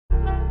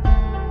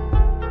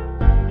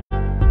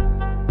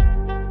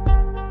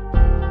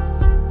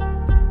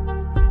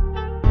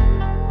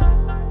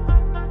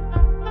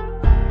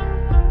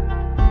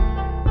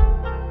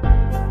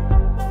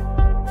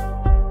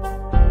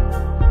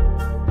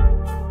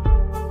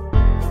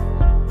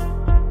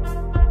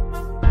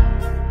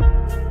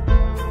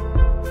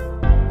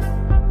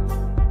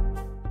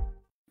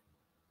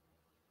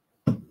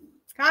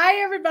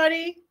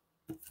everybody.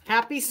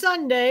 Happy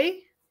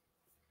Sunday.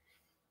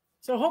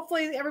 So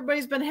hopefully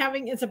everybody's been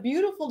having, it's a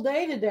beautiful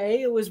day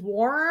today. It was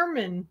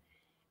warm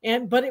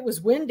but it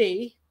was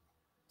windy.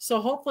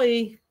 So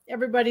hopefully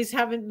everybody's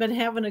been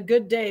having a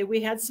good day. We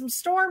had some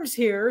storms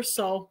here.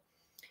 So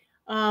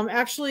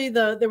actually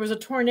there was a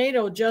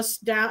tornado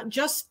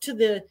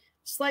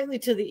slightly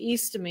to the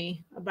east of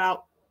me,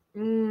 about a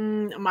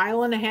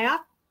mile and a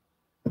half.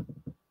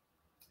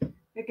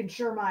 Making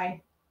sure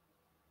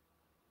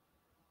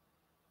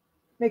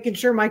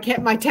my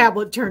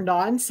tablet turned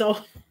on. So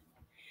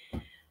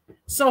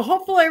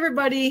hopefully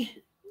everybody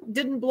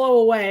didn't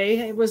blow away.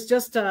 It was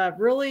just a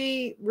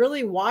really,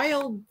 really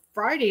wild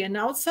Friday. And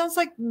now it sounds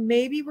like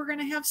maybe we're going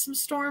to have some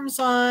storms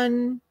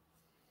on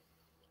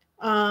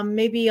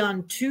maybe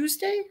on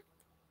Tuesday.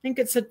 I think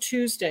it's a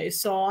Tuesday.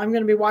 So I'm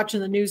going to be watching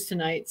the news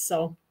tonight.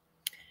 So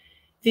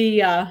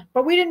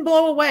but we didn't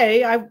blow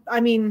away. I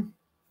mean,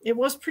 it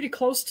was pretty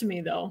close to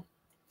me though.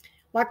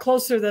 A lot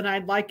closer than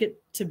I'd like it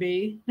to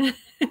be.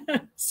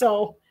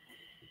 So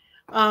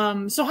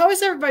how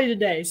is everybody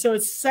today? So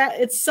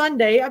it's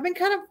Sunday. I've been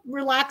kind of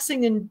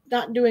relaxing and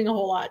not doing a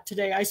whole lot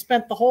today. I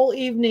spent the whole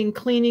evening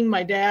cleaning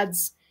my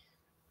dad's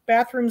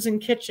bathrooms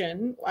and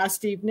kitchen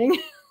last evening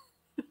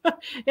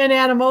in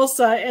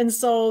Anamosa. And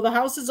so the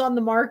house is on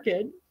the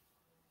market.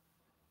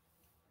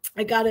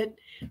 I got it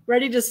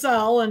ready to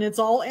sell and it's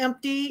all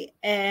empty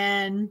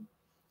and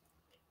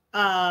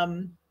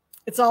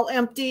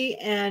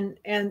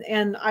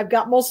I've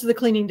got most of the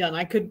cleaning done.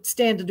 I could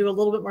stand to do a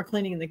little bit more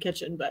cleaning in the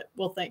kitchen, but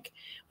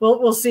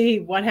we'll see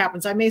what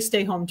happens. I may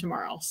stay home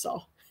tomorrow,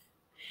 so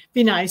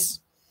be nice.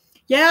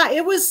 Yeah,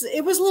 it was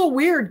a little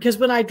weird because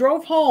when I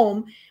drove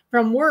home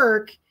from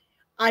work,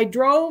 I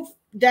drive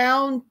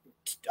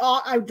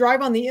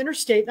on the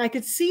interstate and I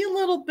could see a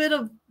little bit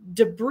of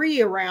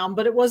debris around,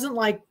 but it wasn't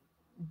like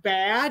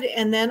bad.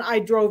 And then I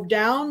drove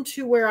down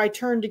to where I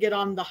turned to get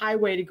on the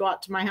highway to go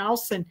out to my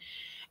house, and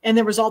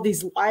there was all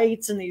these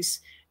lights and these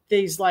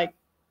like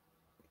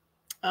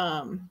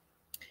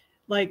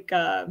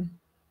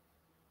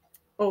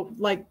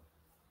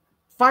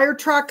fire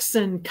trucks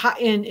and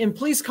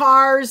police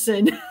cars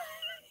and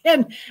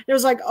it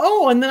was like,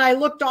 oh, and then I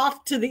looked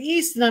off to the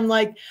east and I'm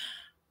like,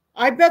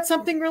 I bet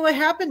something really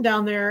happened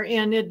down there.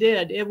 And it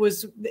did. It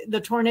was, the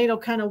tornado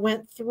kind of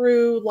went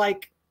through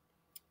like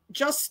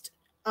just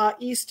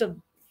east of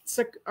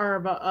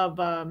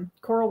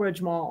Coral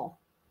Ridge Mall,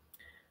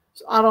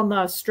 out on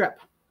the strip.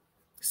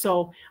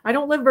 So I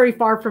don't live very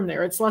far from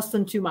there. It's less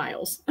than 2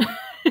 miles.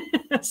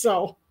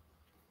 So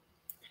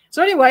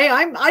anyway,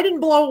 I didn't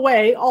blow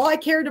away. All I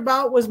cared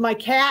about was my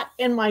cat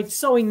and my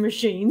sewing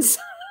machines.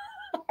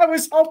 I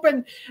was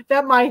hoping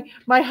that my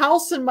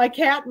house and my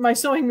cat and my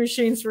sewing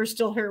machines were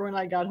still here when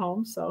I got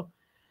home. So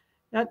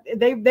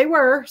they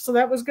were, so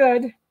that was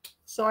good.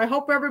 So I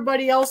hope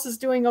everybody else is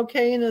doing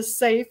okay and is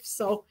safe.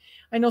 So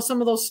I know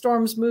some of those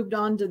storms moved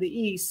on to the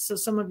east. So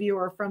some of you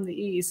are from the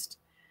east.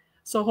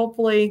 So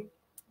hopefully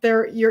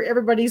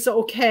everybody's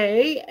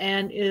okay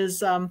and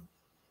is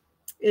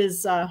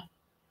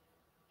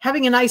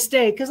having a nice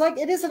day, because like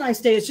it is a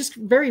nice day. It's just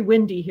very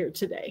windy here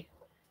today.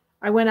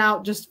 I went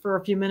out just for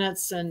a few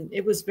minutes and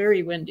it was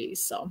very windy.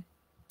 So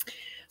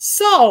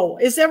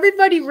is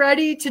everybody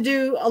ready to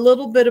do a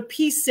little bit of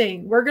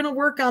piecing? We're going to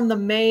work on the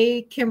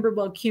May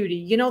Kimberbell Cutie.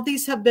 You know,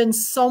 these have been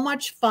so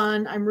much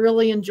fun. I'm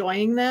really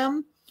enjoying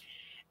them.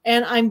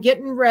 And I'm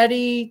getting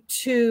ready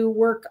to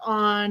work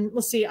on,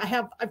 let's see,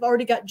 I've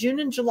already got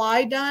June and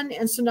July done.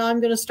 And so now I'm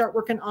going to start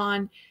working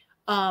on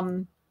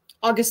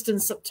August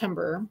and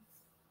September.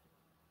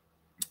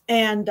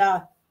 And,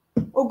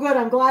 oh, good.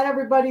 I'm glad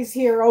everybody's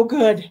here. Oh,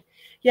 good.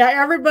 Yeah,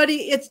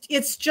 everybody,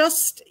 it's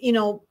just, you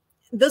know,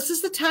 this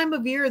is the time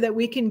of year that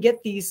we can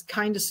get these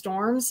kind of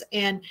storms.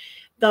 And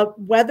the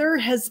weather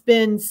has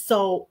been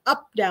so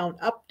up, down,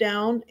 up,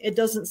 down. It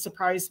doesn't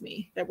surprise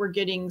me that we're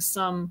getting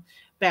some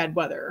bad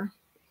weather.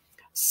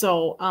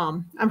 So I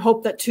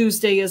hope that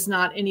Tuesday is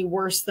not any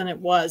worse than it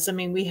was. I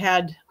mean, we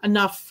had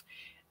enough,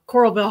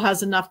 Coralville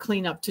has enough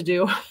cleanup to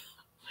do.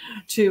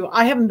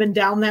 I haven't been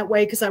down that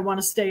way because I want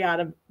to stay out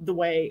of the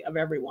way of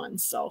everyone.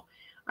 So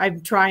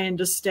I'm trying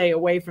to stay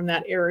away from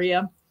that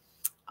area.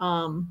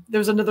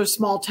 There's another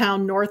small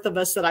town north of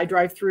us that I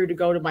drive through to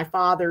go to my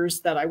father's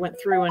that I went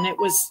through, and it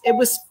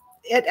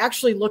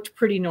actually looked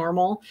pretty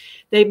normal.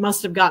 They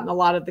must have gotten a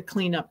lot of the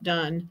cleanup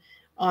done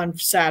on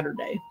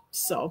Saturday.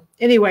 So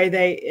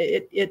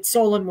anyway,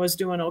 Solon was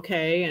doing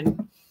okay,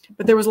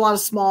 but there was a lot of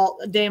small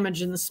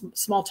damage in the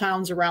small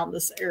towns around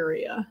this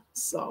area.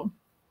 So,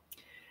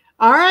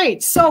 all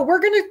right. So we're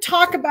going to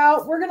talk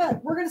about, we're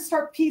going to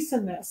start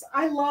piecing this.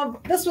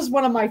 This was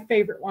one of my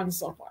favorite ones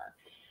so far.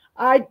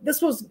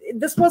 This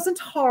wasn't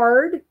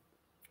hard.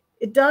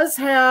 It does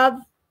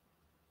have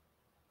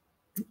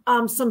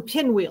some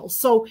pinwheels.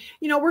 So,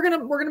 you know, we're going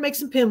to make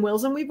some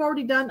pinwheels, and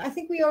I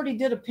think we already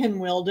did a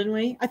pinwheel, didn't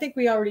we? I think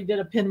we already did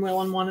a pinwheel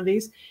on one of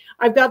these.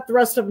 I've got the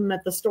rest of them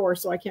at the store,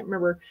 so I can't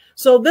remember.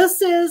 So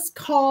this is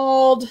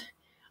called,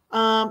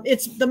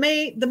 it's the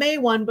May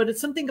one, but it's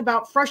something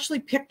about freshly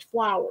picked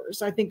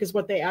flowers, I think is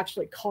what they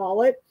actually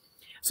call it.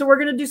 So we're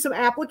going to do some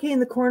applique in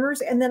the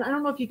corners. And then I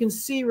don't know if you can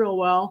see real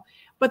well,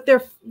 but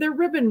they're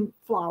ribbon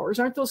flowers.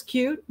 Aren't those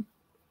cute?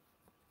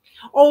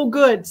 Oh,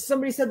 good.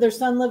 Somebody said their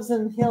son lives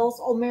in the hills.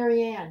 Oh,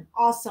 Marianne.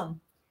 Awesome.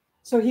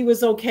 So he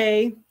was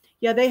okay.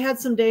 Yeah, they had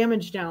some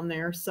damage down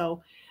there.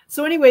 So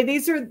anyway,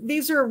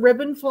 these are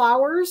ribbon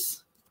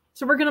flowers.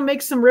 So we're going to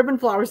make some ribbon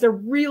flowers.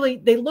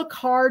 They look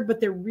hard, but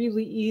they're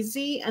really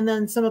easy. And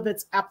then some of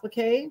it's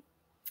applique.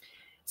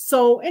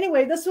 So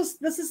anyway, this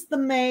is the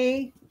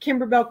May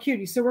Kimberbell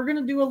Cutie. So we're going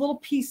to do a little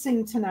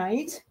piecing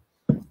tonight.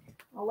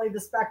 I'll lay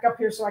this back up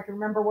here so I can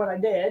remember what I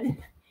did.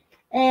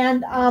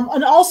 And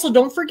also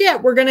don't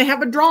forget, we're going to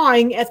have a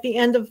drawing at the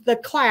end of the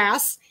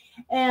class.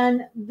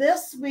 And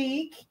this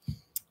week,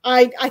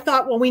 I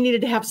thought, well, we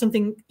needed to have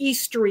something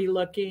Eastery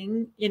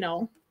looking, you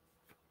know.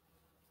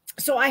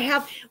 So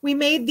we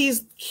made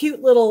these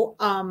cute little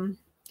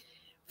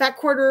fat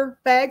quarter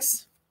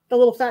bags, the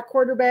little fat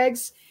quarter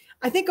bags.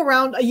 I think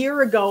around a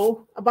year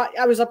ago,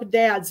 I was up at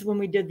Dad's when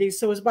we did these.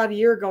 So it was about a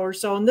year ago or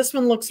so. And this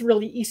one looks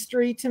really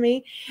Eastery to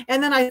me.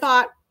 And then I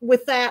thought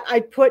with that,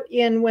 I'd put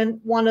in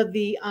one of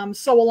the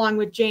Sew Along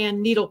with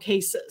Jan needle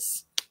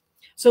cases.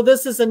 So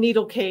this is a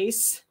needle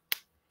case.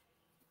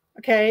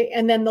 Okay.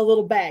 And then the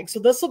little bag.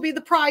 So this will be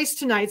the prize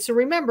tonight. So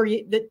remember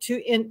that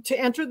to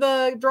enter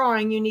the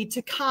drawing, you need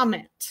to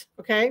comment.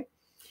 Okay.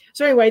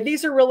 So anyway,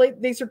 these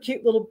are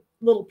cute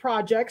little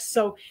projects.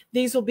 So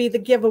these will be the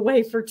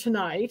giveaway for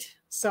tonight.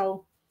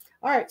 So,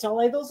 all right, so I'll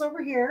lay those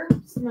over here.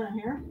 Just a minute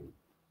here.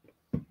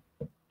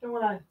 Don't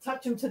want to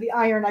touch them to the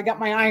iron. I got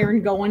my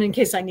iron going in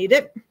case I need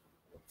it.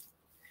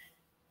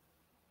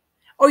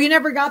 Oh, you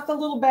never got the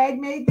little bag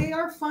made? They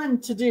are fun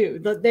to do.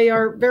 They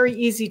are very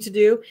easy to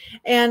do.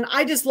 And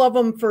I just love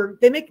them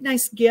they make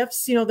nice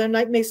gifts. You know,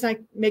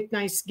 make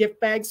nice gift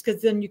bags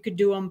because then you could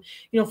do them,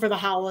 you know, for the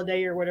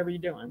holiday or whatever you're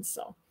doing.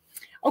 So.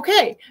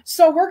 Okay,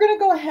 so we're going to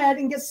go ahead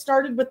and get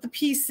started with the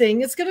piecing.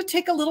 It's going to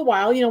take a little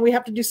while. You know, we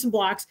have to do some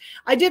blocks.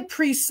 I did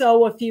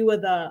pre-sew a few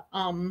of the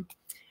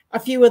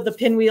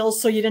pinwheels,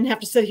 so you didn't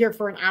have to sit here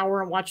for an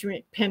hour and watch me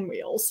make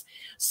pinwheels.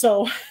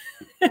 So,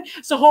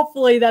 so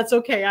hopefully that's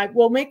okay. I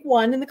will make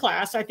one in the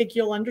class. I think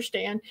you'll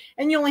understand,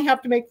 and you only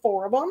have to make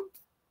 4 of them.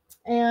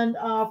 And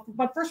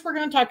but first, we're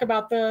going to talk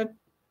about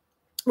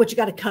what you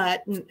got to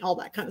cut and all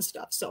that kind of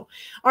stuff. So,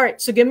 all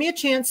right. So give me a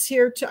chance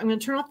here I'm going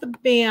to turn off the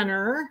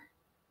banner.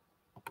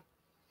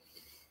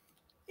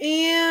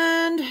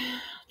 And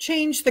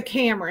change the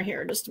camera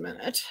here just a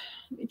minute.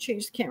 Let me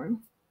change the camera.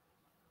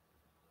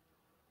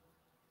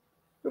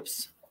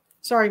 Oops.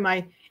 Sorry,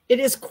 it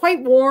is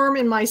quite warm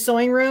in my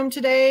sewing room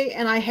today,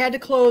 and I had to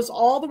close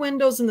all the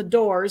windows and the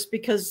doors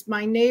because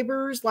my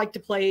neighbors like to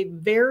play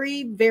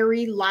very,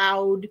 very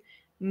loud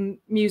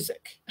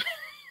music.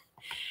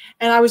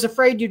 And I was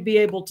afraid you'd be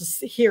able to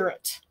hear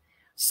it.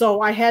 So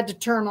I had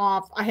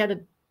to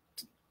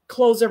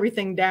close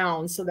everything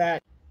down so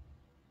that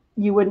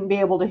you wouldn't be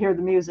able to hear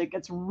the music.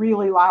 It's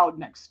really loud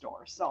next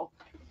door. So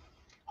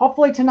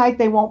hopefully tonight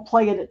they won't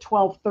play it at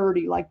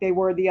 12:30 like they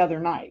were the other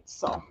night.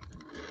 So,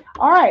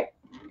 all right.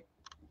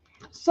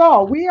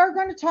 So we are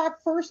going to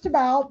talk first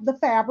about the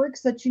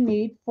fabrics that you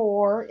need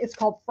it's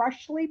called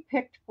Freshly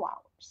Picked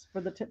Flowers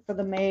for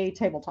the May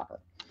Table Topper.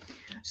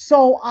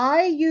 So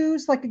I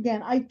use, like,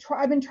 again, I've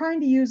been trying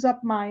to use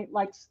up my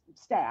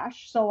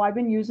stash. So I've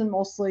been using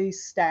mostly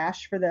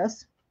stash for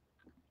this.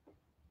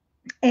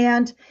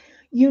 And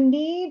you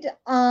need,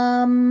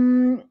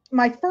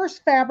 my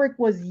first fabric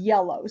was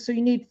yellow. So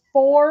you need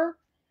 5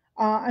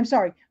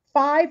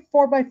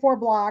 4x4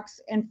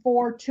 blocks and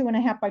 4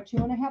 2.5 by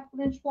 2.5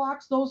 inch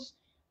blocks.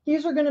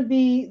 These are going to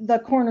be the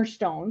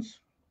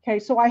cornerstones. Okay.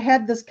 So I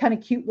had this kind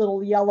of cute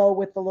little yellow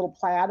with the little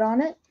plaid on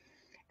it.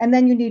 And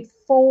then you need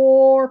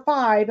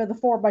 5 of the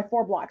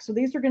 4x4 blocks. So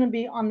these are going to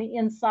be on the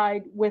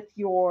inside with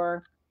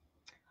your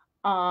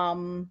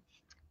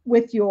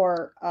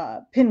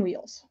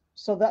pinwheels.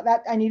 So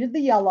that I needed the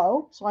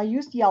yellow. So I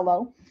used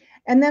yellow.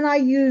 And then I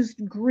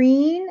used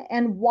green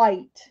and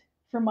white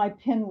for my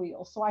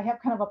pinwheel. So I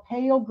have kind of a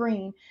pale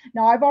green.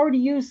 Now I've already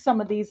used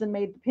some of these and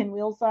made the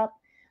pinwheels up.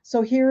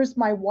 So here's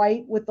my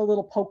white with the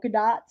little polka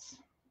dots.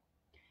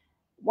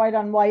 White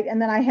on white.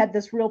 And then I had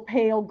this real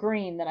pale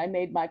green that I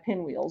made my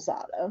pinwheels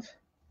out of.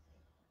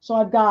 So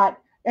I've got,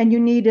 and you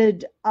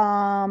needed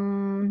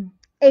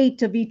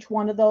 8 of each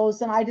one of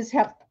those. And I just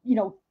have,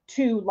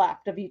 2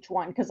 left of each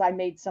one because I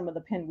made some of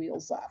the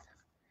pinwheels up.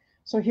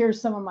 So here's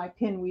some of my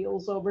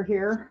pinwheels over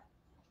here.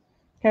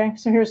 Okay,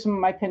 so here's some of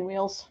my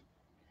pinwheels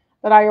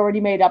that I already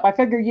made up. I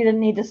figured you didn't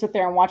need to sit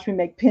there and watch me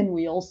make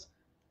pinwheels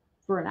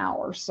for an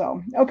hour.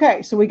 So,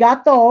 okay, so we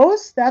got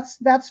those.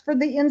 That's for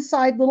the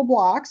inside little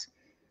blocks.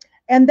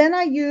 And then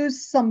I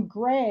used some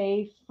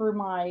gray for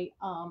my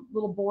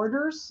little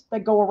borders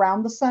that go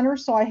around the center.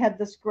 So I had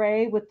this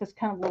gray with this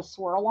kind of little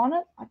swirl on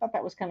it. I thought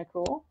that was kind of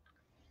cool.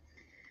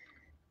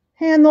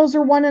 And those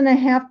are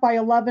 1.5 by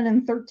 11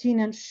 and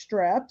 13-inch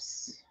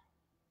strips.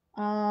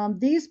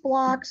 These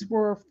blocks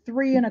were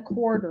 3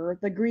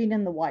 1/4. The green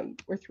and the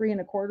white were 3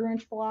 1/4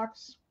 inch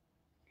blocks.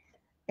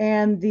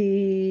 And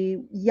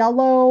the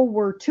yellow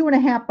were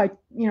 2.5 by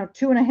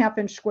 2.5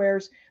 inch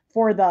squares.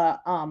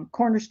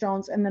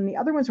 cornerstones, and then the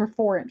other ones were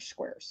 4-inch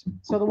squares.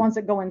 So the ones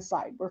that go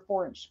inside were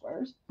 4-inch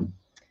squares.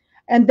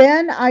 And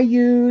then I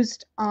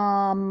used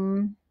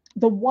the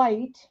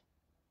white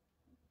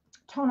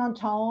tone on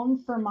tone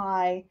for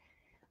my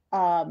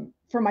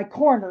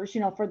corners,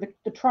 you know, for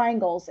the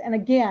triangles. And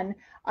again,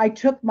 I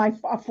took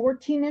a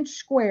 14-inch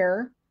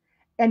square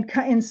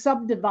and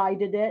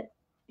subdivided it.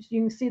 So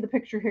you can see the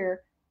picture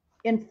here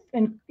in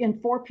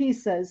 4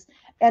 pieces.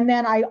 And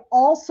then I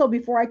also,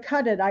 before I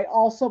cut it, I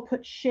also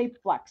put shape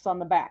flex on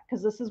the back,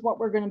 because this is what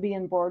we're going to be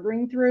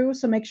embroidering through.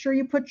 So make sure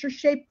you put your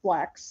shape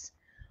flex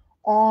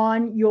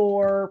on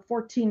your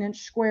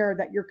 14-inch square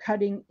that you're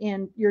cutting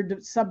in, you're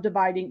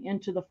subdividing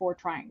into the 4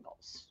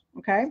 triangles.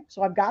 Okay,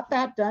 so I've got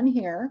that done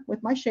here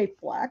with my shape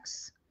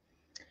flex.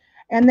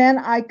 And then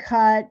I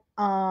cut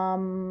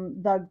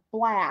the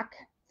black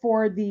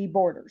for the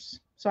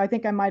borders. So I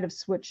think I might have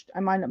switched, I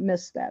might have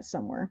missed that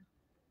somewhere.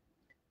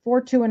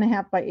 4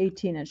 2.5 by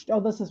 18-inch. Oh,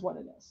 this is what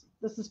it is.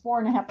 This is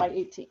 4.5 by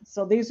 18.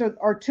 So these are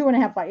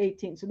 2.5 by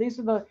 18. So these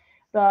are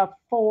the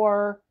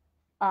 4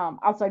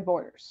 outside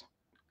borders.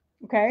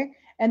 Okay,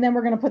 and then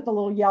we're going to put the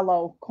little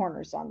yellow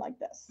corners on like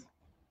this.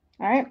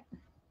 All right.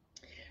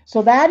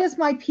 So that is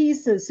my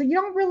pieces. So you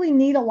don't really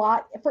need a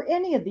lot for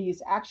any of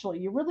these. Actually,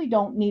 you really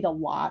don't need a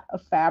lot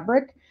of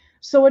fabric.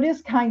 So it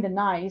is kind of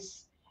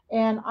nice.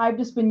 And I've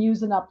just been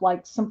using up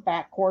like some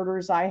fat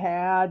quarters I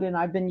had, and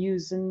I've been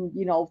using,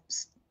 you know,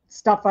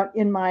 stuff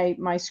in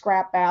my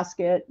scrap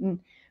basket and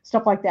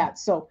stuff like that.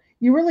 So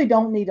you really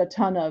don't need a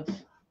ton of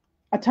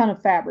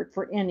fabric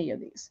for any of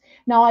these.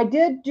 Now I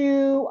did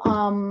do,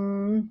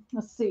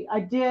 let's see,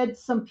 I did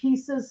some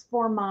pieces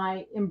for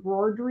my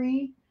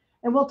embroidery,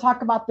 and we'll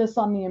talk about this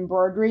on the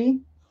embroidery.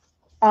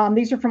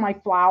 These are for my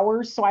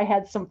flowers. So I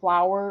had some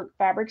flower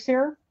fabrics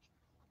here,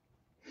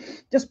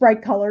 just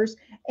bright colors.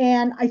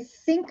 And I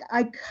think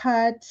I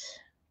cut,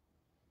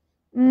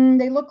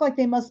 they look like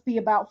they must be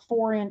about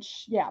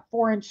 4-inch,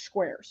 4-inch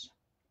squares.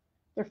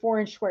 They're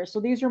 4-inch squares.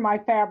 So these are my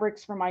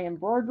fabrics for my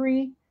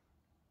embroidery,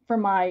 for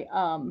my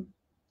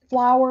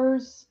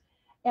flowers.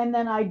 And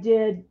then I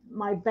did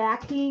my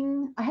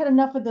backing. I had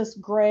enough of this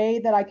gray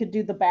that I could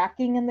do the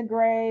backing in the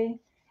gray,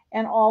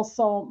 and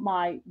also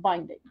my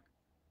binding.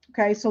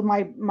 Okay, so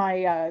my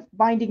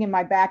binding and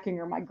my backing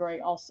are my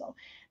gray also.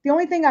 The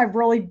only thing I've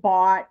really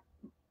bought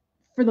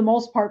for the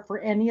most part for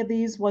any of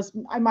these was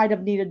I might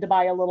have needed to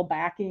buy a little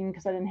backing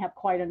because I didn't have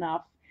quite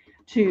enough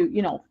to,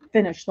 you know,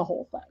 finish the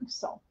whole thing.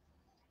 So,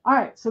 all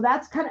right, so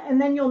that's kind of, and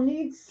then you'll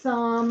need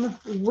some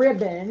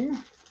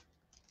ribbon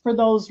for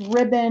those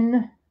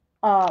ribbon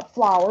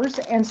flowers.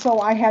 And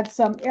so I had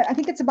some, I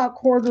think it's about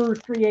 1/4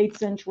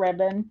 3/8 inch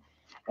ribbon.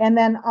 And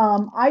then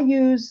I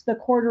used the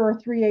 1/4 or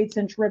 3/8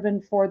 inch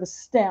ribbon for the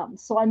stem.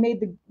 So I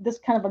made this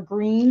kind of a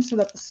green so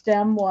that the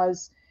stem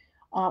was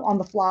on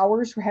the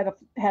flowers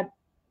had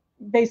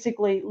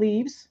basically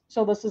leaves.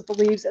 So this is the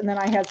leaves. And then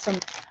I had some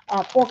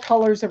 4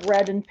 colors of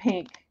red and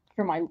pink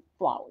for my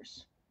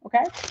flowers.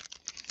 Okay.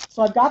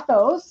 So I've got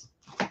those.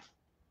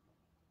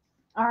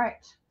 All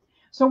right.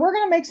 So we're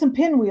going to make some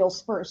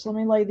pinwheels first. Let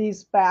me lay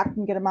these back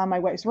and get them on my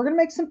way. So we're going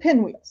to make some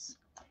pinwheels.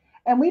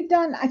 And we've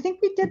done, I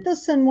think we did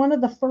this in one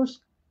of the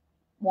first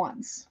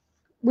ones.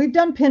 We've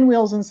done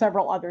pinwheels in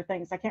several other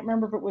things. I can't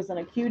remember if it was in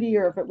a cutie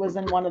or if it was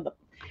in one of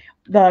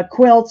the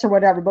quilts or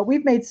whatever, but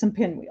we've made some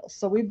pinwheels.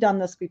 So we've done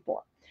this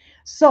before.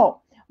 So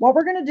what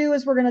we're going to do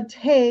is we're going to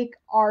take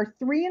our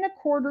 3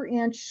 1/4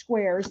 inch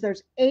squares.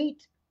 There's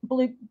 8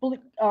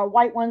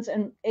 white ones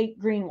and 8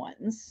 green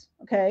ones.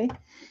 Okay.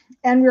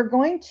 And we're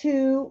going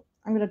to,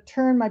 I'm going to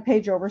turn my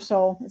page over.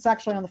 So it's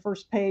actually on the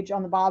first page,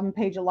 on the bottom,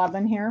 page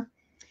 11 here.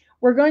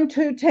 We're going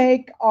to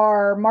take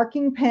our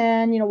marking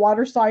pen, you know,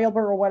 water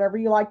soluble or whatever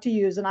you like to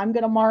use. And I'm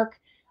going to mark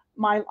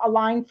a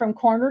line from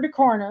corner to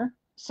corner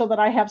so that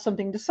I have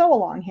something to sew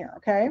along here.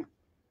 Okay.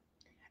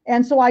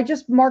 And so I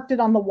just marked it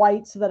on the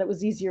white so that it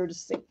was easier to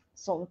see.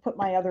 So I'll put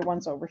my other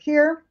ones over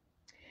here.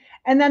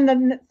 And then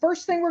the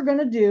first thing we're going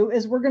to do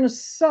is we're going to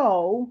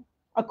sew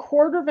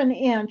 1/4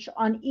 inch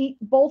on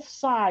both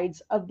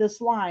sides of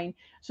this line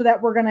so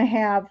that we're going to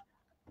have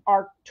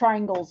our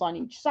triangles on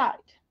each side.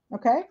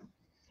 Okay.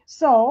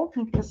 So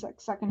just a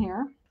second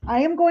here.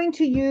 I am going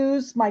to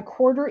use my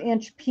 1/4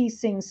 inch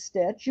piecing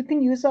stitch. You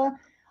can use a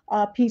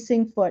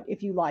piecing foot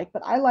if you like,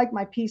 but I like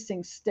my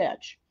piecing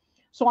stitch.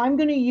 So I'm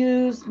going to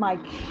use my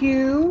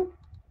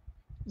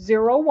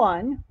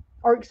Q01,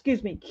 or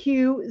excuse me,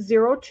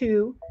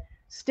 Q02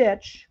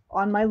 stitch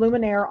on my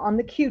luminaire on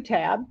the Q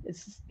tab.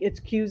 It's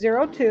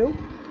Q02.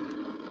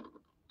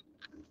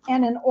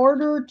 And in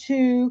order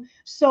to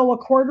sew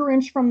 1/4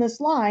 inch from this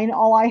line,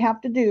 all I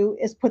have to do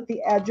is put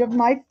the edge of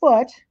my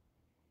foot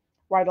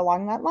right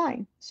along that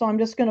line. So I'm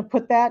just going to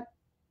put that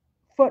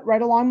foot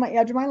right along my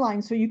edge of my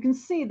line so you can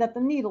see that the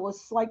needle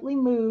is slightly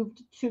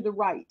moved to the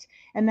right.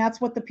 And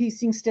that's what the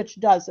piecing stitch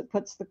does. It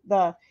puts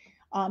the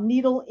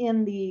needle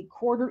in the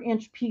 1/4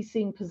 inch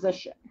piecing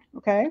position.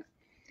 Okay.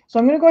 So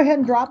I'm going to go ahead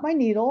and drop my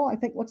needle. I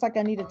think it looks like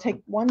I need to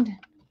take one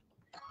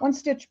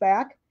stitch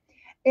back.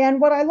 And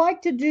what I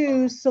like to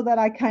do so that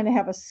I kind of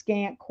have a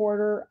scant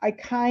quarter, I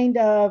kind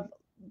of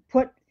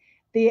put,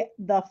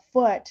 the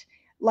foot,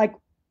 like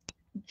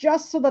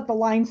just so that the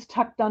line's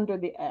tucked under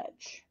the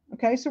edge.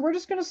 Okay, so we're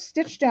just going to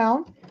stitch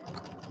down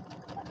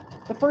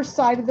the first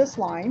side of this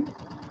line.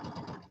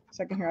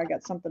 Second here, I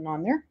got something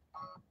on there.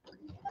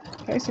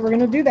 Okay, so we're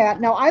going to do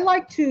that. Now I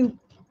like to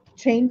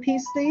chain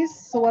piece these.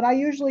 So what I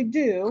usually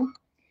do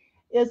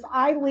is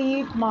I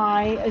leave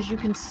my, as you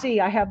can see,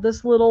 I have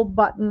this little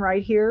button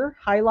right here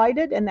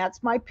highlighted, and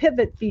that's my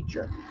pivot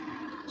feature.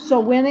 So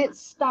when it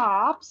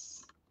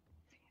stops,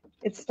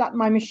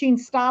 my machine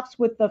stops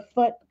with the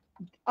foot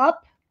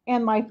up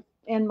and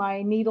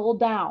my needle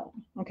down.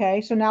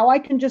 Okay, so now I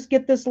can just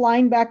get this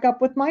line back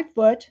up with my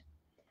foot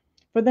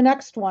for the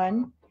next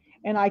one,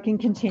 and I can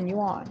continue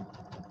on.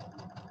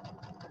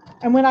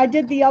 And when I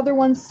did the other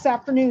ones this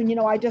afternoon, you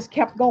know, I just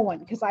kept going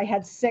because I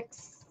had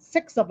six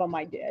of them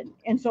I did.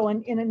 And so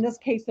in this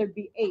case, there'd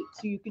be 8.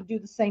 So you could do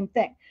the same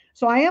thing.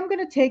 So I am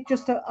going to take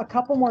just a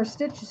couple more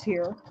stitches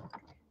here.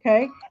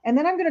 Okay. And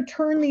then I'm going to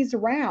turn these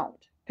around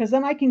because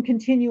then I can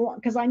continue on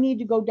because I need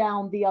to go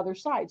down the other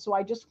side. So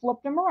I just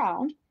flipped them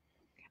around.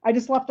 I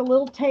just left a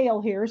little tail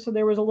here. So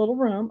there was a little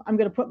room. I'm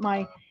going to put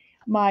my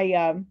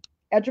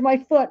edge of my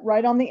foot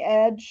right on the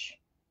edge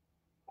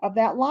of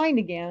that line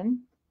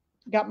again.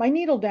 Got my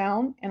needle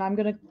down, and I'm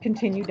going to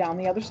continue down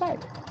the other side.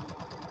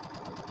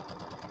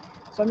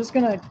 So I'm just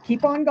going to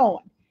keep on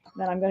going.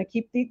 Then I'm going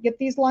to get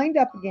these lined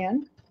up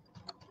again.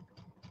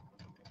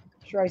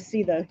 Make sure I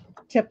see the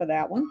tip of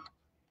that one.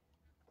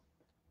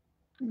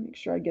 Make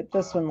sure I get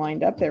this one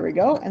lined up. There we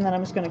go. And then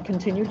I'm just going to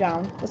continue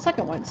down the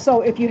second one.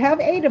 So if you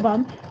have 8 of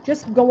them,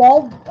 just go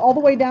all the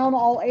way down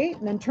all 8,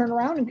 and then turn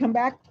around and come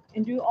back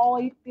and do all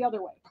 8 the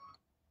other way.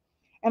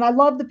 And I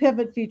love the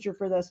pivot feature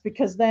for this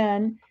because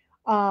then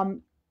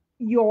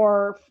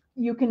you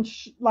can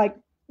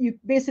you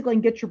basically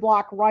can get your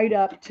block right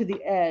up to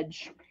the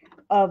edge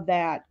of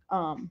that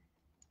of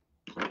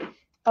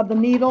the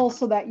needle,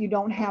 so that you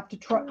don't have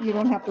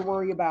to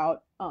worry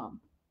about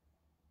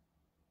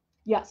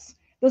yes,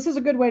 this is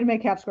a good way to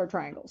make half square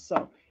triangles.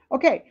 So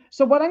okay,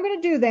 so what I'm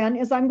going to do then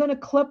is I'm going to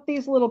clip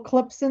these little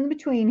clips in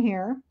between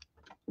here.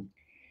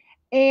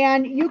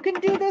 And you can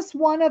do this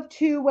one of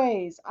 2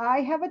 ways. I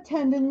have a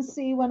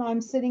tendency when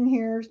I'm sitting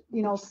here,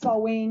 you know,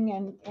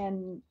 sewing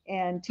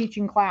and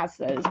teaching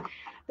classes,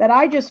 that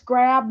I just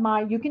grab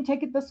you can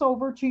take this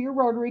over to your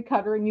rotary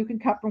cutter and you can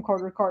cut from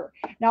quarter to quarter.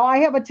 Now I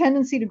have a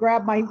tendency to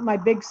grab my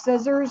big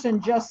scissors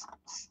and just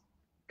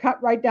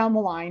cut right down the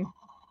line.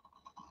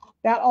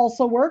 That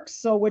also works.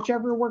 So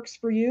whichever works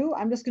for you,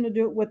 I'm just going to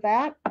do it with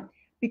that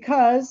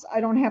because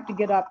I don't have to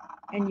get up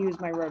and use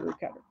my rotary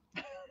cutter.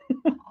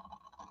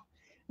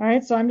 All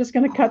right, so I'm just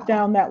going to cut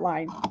down that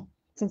line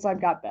since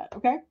I've got that,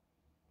 okay?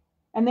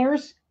 And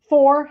there's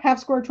 4 half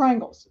square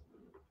triangles.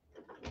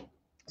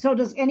 So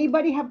does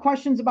anybody have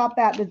questions about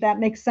that? Did that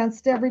make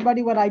sense to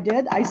everybody what I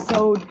did? I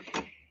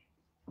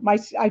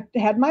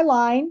had my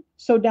line,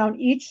 sewed down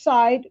each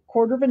side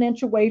 1/4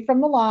 inch away from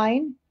the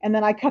line, and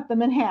then I cut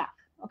them in half,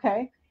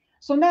 okay?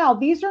 So now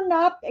these are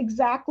not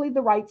exactly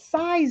the right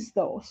size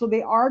though. So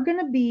they are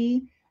going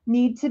to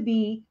need to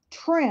be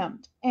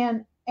trimmed.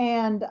 And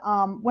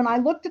when I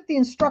looked at the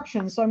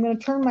instructions, so I'm going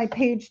to turn my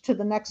page to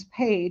the next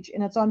page,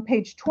 and it's on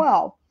page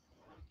 12.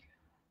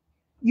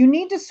 You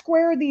need to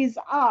square these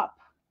up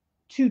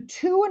to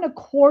 2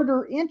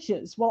 1/4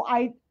 inches. Well,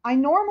 I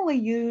normally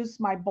use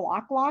my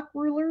block lock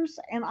rulers,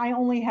 and I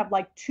only have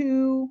like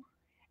 2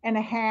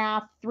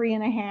 1/2, 3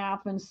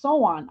 1/2, and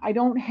so on. I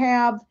don't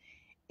have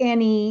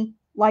any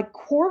like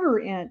 1/4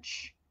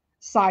 inch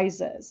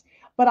sizes.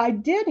 But I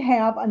did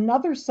have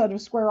another set of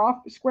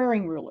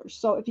squaring rulers.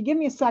 So if you give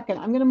me a second,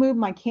 I'm going to move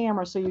my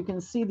camera so you can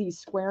see these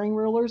squaring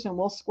rulers, and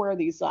we'll square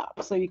these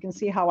up so you can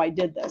see how I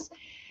did this.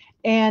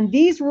 And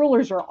these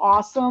rulers are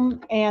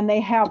awesome, and they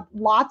have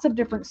lots of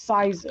different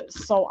sizes.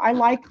 So I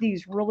like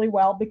these really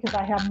well because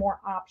I have more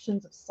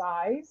options of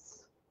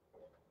size.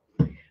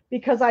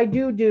 Because I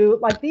do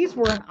like these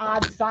were an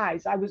odd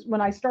size. When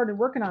I started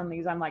working on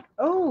these, I'm like,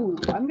 oh,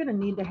 I'm going to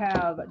need to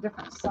have a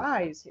different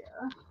size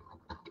here.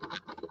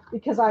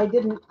 Because I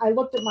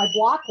looked at my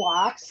block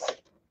locks,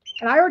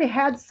 and I already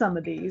had some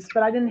of these,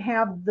 but I didn't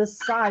have this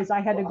size. I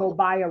had to go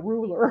buy a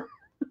ruler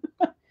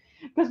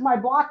because my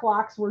block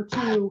locks were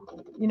too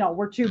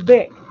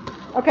big.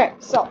 Okay,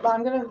 so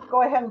I'm going to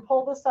go ahead and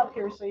pull this up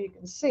here so you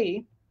can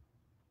see.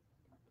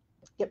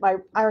 Get my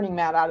ironing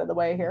mat out of the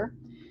way here.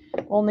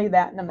 We'll need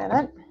that in a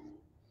minute.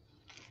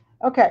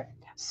 Okay,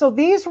 so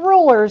these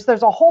rulers,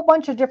 there's a whole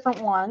bunch of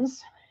different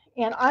ones,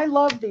 and I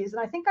love these.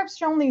 And I think I've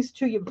shown these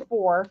to you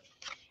before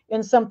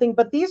in something,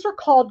 but these are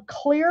called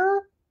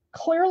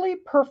clearly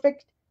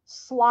perfect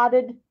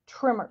slotted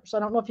trimmers. I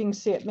don't know if you can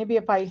see it. Maybe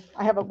if I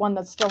have one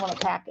that's still in a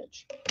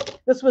package.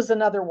 This was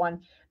another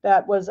one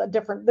that was a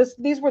different,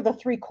 these were the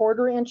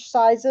 3/4 inch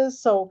sizes.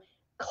 So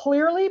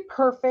clearly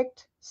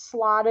perfect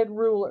slotted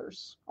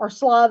rulers or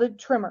slotted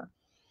trimmer.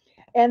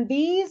 And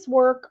these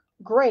work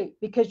great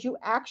because you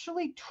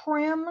actually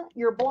trim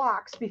your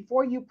blocks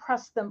before you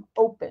press them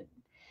open.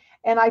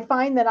 And I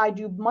find that I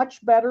do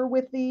much better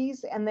with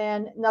these, and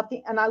then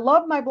nothing. And I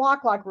love my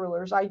block lock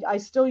rulers. I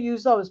still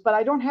use those, but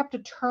I don't have to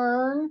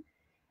turn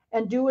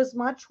and do as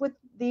much with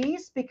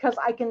these because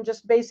I can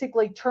just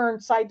basically turn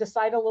side to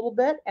side a little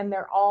bit and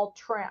they're all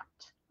trimmed.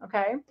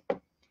 Okay.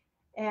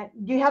 And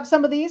do you have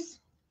some of these?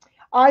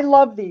 I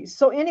love these.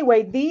 So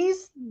anyway,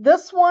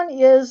 this one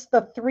is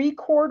the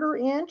 3/4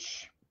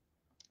 inch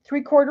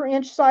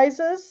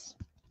sizes.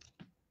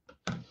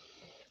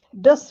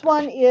 This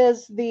one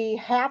is the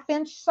 1/2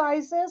 inch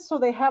sizes. So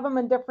they have them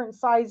in different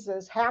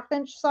sizes, 1/2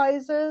 inch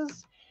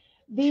sizes.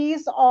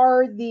 These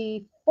are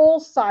the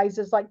full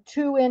sizes, like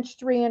 2 inch,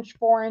 3 inch,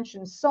 4 inch,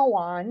 and so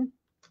on.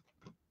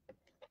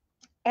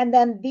 And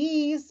then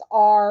these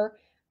are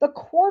the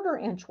 1/4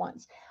 inch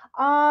ones.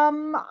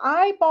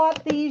 I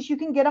bought these. You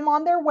can get them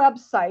on their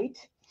website.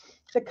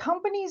 The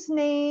company's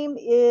name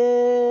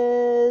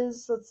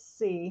is, let's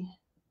see,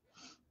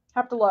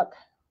 have to look.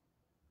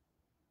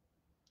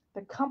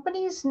 The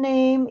company's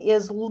name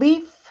is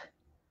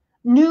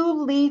New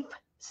Leaf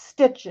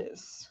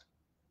Stitches.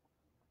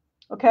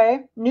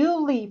 Okay, New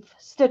Leaf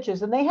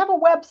Stitches, and they have a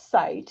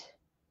website.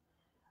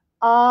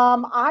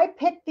 I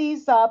picked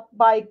these up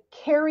by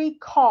Carrie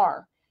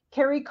Carr.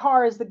 Carrie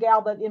Carr is the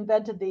gal that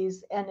invented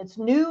these, and it's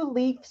New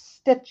Leaf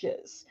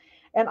Stitches.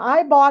 And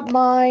I bought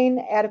mine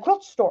at a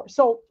quilt store.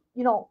 So,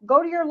 you know,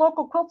 go to your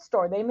local quilt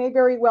store. They may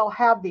very well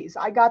have these.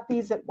 I got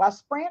these at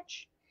West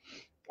Branch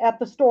at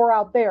the store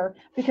out there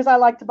because I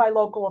like to buy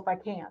local if I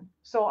can.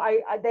 So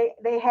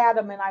they had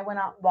them and I went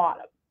out and bought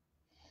them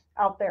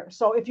out there.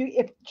 So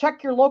if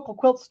check your local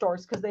quilt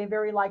stores because they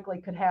very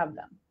likely could have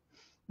them.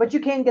 But you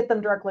can get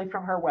them directly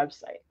from her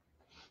website.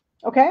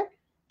 Okay,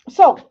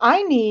 so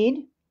I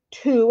need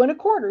 2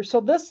 1/4.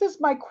 So this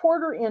is my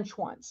 1/4 inch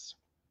ones.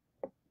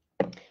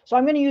 So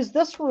I'm going to use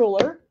this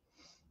ruler,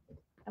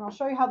 and I'll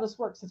show you how this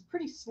works. It's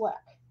pretty slick.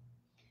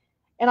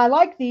 And I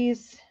like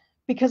these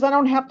because I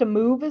don't have to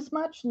move as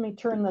much. Let me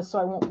turn this so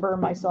I won't burn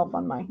myself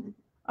on my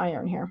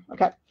iron here.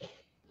 Okay.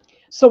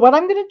 So what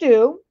I'm going to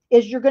do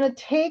is you're going to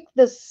take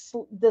this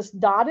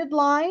dotted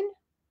line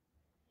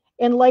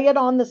and lay it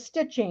on the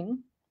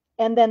stitching.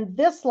 And then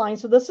this line,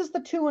 so this is the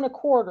 2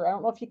 1/4. I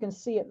don't know if you can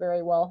see it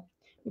very well.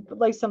 You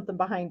lay something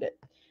behind it.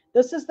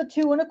 This is the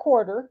 2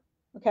 1/4,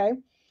 okay?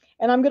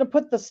 And I'm going to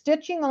put the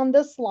stitching on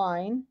this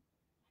line,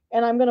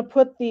 and I'm going to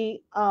put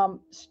the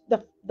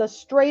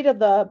straight of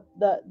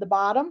the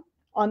bottom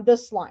on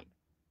this line,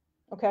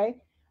 okay?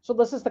 So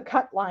this is the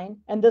cut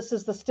line, and this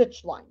is the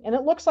stitch line. And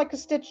it looks like a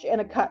stitch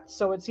and a cut,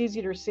 so it's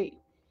easier to see.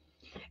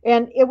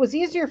 And it was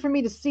easier for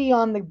me to see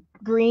on the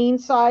green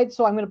side,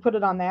 so I'm going to put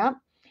it on that.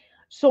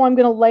 So I'm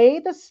going to lay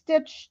the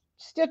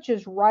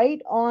stitches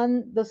right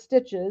on the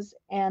stitches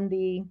and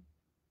the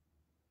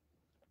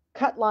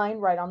cut line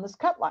right on this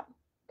cut line.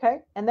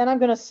 Okay. And then I'm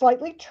going to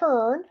slightly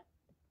turn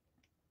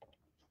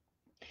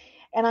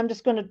and I'm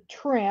just going to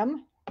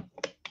trim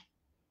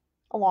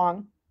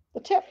along the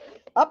tip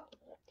up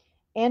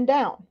and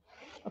down.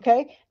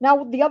 Okay.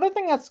 Now, the other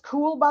thing that's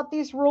cool about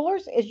these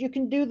rulers is you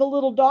can do the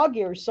little dog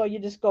ears. So you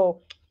just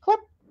go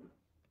clip,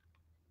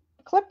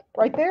 clip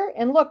right there.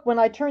 And look, when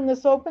I turn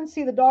this open,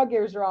 see the dog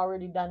ears are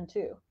already done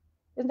too.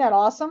 Isn't that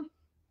awesome?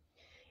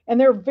 And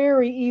they're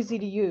very easy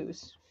to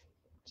use.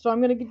 So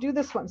I'm going to do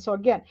this one. So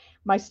again,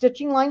 my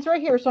stitching line's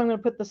right here. So I'm going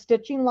to put the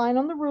stitching line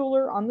on the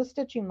ruler on the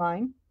stitching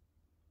line.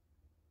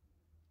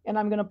 And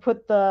I'm going to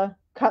put the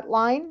cut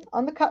line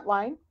on the cut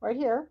line right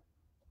here.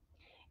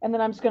 And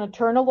then I'm just going to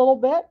turn a little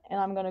bit and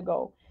I'm going to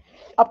go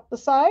up the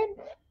side,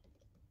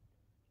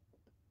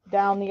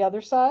 down the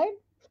other side,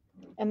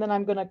 and then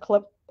I'm going to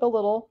clip the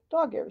little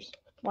dog ears.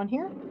 One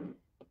here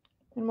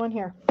and one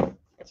here.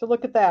 So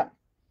look at that.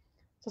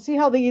 So see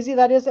how easy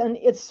that is? And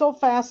it's so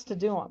fast to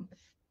do them.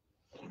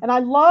 And I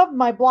love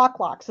my block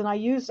locks, and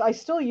I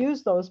still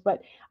use those,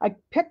 but I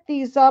picked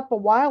these up a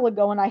while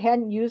ago and I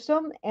hadn't used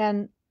them,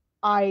 and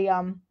I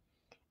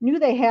knew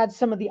they had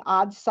some of the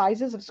odd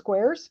sizes of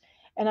squares,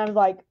 and I was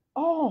like,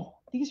 oh,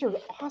 these are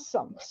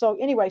awesome. So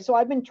anyway, so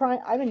I've been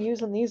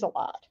using these a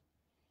lot.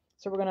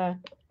 So we're going to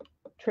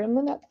trim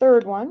the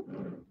third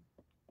one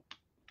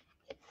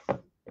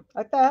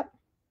like that.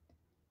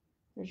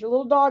 There's your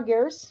little dog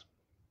ears.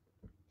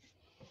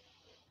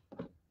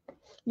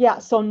 Yeah,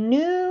 so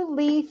New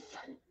Leaf,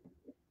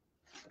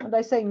 what did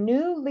I say?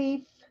 New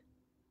Leaf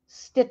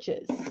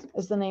Stitches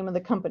is the name of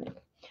the company.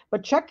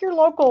 But check your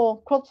local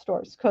quilt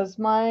stores because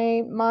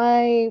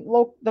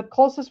the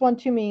closest one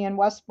to me in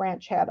West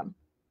Branch had them.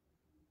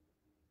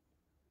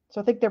 So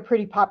I think they're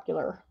pretty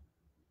popular.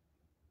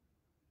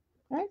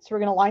 All right, so we're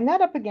going to line that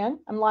up again.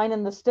 I'm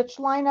lining the stitch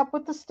line up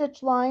with the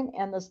stitch line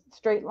and the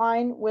straight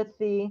line with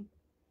the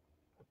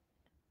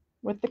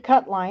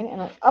cut line,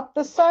 and up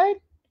this side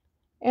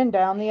and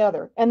down the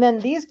other. And then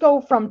these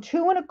go from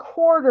 2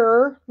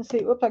 1/4. Let's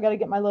see. Whoops, I got to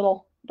get my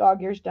little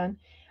dog ears done.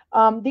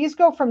 These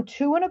go from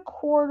 2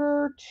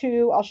 1/4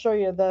 to, I'll show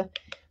you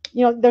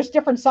there's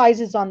different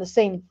sizes on the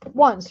same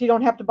one. So you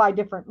don't have to buy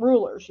different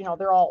rulers.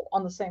 They're all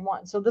on the same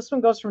one. So this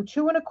one goes from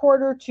 2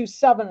 1/4 to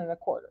 7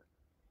 1/4.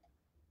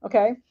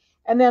 Okay.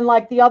 And then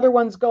like the other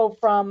ones go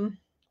from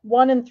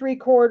 1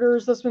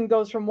 3/4. This one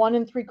goes from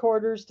 1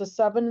 3/4 to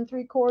 7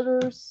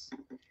 3/4.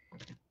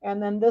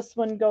 And then this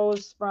one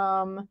goes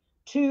from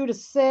 2 to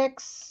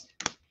 6.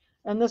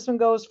 And this one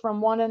goes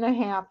from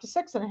 1.5 to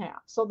 6.5.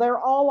 So they're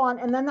all on,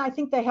 and then I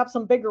think they have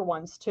some bigger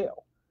ones too.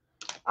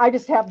 I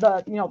just have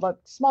the, the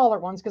smaller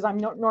ones because I'm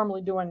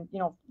normally doing,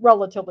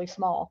 relatively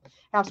small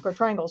half square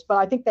triangles, but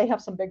I think they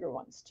have some bigger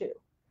ones too.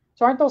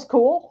 So aren't those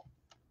cool?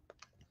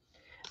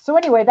 So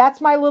anyway,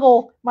 that's my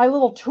little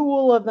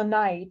tool of the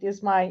night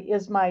is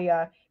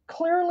my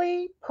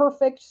clearly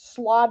perfect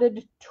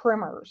slotted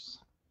trimmers.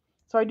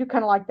 So I do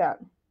kind of like that.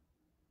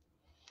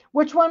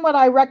 Which one would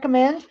I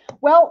recommend?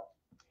 Well,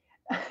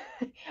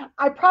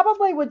 I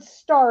probably would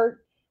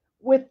start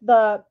with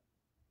the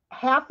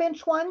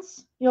 1/2-inch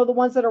ones, the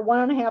ones that are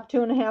 1.5,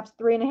 2.5,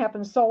 3.5,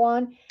 and so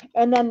on,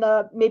 and then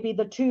maybe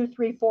the 2,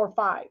 3, 4,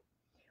 5.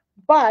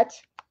 But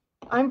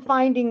I'm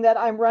finding that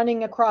I'm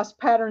running across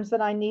patterns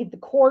that I need the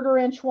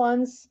 1/4-inch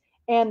ones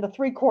and the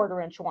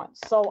 3/4-inch ones.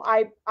 So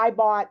I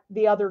bought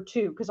the other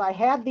two because I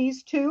had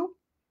these two,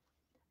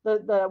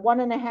 the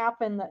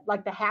 1.5 and the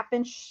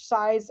 1/2-inch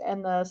size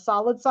and the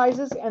solid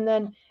sizes, and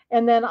then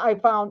I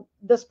found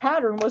this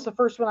pattern was the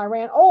first one I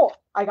ran. Oh,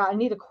 I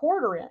need a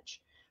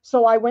 1/4-inch.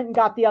 So I went and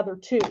got the other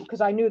two because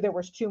I knew there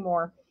was two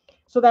more.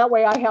 So that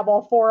way I have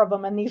all 4 of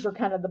them, and these are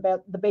kind of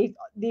the base.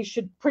 These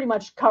should pretty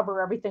much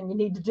cover everything you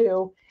need to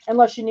do,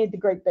 unless you need the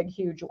great big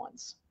huge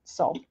ones.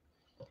 So,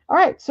 all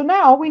right. So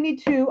now we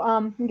need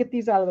to get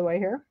these out of the way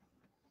here.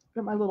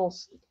 Got my little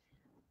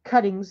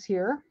cuttings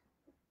here.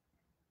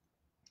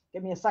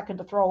 Give me a second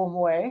to throw them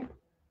away.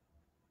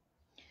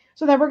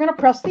 So then we're going to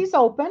press these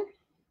open,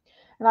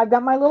 and I've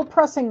got my little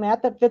pressing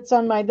mat that fits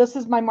on my. This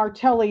is my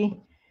Martelli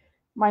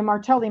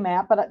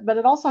mat, but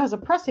it also has a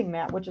pressing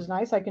mat, which is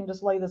nice. I can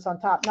just lay this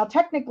on top. Now,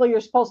 technically, you're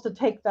supposed to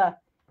take the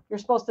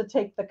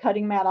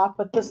cutting mat off,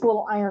 but this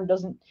little iron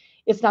doesn't.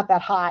 It's not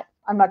that hot.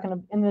 I'm not gonna,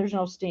 and there's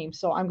no steam,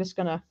 so I'm just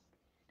gonna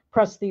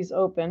press these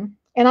open,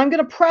 and I'm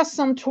gonna press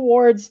them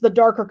towards the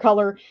darker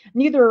color.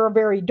 Neither are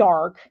very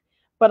dark,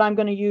 but I'm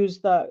gonna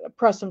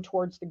press them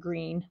towards the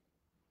green,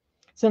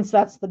 since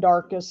that's the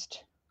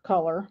darkest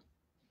color.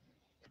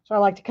 So I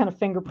like to kind of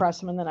finger press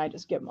them, and then I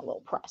just give them a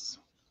little press.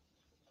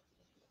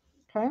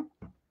 Okay.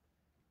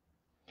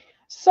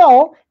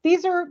 So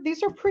these are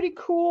pretty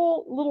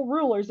cool little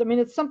rulers. I mean,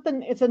 it's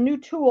a new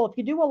tool. If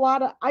you do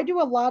I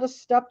do a lot of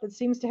stuff that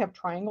seems to have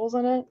triangles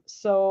in it.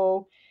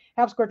 So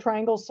half square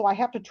triangles. So I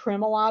have to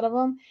trim a lot of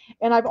them.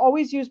 And I've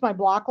always used my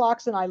block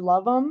locks and I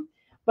love them,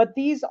 but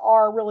these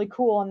are really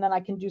cool. And then I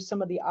can do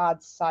some of the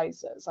odd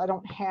sizes. I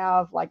don't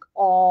have like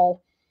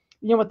all,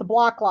 with the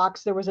block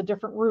locks, there was a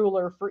different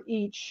ruler for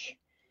each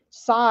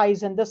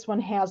size, and this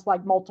one has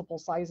like multiple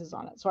sizes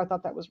on it. So I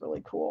thought that was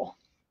really cool.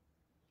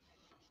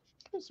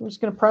 So I'm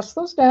just going to press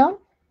those down.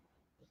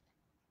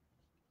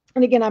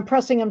 And again, I'm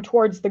pressing them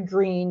towards the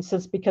green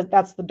because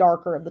that's the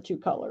darker of the two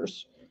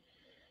colors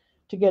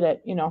to get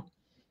it,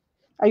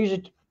 I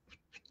usually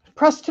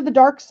press to the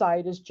dark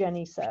side, as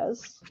Jenny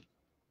says.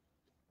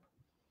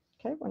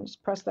 Okay, we'll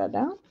just press that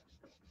down.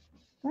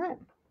 All right,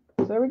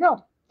 so there we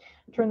go.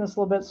 Turn this a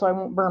little bit so I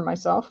won't burn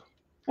myself.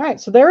 All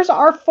right, so there's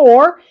our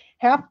 4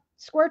 half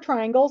square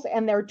triangles,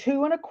 and they're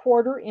 2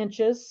 1/4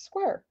 inches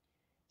square.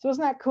 So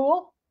isn't that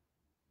cool?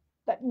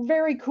 That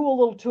very cool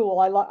little tool.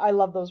 I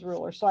love those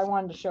rulers, so I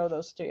wanted to show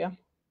those to you.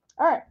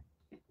 All right,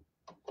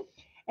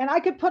 and I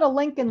could put a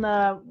link on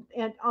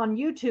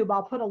YouTube.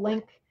 I'll put a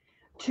link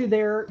to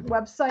their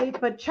website,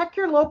 but check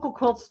your local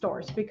quilt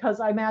stores because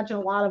I imagine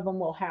a lot of them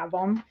will have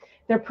them.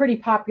 They're pretty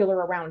popular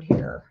around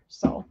here.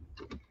 So,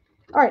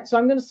 all right, so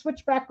I'm going to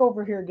switch back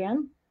over here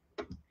again.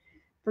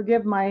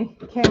 Forgive my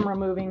camera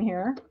moving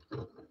here.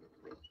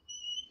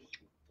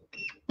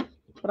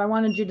 But I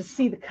wanted you to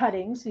see the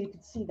cutting so you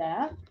could see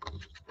that.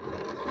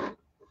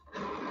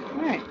 All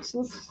right, so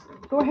let's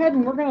go ahead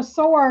and we're going to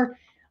sew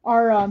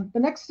the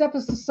next step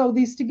is to sew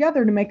these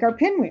together to make our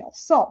pinwheels.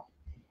 So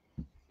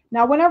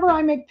now whenever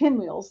I make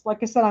pinwheels, like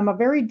I said, I'm a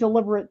very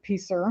deliberate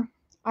piecer.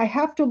 I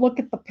have to look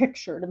at the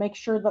picture to make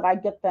sure that I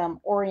get them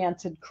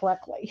oriented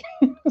correctly.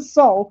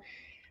 So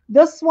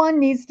this one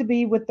needs to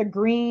be with the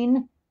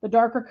green, the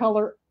darker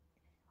color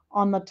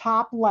on the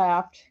top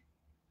left.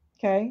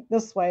 Okay,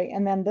 this way,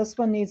 and then this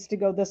one needs to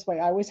go this way.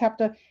 I always have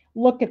to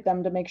look at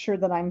them to make sure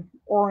that I'm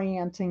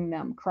orienting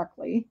them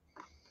correctly.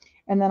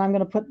 And then I'm going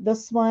to put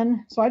this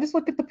one. So I just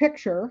look at the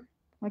picture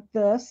like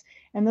this,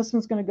 and this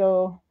one's going to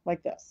go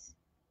like this.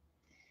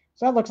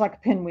 So that looks like a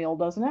pinwheel,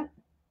 doesn't it?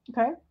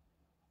 Okay.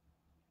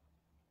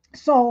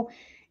 So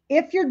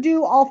if you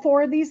do all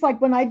 4 of these, like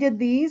when I did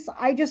these,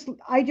 I just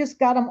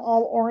got them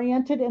all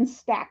oriented and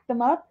stacked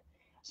them up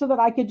so that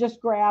I could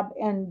just grab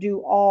and do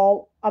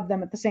all of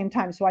them at the same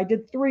time. So I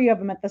did 3 of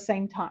them at the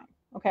same time.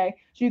 Okay,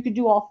 so you could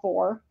do all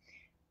 4.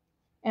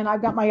 And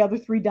I've got my other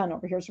 3 done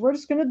over here. So we're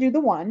just going to do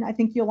the one. I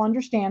think you'll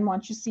understand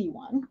once you see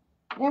one.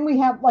 And we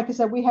have, like I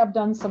said, we have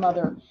done some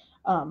other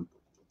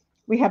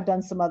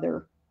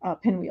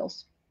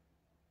pinwheels.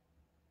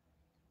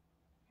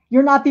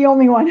 You're not the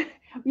only one.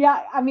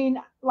 Yeah, I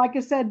mean, like I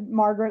said,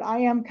 Margaret, I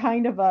am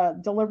kind of a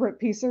deliberate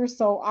piecer,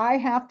 so I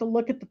have to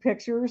look at the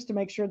pictures to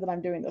make sure that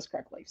I'm doing this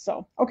correctly.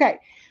 So, okay,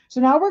 so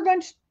now we're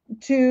going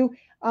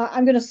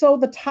I'm going to sew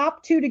the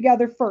top two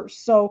together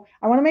first. So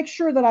I want to make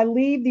sure that I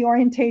leave the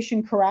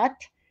orientation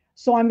correct.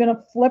 So I'm going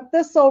to flip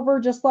this over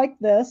just like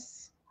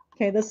this.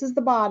 Okay, this is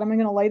the bottom. I'm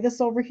going to lay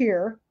this over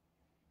here.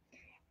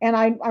 And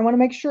I want to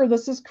make sure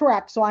this is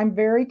correct. So I'm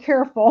very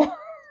careful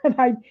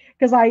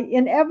because I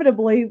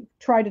inevitably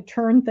try to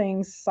turn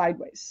things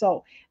sideways.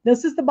 So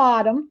this is the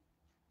bottom.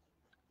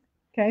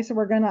 Okay, so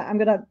I'm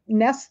gonna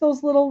nest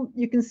those little,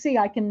 you can see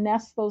I can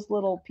nest those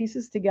little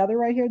pieces together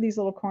right here, these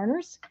little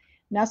corners,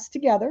 nest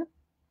together.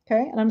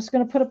 Okay, and I'm just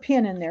gonna put a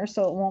pin in there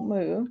so it won't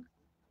move.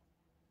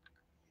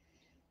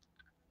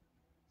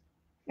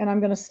 And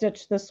I'm gonna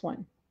stitch this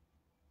one.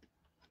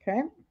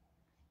 Okay.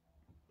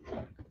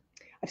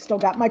 I've still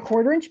got my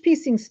 1/4"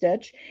 piecing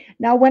stitch.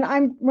 Now when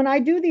I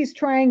do these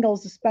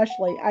triangles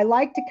especially, I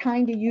like to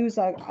kind of use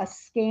a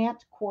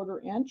scant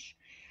 1/4".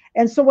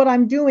 And so what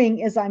I'm doing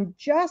is I'm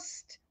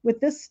just, with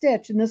this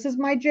stitch, and this is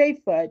my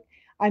J-foot,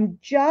 I'm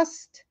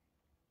just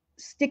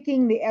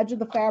sticking the edge of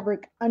the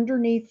fabric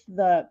underneath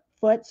the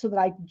foot so that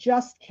I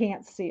just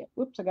can't see it.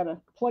 Whoops, I got to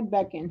plug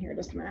back in here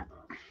just a minute.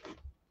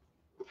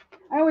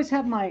 I always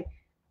have my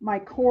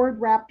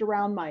cord wrapped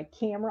around my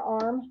camera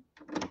arm.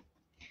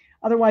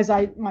 Otherwise,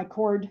 my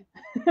cord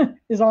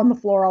is on the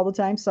floor all the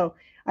time, so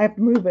I have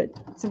to move it.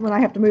 So when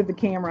I have to move the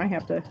camera, I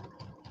have to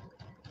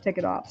take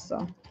it off. So,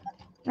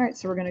 all right,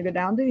 so we're going to go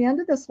down to the end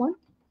of this one.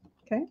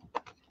 Okay.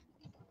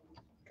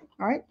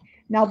 All right.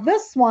 Now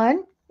this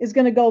one is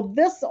going to go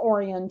this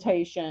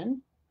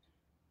orientation.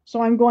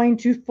 So I'm going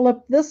to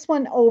flip this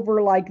one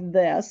over like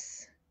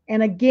this.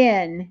 And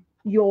again,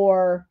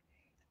 your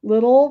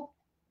little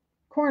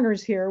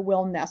corners here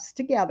will nest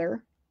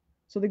together.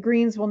 So the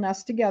greens will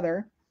nest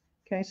together.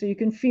 Okay, so you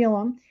can feel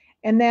them.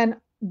 And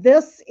then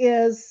this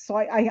is, so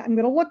I'm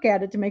going to look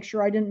at it to make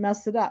sure I didn't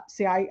mess it up.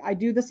 See, I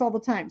do this all the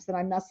time, so that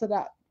I mess it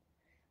up.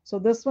 So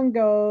this one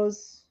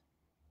goes,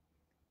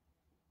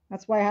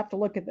 that's why I have to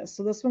look at this.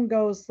 So this one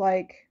goes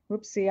like,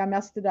 whoops, see, I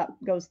messed it up,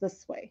 goes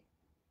this way.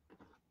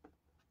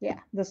 Yeah,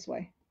 this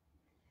way.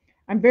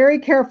 I'm very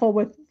careful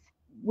with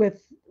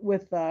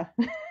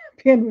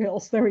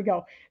pinwheels. There we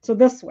go. So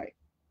this way.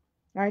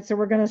 All right, so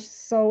we're going to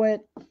sew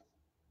it.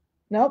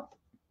 Nope.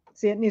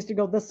 See, it needs to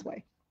go this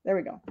way. There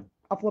we go.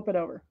 I'll flip it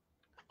over.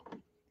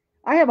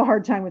 I have a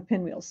hard time with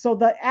pinwheels. So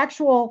the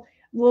actual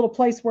little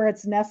place where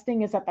it's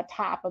nesting is at the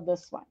top of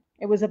this one.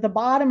 It was at the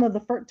bottom of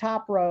the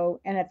top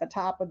row and at the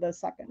top of the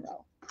second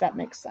row. If that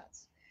makes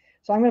sense.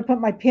 So I'm going to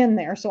put my pin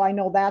there so I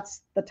know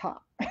that's the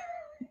top.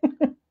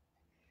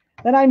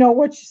 Then I know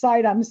which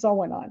side I'm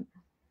sewing on.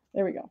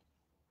 There we go.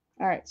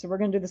 All right, so we're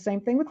going to do the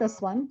same thing with this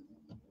one.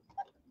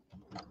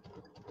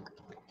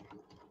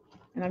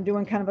 And I'm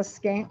doing kind of a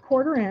scant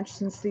 1/4"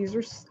 since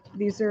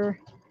these are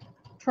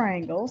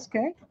triangles,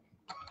 okay?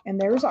 And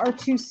there's our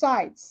two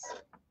sides.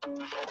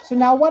 So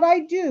now what I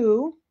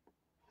do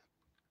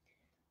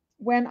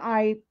when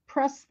I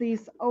press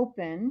these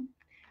open,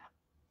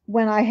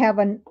 when I have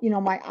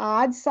my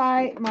odd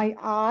side, my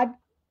odd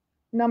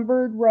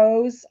numbered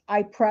rows,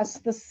 I press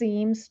the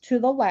seams to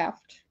the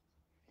left.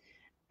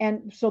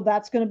 And so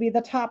that's going to be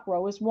the top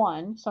row is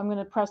 1. So I'm going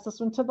to press this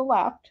one to the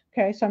left.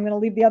 Okay, so I'm going to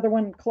leave the other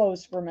one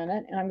closed for a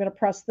minute. And I'm going to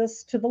press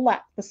this to the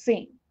left, the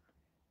seam,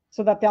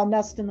 so that they'll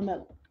nest in the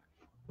middle.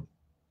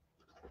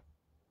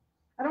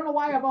 I don't know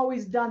why I've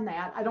always done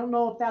that. I don't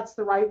know if that's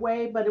the right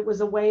way, but it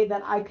was a way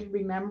that I could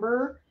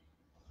remember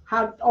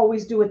how to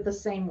always do it the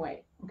same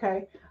way.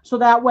 Okay, so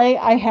that way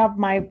I have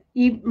my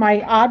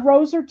odd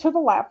rows are to the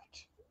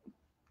left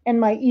and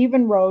my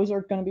even rows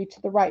are going to be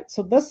to the right.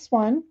 So this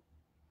one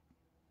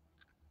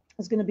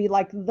is going to be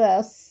like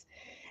this,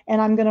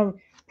 and I'm going to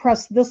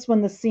press this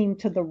one, the seam,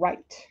 to the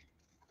right.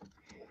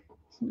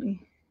 So let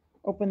me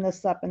open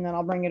this up and then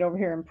I'll bring it over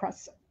here and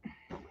press it.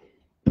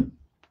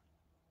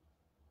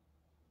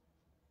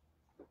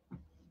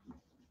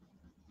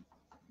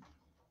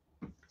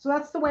 So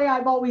that's the way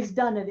I've always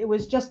done it. It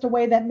was just a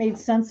way that made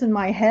sense in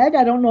my head.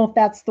 I don't know if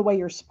that's the way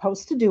you're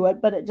supposed to do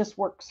it, but it just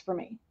works for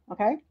me.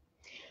 Okay.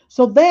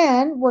 So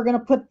then we're going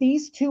to put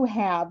these two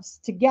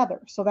halves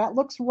together. So that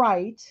looks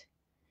right.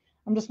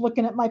 I'm just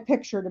looking at my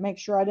picture to make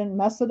sure I didn't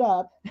mess it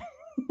up.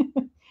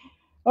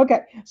 Okay,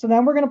 so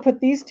then we're going to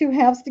put these two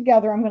halves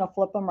together. I'm going to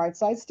flip them right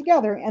sides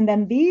together. And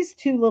then these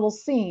two little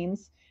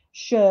seams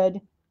should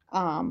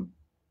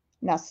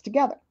nest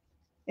together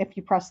if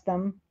you press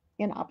them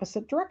in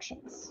opposite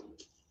directions.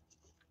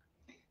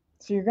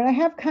 So you're going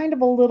to have kind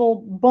of a little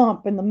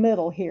bump in the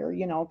middle here,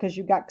 because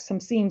you've got some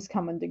seams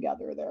coming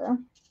together there.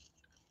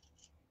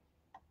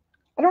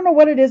 I don't know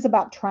what it is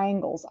about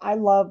triangles. I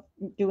love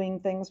doing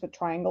things with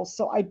triangles.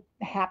 So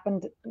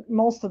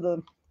most of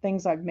the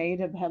things I've made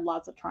have had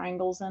lots of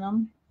triangles in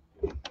them.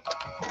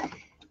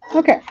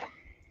 Okay,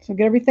 so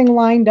get everything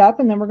lined up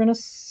and then we're going to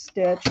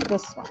stitch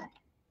this one.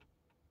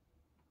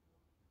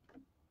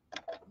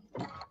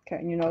 Okay,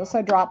 and you notice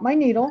I dropped my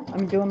needle.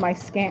 I'm doing my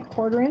scant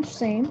 1/4"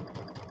 seam.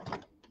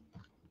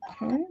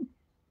 Okay.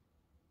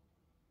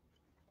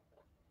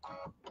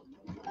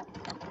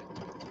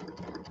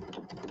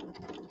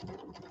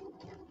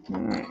 All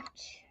right.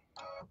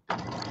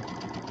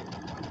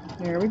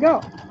 There we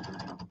go.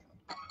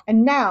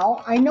 And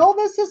now, I know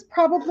this is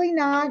probably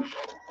not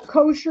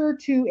kosher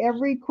to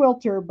every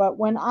quilter, but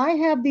when I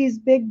have these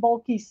big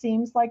bulky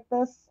seams like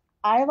this,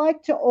 I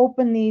like to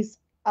open these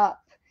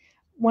up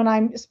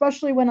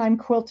especially when I'm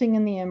quilting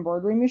in the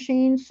embroidery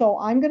machine. So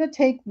I'm going to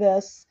take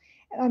this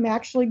and I'm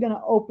actually going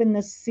to open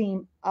this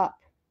seam up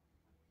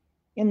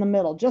in the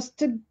middle just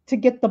to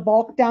get the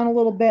bulk down a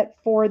little bit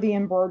for the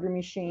embroidery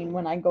machine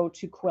when I go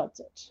to quilt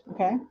it.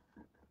 Okay.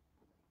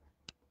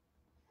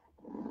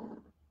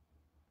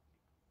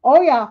 Oh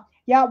yeah.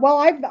 Yeah. Well,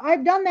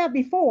 I've done that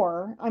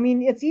before. I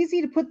mean, it's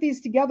easy to put these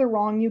together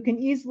wrong. You can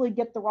easily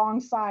get the wrong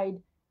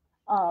side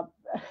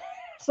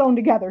sewn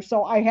together.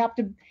 So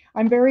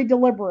I'm very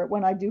deliberate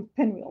when I do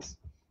pinwheels.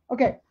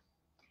 Okay.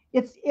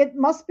 It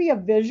must be a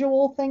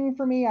visual thing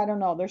for me. I don't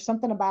know. There's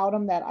something about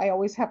them that I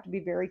always have to be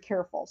very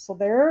careful. So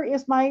there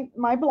is my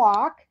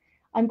block.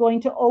 I'm going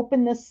to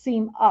open this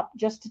seam up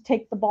just to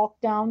take the bulk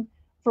down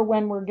for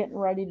when we're getting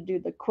ready to do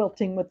the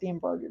quilting with the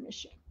embroidery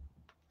machine.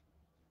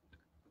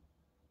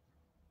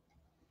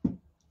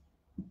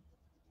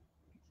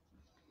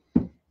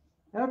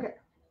 Okay.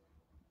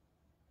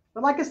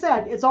 But like I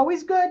said, it's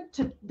always good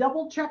to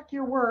double check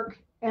your work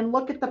and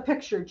look at the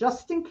picture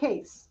just in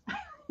case.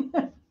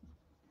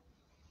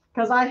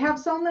 Because I have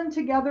sewn them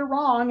together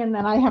wrong and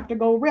then I have to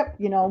go rip.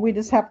 We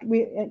just have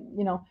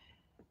to,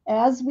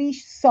 as we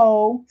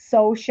sew,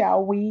 so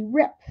shall we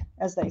rip,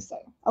 as they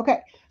say. Okay,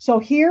 so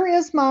here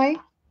is my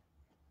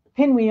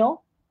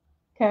pinwheel,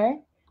 okay,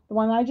 the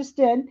one I just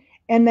did.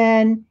 And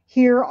then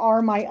here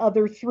are my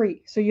other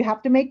 3. So you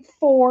have to make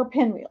 4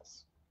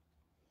 pinwheels.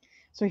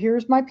 So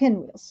here's my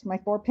pinwheels, my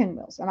 4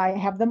 pinwheels. And I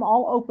have them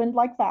all opened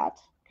like that,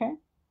 okay?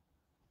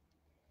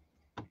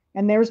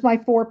 And there's my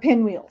 4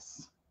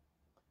 pinwheels.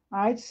 All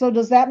right, so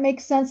does that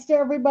make sense to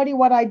everybody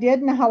what I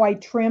did and how I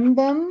trimmed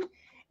them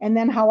and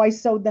then how I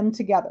sewed them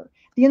together?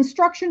 The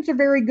instructions are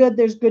very good.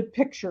 There's good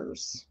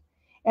pictures.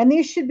 And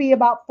these should be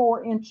about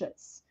 4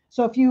 inches.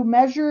 So if you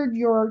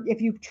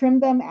if you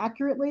trimmed them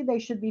accurately, they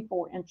should be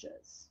 4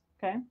 inches,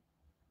 okay?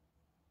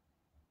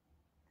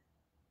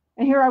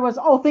 And here I was,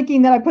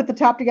 thinking that I put the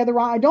top together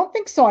wrong. I don't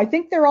think so. I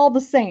think they're all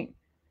the same.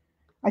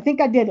 I think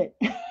I did it.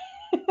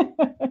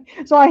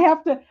 So I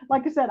have to,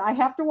 like I said, I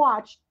have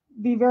to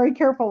be very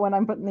careful when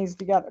I'm putting these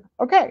together.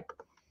 Okay.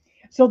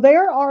 So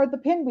there are the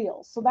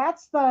pinwheels. So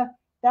that's the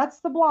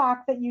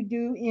block that you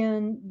do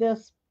in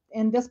this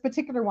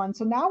particular one.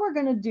 So now we're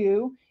going to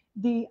do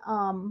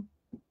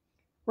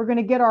we're going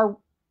to get our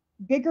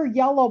bigger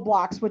yellow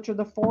blocks, which are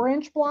the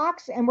 4-inch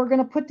blocks, and we're going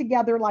to put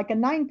together like a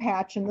 9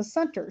 patch in the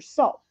center.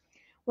 So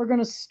we're going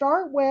to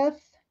start with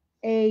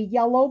a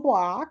yellow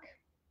block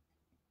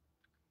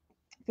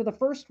for the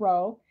first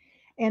row,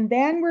 and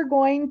then we're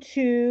going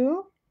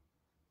to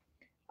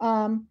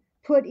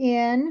put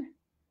in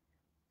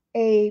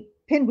a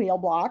pinwheel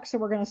block. So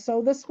we're going to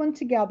sew this one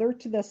together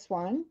to this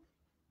one.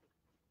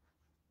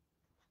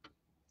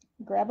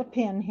 Grab a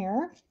pin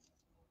here.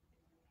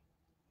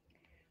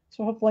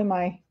 So hopefully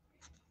like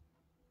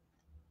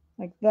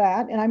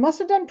that. And I must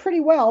have done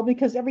pretty well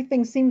because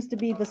everything seems to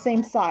be the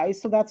same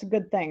size. So that's a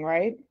good thing,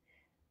 right?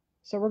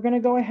 So we're going to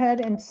go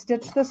ahead and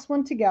stitch this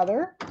one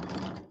together.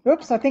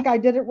 Oops, I think I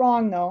did it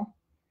wrong though.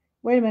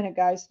 Wait a minute,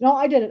 guys. No,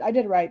 I did it. I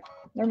did it right.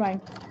 Never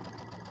mind.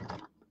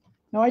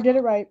 No, I did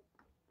it right.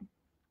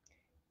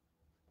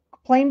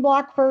 Plain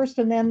block first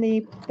and then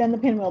the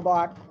pinwheel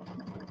block.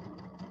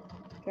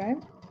 Okay.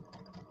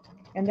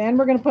 And then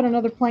we're going to put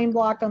another plain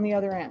block on the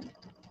other end.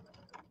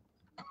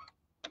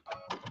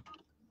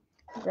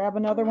 Grab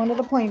another one of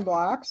the plain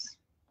blocks.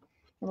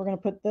 And we're going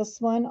to put this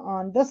one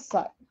on this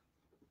side.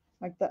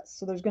 Like this.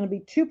 So there's going to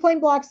be 2 plain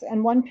blocks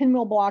and 1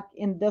 pinwheel block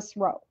in this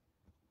row.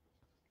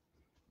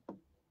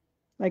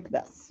 Like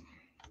this.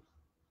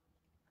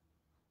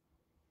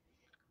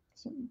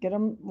 So get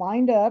them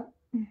lined up.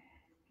 I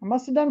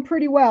must have done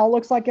pretty well.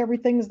 Looks like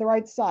everything's the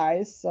right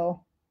size.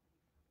 So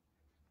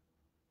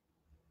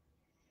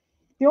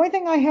the only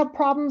thing I have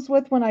problems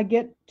with when I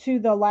get to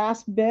the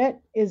last bit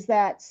is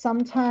that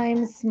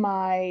sometimes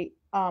I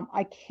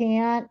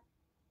can't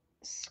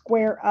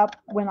square up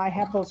when I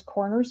have those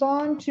corners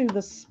on to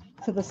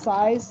the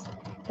size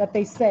that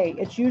they say.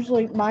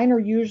 Mine are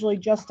usually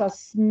just a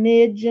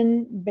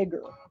smidgen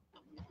bigger.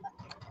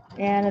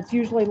 And it's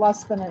usually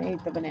less than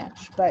 1/8 of an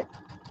inch, but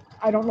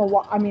I don't know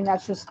what, I mean,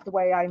 that's just the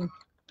way I'm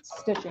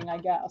stitching, I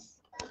guess.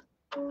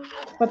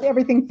 But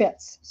everything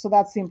fits, so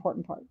that's the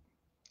important part.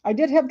 I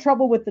did have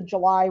trouble with the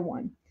July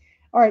one.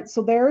 All right,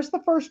 so there's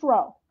the first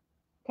row.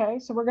 Okay,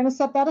 so we're going to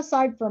set that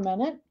aside for a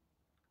minute.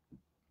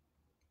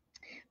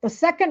 The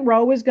second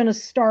row is going to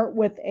start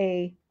with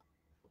a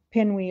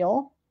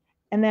pinwheel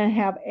and then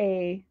have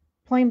a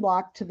plain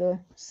block to the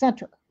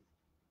center.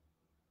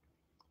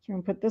 So we're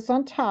going to put this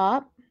on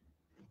top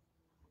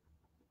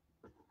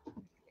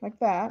like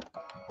that.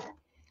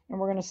 And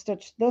we're going to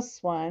stitch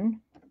this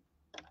one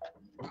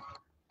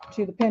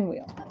to the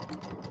pinwheel.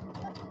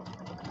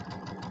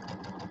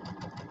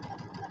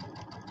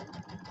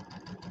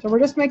 So we're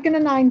just making a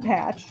 9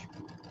 patch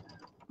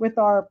with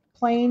our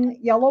plain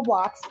yellow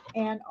blocks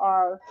and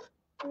our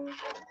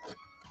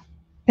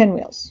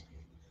pinwheels.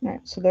 All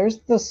right, so there's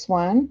this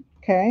one.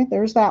 Okay,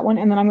 there's that one.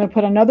 And then I'm going to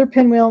put another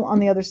pinwheel on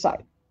the other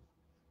side.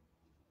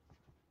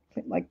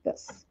 Okay, like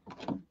this.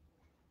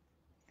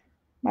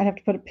 Might have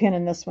to put a pin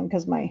in this one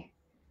because I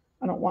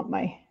don't want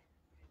my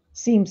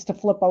seams to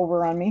flip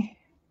over on me.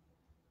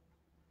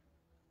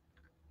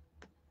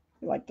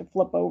 They like to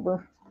flip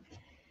over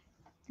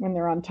when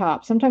they're on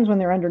top. Sometimes when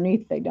they're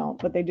underneath, they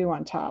don't, but they do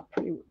on top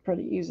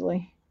pretty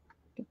easily.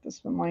 Get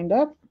this one lined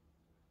up.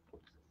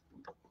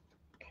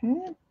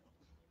 Okay.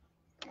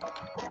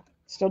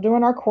 Still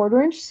doing our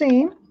 1/4 inch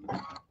seam.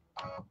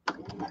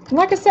 And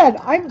like I said,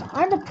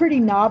 I'm a pretty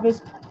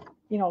novice,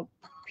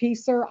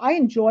 piecer. I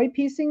enjoy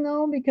piecing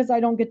though because I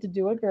don't get to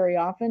do it very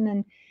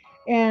often,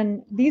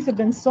 and these have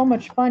been so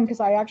much fun because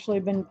I actually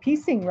have been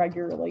piecing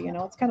regularly.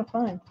 It's kind of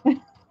fun.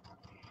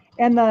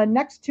 And the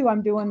next two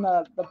I'm doing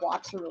the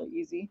blocks are really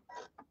easy.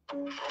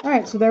 All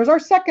right, so there's our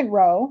second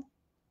row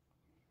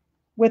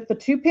with the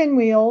 2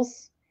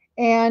 pinwheels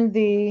and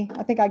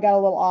I think I got a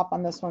little off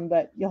on this one,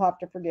 but you'll have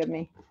to forgive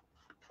me.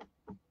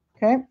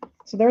 Okay,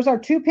 so there's our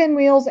 2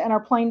 pinwheels and our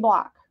plain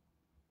block.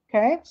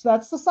 Okay, so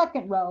that's the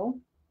second row.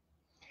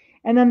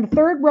 And then the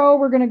third row,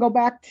 we're going to go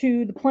back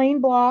to the plain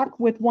block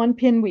with 1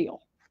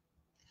 pinwheel.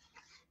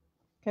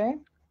 Okay,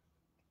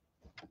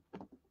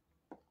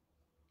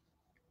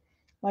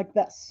 like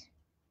this.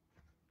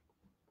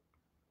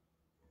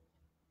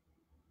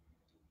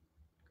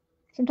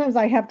 Sometimes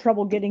I have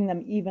trouble getting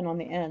them even on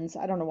the ends.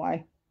 I don't know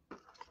why.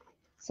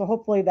 So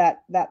hopefully that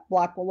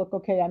block will look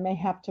okay. I may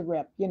have to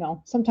rip,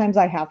 sometimes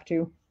I have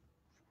to.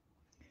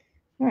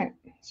 All right,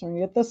 so I'm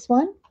going to get this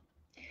one.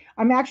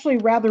 I'm actually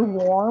rather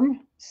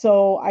warm,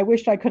 so I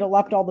wish I could have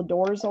left all the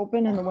doors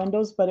open and the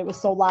windows, but it was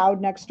so loud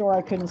next door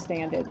I couldn't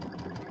stand it.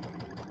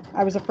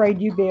 I was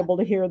afraid you'd be able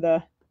to hear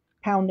the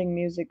pounding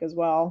music as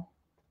well.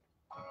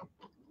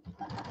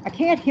 I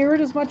can't hear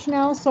it as much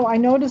now, so I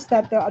noticed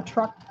that a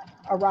truck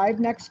arrived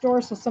next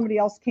door, so somebody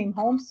else came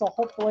home, so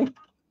hopefully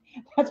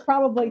they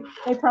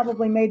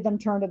probably made them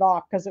turn it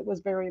off because it was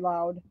very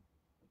loud.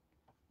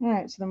 All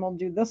right, so then we'll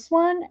do this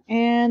one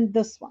and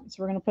this one.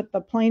 So we're going to put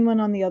the plain one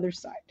on the other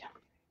side.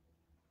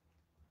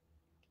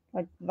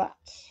 Like that.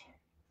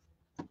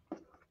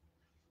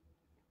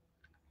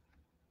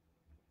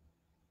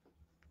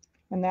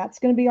 And that's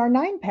going to be our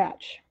 9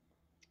 patch.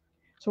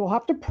 So we'll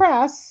have to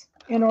press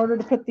in order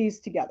to put these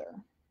together.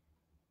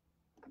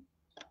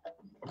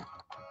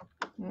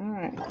 All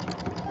right.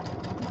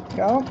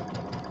 Go.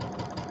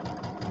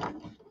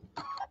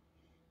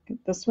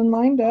 Get this one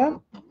lined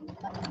up.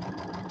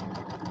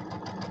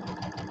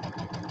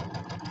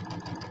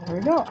 There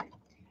we go.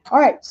 All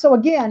right, so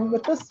again,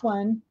 with this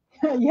one,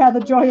 yeah, the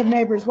joy of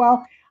neighbors.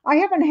 Well, I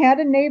haven't had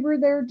a neighbor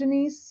there,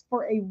 Denise,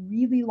 for a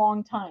really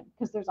long time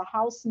because there's a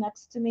house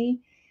next to me.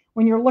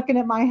 When you're looking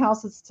at my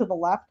house, it's to the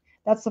left.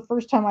 That's the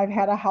first time I've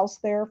had a house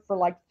there for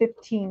like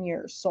 15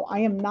 years. So I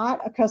am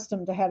not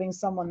accustomed to having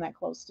someone that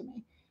close to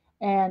me.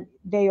 And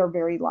they are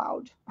very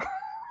loud.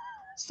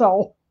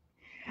 So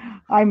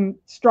I'm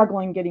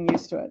struggling getting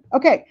used to it.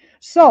 Okay,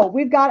 so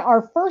we've got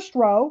our first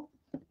row.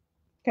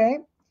 Okay.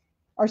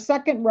 Our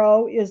second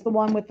row is the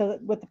one with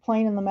the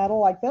plain in the middle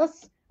like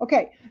this.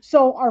 Okay,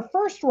 so our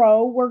first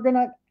row,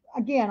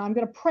 I'm going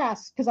to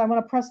press because I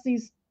want to press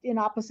these in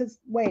opposite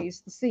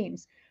ways, the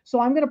seams. So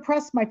I'm going to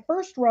press my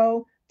first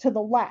row to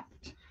the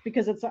left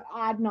because it's an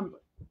odd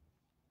number.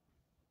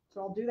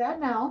 So I'll do that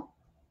now.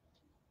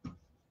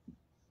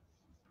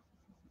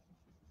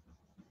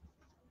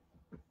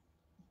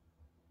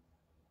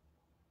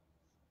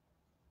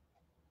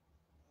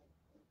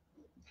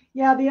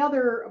 Yeah,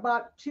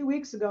 about 2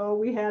 weeks ago,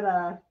 we had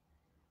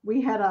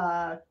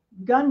a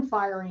gun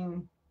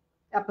firing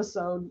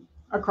episode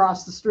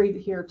across the street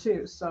here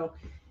too. So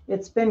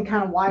it's been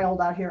kind of wild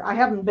out here. I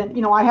haven't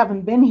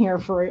been here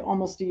for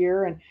almost a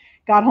year and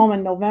got home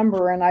in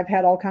November and I've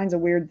had all kinds of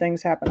weird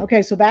things happen.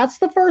 Okay, so that's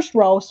the first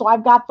row. So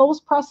I've got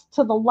those pressed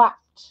to the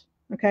left.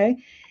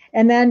 Okay,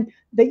 and then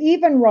the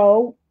even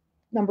row,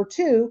 number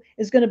 2,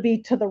 is going to be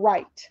to the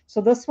right. So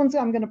this one's,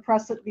 I'm going to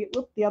press it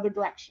the other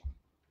direction.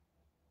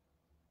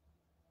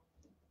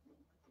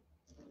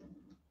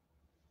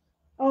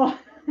 Oh,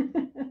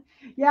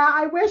 yeah,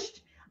 I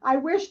wished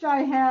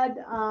I had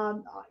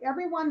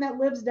everyone that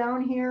lives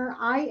down here.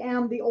 I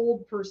am the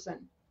old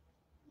person.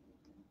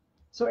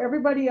 So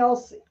everybody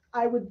else,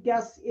 I would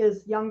guess,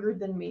 is younger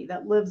than me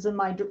that lives in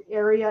my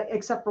area,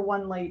 except for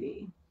one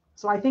lady.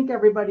 So I think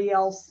everybody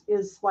else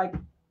is like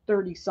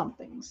 30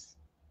 somethings.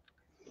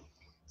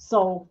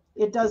 So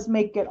it does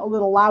make it a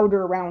little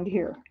louder around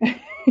here.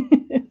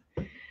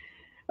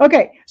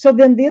 Okay, so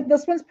then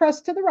this one's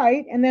pressed to the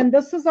right, and then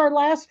this is our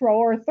last row,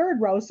 or third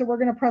row, so we're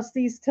going to press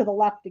these to the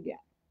left again.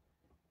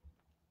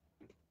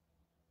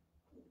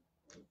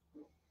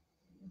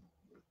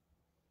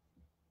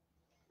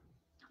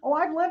 Oh,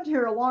 I've lived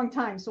here a long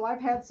time, so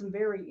I've had some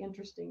very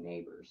interesting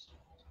neighbors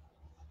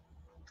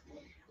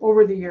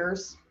over the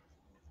years.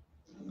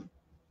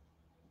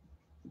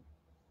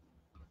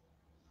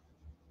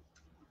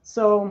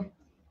 So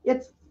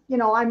it's,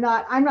 I'm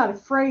not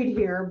afraid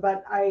here,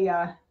 but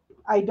I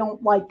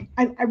don't like,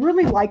 I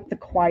really like the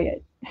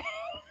quiet.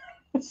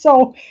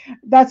 So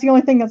that's the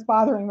only thing that's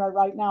bothering me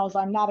right now is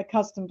I'm not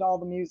accustomed to all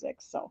the music.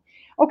 So,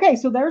 okay,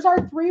 so there's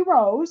our 3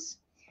 rows.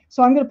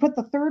 So I'm going to put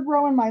the 3rd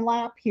row in my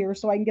lap here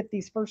so I can get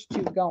these first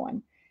 2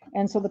 going.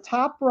 And so the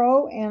top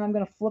row, and I'm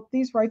going to flip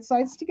these right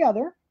sides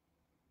together.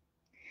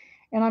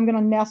 And I'm going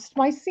to nest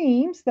my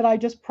seams that I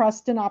just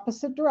pressed in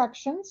opposite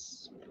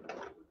directions.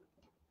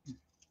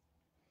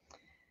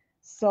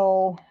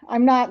 So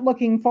I'm not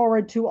looking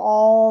forward to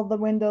all the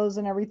windows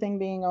and everything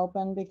being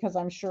open because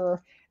I'm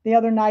sure the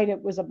other night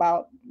it was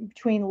about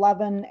between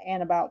 11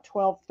 and about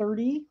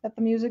 12:30 that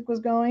the music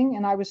was going,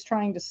 and I was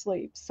trying to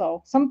sleep.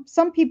 So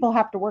some people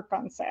have to work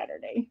on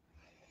Saturday.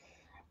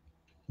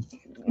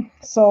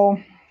 So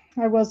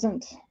I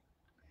wasn't. It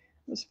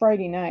was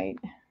Friday night.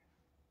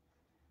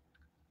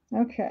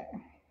 Okay.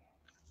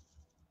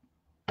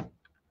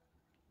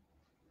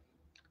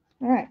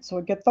 All right, so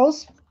we'll get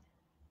those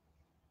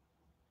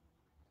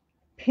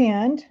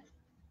pinned,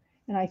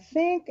 and I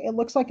think it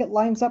looks like it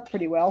lines up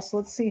pretty well. So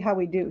let's see how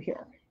we do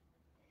here.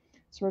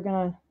 So we're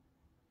gonna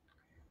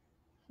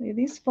lay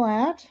these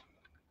flat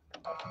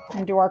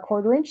and do our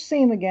 1/4-inch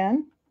seam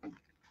again.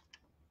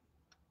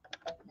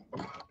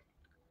 A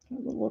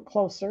little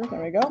closer.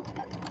 There we go.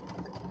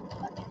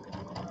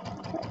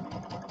 Okay.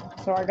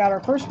 So I got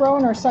our first row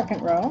and our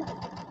second row.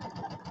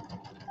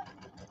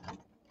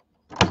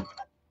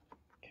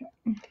 Okay.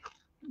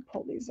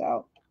 Pull these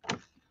out.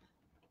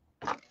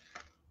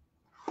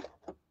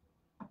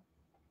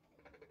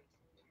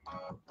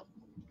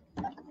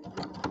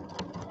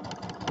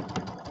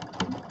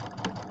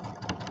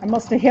 I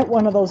must have hit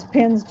one of those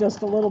pins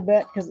just a little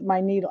bit because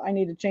my needle, I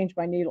need to change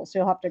my needle. So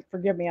you'll have to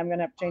forgive me. I'm going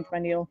to have to change my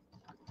needle.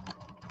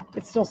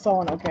 It's still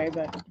sewing okay,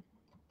 but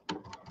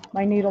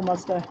my needle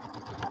must have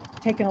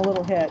taken a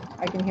little hit.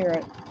 I can hear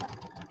it.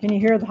 Can you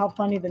hear how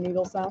funny the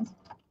needle sounds?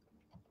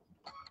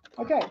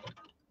 Okay.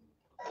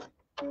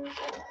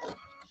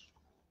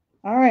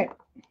 All right.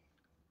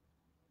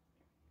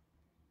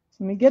 So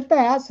let me get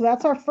that. So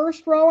that's our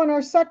first row and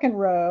our second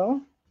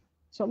row.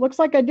 So it looks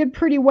like I did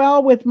pretty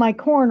well with my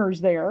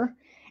corners there.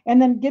 And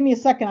then give me a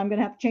second. I'm going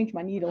to have to change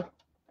my needle.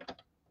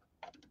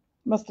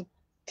 Must have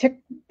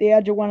ticked the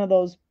edge of one of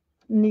those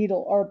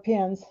needle or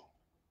pins.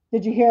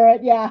 Did you hear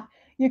it? Yeah,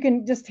 you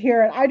can just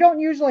hear it. I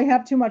don't usually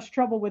have too much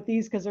trouble with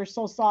these because they're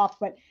so soft,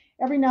 but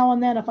every now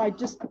and then if I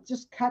just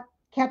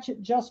catch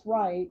it just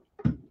right,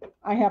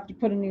 I have to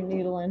put a new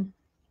needle in.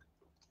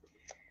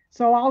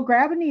 So I'll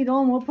grab a needle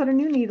and we'll put a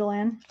new needle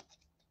in.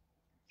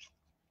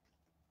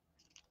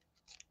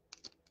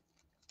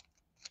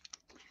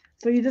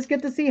 So you just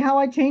get to see how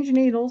I change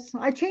needles.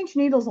 I change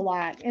needles a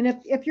lot. And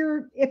if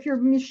your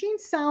machine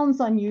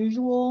sounds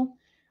unusual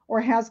or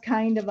has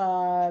kind of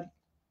a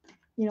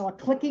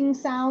clicking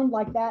sound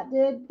like that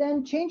did,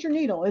 then change your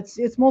needle.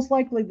 It's most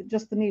likely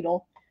just the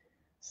needle.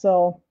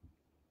 So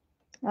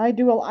I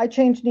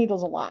change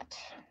needles a lot.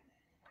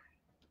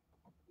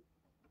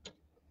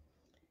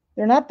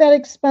 They're not that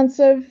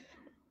expensive.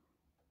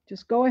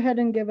 Just go ahead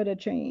and give it a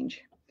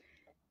change.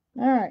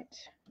 All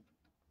right.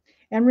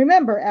 And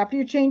remember, after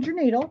you change your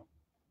needle,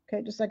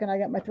 okay, just a second, I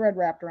got my thread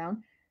wrapped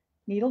around.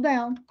 Needle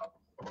down,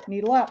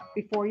 needle up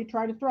before you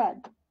try to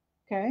thread,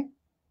 okay?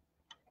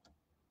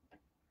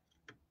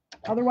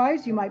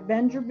 Otherwise, you might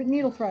bend your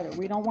needle threader.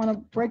 We don't want to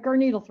break our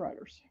needle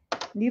threaders.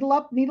 Needle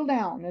up, needle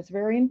down. That's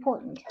very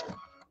important.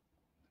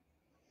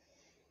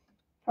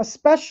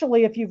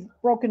 Especially if you've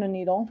broken a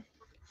needle.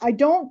 I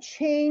don't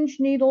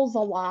change needles a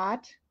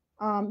lot,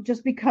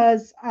 just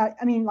because,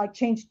 like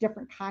change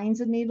different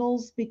kinds of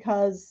needles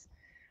because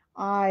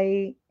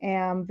I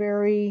am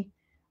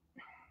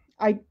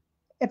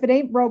if it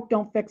ain't broke,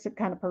 don't fix it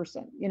kind of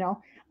person,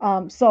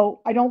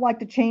 so I don't like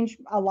to change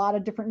a lot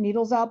of different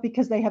needles out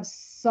because they have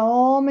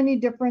so many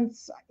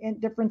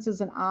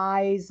differences in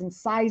eyes and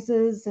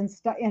sizes and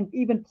stuff and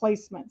even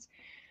placements.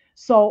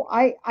 So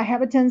I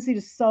have a tendency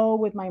to sew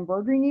with my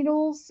embroidery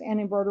needles and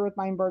embroider with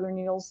my embroidery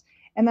needles.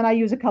 And then I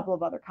use a couple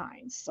of other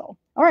kinds. So,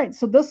 all right,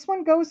 so this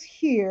one goes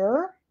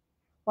here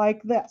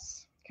like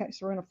this. Okay,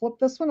 so we're going to flip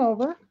this one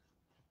over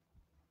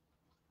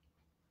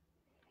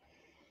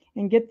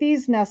and get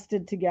these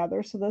nested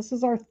together. So this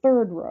is our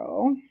 3rd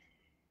row.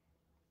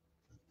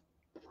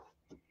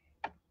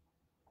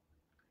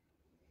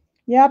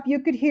 Yep, you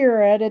could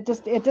hear it.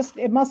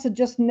 It must have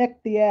just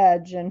nicked the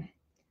edge and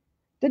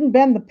didn't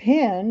bend the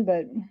pin,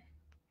 but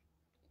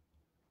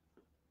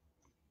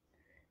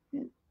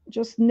it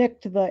just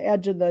nicked the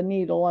edge of the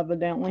needle,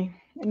 evidently.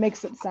 It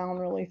makes it sound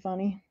really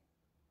funny.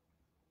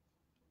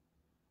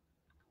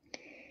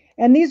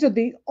 And these are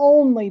the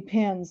only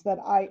pins that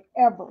I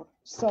ever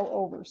sew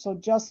over. So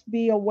just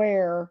be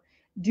aware,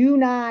 do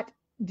not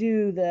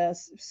do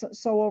this,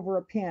 sew over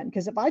a pin.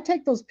 Because if I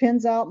take those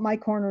pins out, my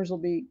corners will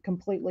be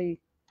completely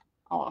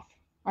off.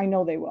 I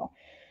know they will.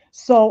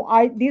 So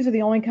these are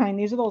the only kind.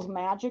 These are those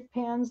magic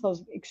pins,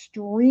 those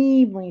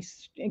extremely,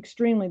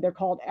 they're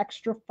called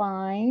extra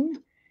fine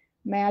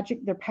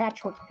magic. They're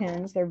patchwork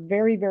pins. They're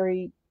very,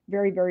 very,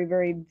 very, very,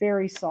 very,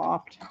 very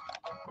soft.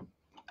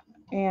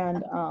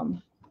 And,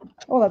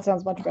 oh, that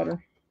sounds much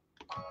better.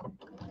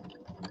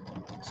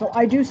 So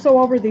I do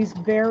sew over these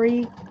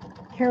very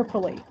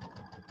carefully.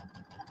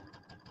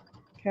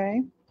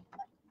 Okay.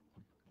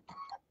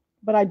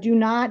 But I do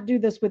not do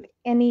this with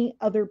any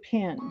other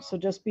pin, so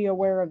just be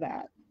aware of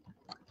that.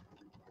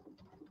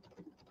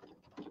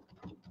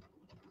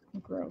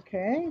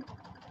 Okay.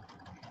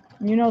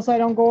 And you notice I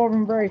don't go over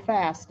them very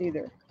fast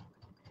either.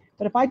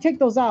 But if I take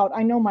those out,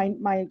 I know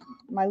my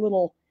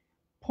little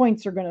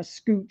points are going to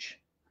scooch.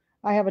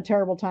 I have a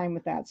terrible time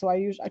with that, so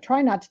I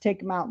try not to take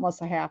them out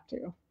unless I have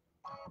to.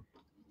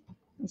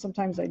 And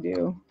sometimes I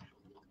do.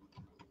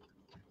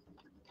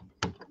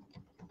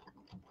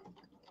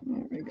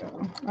 There we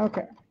go.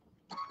 Okay.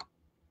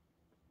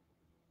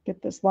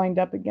 Get this lined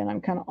up again.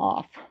 I'm kind of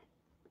off.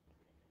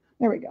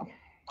 There we go.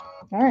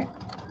 All right.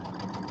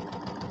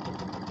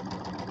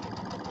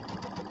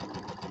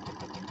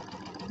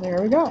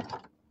 There we go.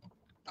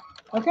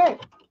 Okay.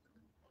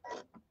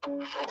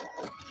 All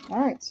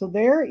right. So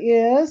there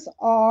is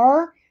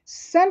our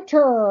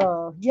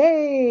center.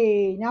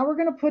 Yay. Now we're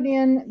going to put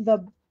in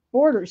the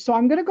borders. So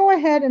I'm going to go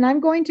ahead and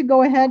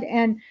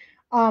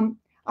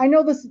I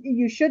know this,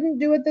 you shouldn't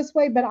do it this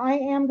way, but I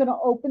am going to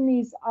open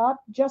these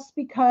up just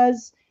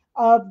because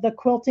of the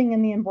quilting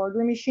and the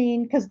embroidery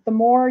machine, because the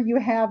more you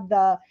have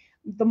the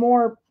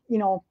more, you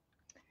know,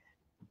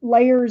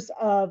 layers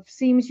of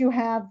seams you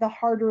have, the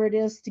harder it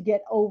is to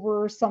get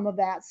over some of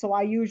that. So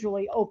I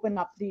usually open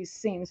up these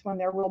seams when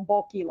they're real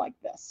bulky like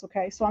this.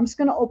 Okay, so I'm just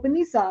going to open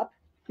these up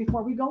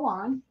before we go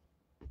on.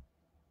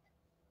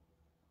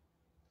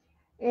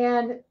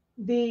 And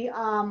the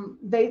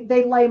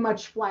they lay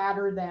much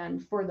flatter than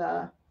for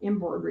the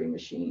embroidery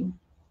machine.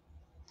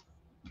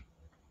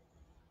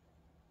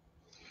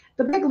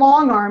 The big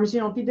long arms, you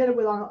know, if you did it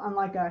with on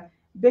like a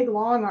big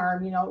long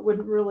arm, you know, it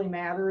wouldn't really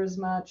matter as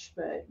much,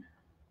 but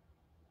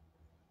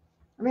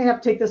I may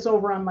have to take this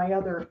over on my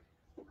other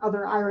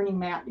ironing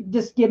mat.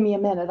 Just give me a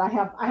minute. I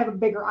have a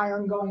bigger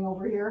iron going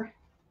over here.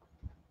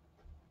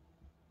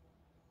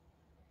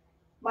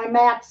 My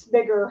mat's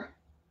bigger.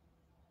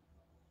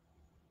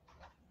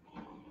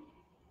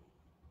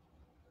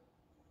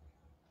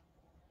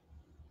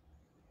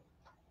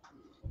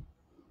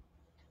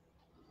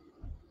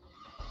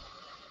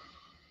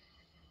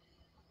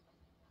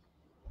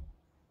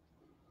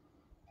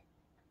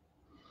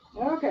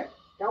 Okay,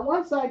 got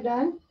one side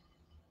done.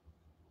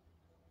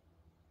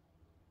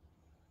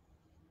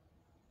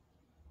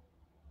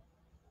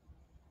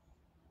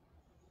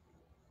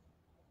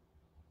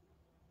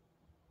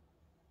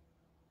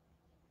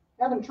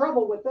 Having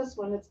trouble with this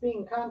one, it's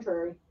being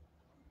contrary.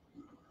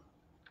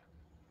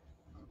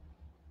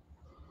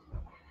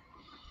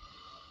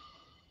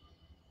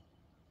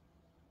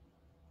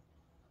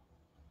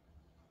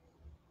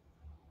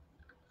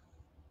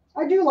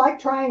 I do like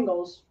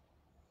triangles.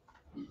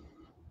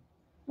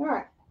 All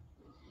right.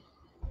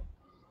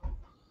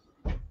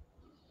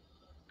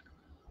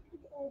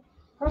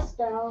 Press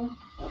down.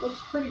 That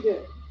looks pretty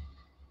good.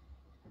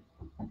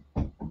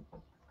 All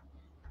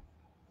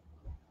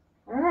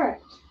right.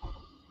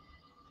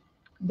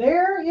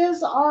 There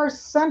is our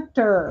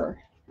center.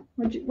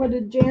 What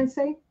did Jan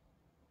say?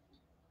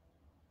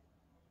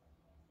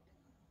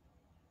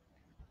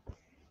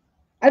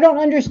 I don't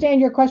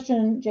understand your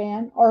question,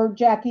 Jan or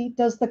Jackie.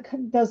 Does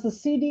the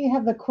CD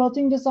have the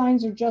quilting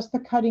designs or just the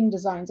cutting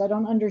designs? I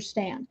don't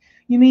understand.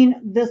 You mean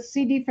the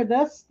CD for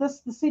this? The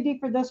CD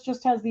for this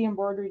just has the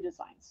embroidery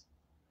designs.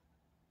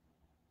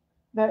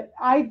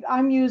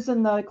 I'm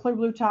using the clear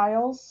blue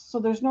tiles, so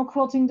there's no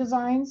quilting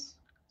designs.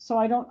 So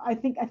I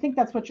think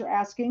that's what you're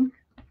asking.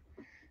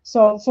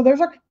 So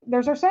there's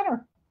our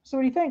center. So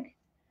what do you think?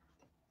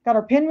 Got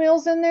our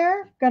pinwheels in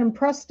there, got them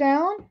pressed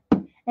down.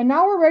 And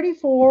now we're ready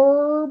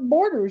for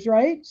borders,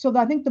 right? So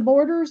I think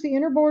the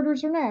inner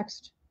borders are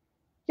next.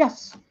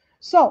 Yes.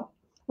 So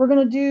we're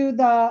going to do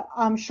the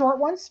short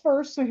ones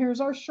first. So here's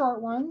our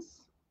short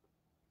ones.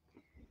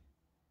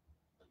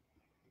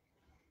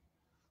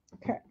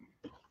 Okay.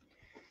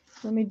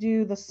 Let me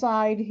do the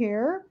side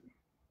here.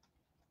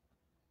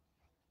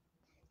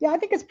 Yeah, I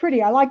think it's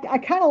pretty. I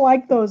kind of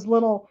like those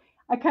little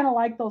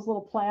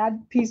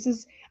plaid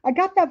pieces. I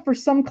got that for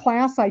some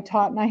class I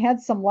taught, and I had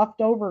some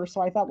left over,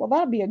 so I thought, well,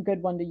 that'd be a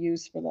good one to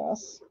use for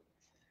this.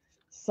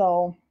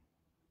 So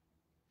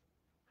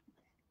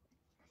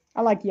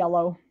I like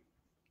yellow.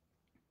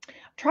 I'm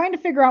trying to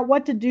figure out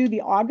what to do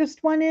the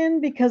August one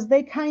in, because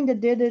they kind of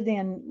did it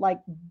in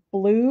like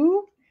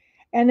blue,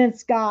 and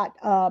it's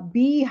got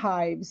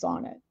beehives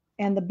on it.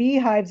 And the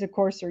beehives, of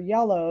course, are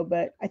yellow,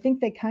 but I think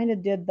they kind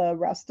of did the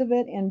rest of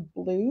it in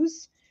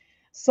blues.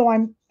 So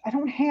I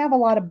don't have a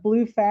lot of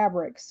blue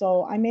fabric,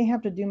 so I may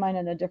have to do mine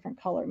in a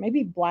different color,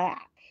 maybe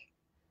black,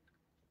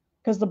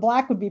 because the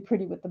black would be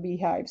pretty with the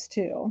beehives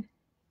too.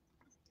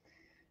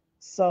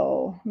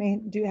 So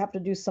may have to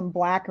do some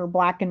black or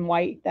black and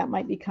white. That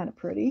might be kind of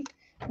pretty.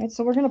 Right,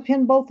 so we're going to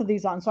pin both of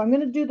these on. So I'm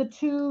going to do the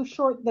two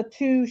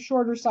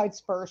shorter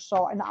sides first,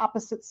 so on the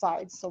opposite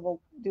sides. So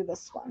we'll do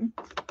this one,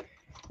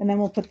 and then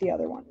we'll put the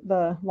other one,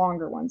 the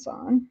longer ones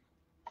on.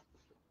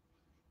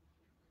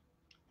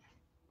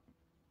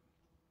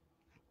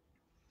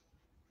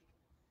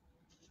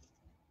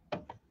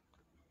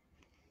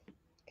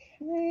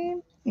 Okay,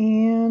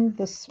 and and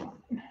this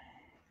one.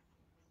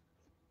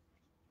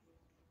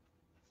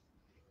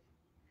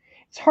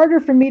 It's harder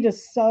for me to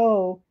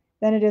sew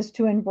than it is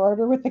to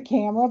embroider with the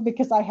camera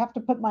because I have to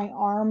put my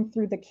arm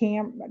through the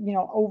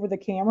over the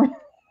camera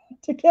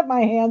to get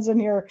my hands in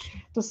here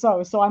to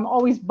sew. So I'm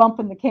always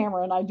bumping the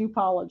camera, and I do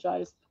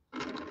apologize.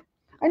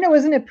 I know,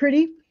 isn't it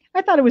pretty?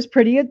 I thought it was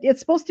pretty.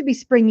 It's supposed to be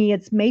springy.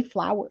 It's May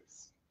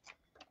flowers.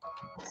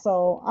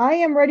 So I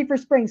am ready for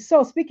spring.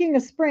 So speaking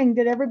of spring,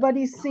 did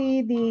everybody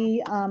see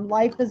the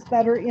Life is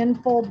Better in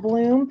Full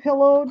Bloom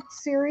pillow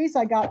series?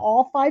 I got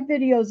all 5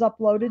 videos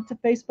uploaded to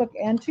Facebook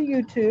and to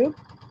YouTube.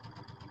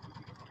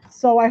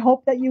 So I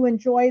hope that you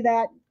enjoy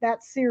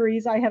that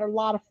series. I had a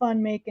lot of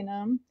fun making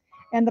them.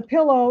 And the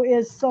pillow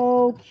is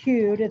so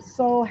cute. It's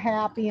so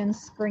happy and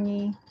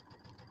springy.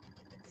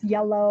 It's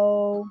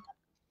yellow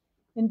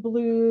and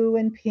blue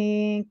and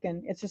pink,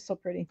 and it's just so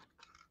pretty.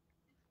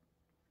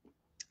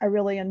 I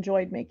really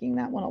enjoyed making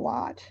that one a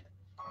lot.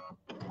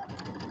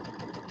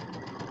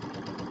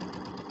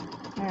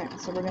 All right,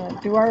 so we're going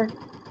to do our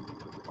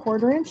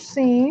 1/4 inch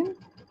seam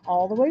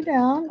all the way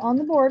down on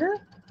the border.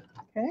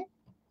 Okay.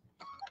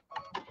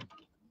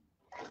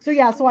 So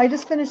yeah, so I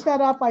just finished that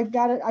up. I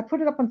got it. I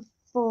put it up on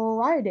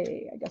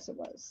Friday, I guess it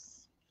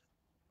was.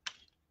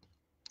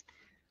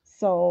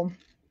 So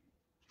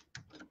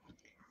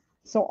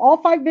all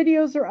 5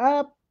 videos are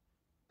up.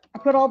 I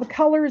put all the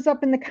colors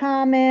up in the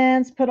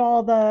comments, put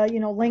all the,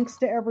 links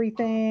to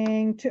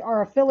everything, to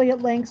our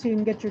affiliate links so you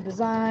can get your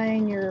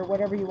design, your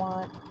whatever you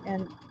want,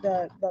 and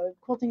the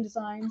quilting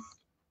designs.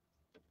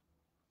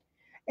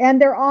 And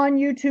they're on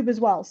YouTube as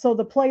well. So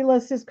the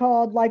playlist is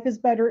called Life is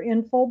Better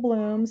in Full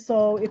Bloom.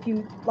 So if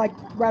you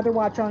rather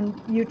watch on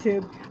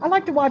YouTube, I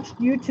like to watch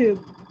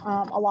YouTube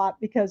a lot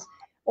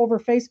over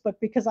Facebook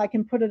because I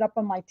can put it up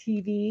on my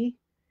TV,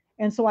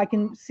 and so I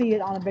can see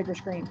it on a bigger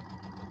screen.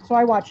 So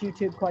I watch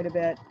YouTube quite a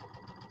bit.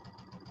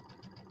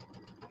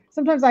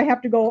 Sometimes I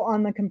have to go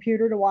on the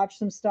computer to watch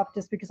some stuff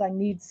just because I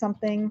need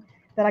something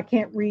that I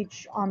can't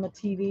reach on the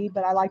TV,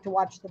 but I like to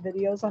watch the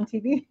videos on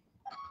TV.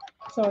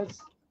 So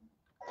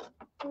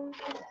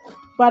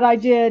but I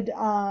did,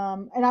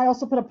 and I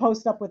also put a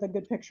post up with a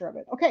good picture of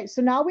it. Okay,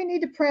 so now we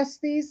need to press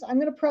these. I'm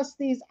going to press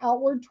these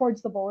outward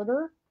towards the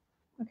border.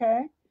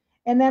 Okay,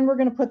 and then we're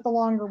going to put the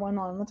longer one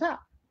on the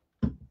top.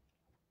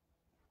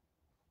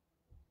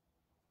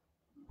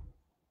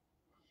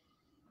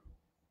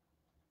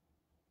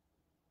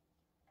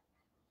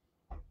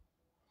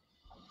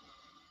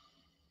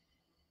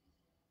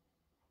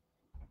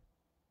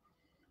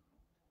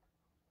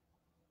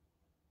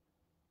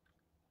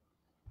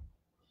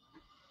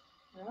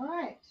 All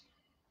right.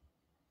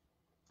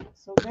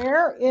 So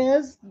there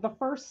is the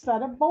first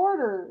set of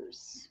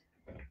borders.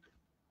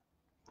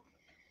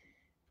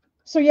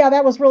 So yeah,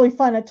 that was really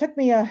fun. It took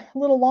me a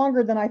little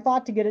longer than I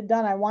thought to get it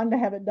done. I wanted to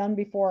have it done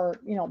before,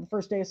 the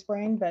first day of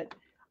spring, but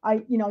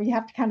you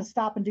have to kind of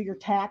stop and do your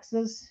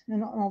taxes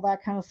and all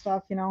that kind of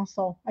stuff,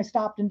 So I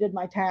stopped and did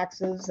my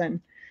taxes, and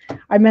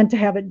I meant to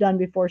have it done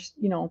before,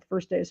 the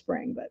first day of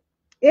spring, but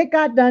it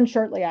got done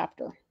shortly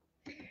after.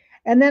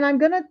 And then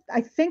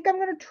I think I'm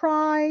going to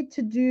try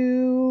to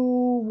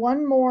do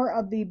one more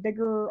of the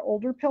bigger,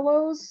 older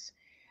pillows.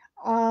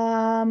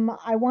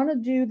 I want to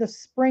do the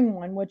spring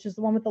one, which is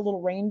the one with the little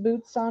rain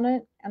boots on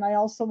it. And I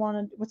also want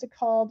to, what's it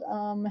called?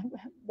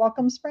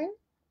 Welcome Spring,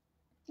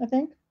 I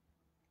think.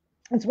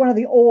 It's one of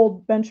the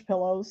old bench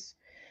pillows.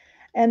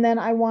 And then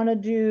I want to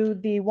do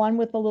the one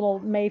with the little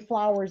May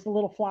flowers, the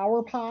little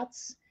flower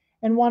pots.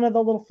 And one of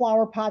the little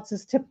flower pots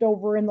is tipped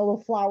over and the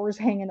little flowers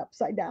hanging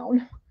upside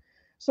down.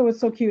 So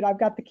it's so cute. I've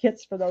got the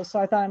kits for those. So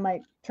I thought I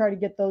might try to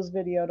get those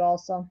videoed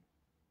also. All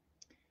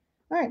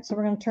right, so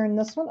we're going to turn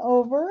this one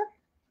over.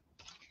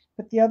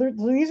 But these are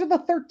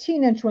the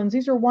 13-inch ones.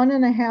 These are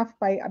 1.5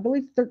 by, I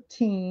believe,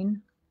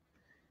 13.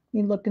 Let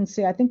me look and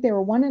see. I think they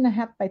were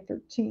 1.5 by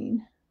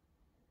 13.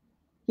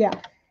 Yeah.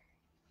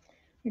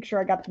 Make sure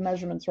I got the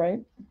measurements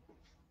right.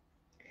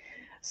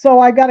 So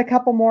I've got a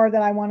couple more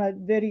that I want to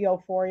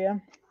video for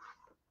you.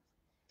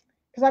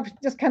 Because I'm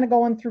just kind of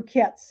going through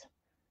kits.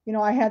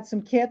 I had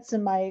some kits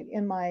in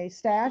my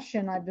stash,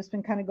 and I've just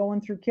been kind of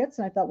going through kits,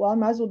 and I thought, well, I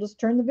might as well just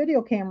turn the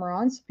video camera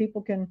on so people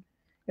can,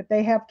 if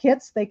they have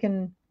kits, they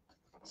can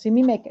see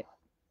me make it.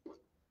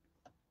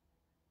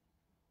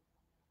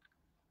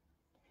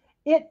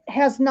 It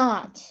has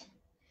not.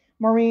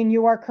 Maureen,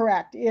 you are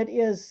correct. It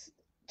is,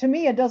 to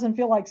me, it doesn't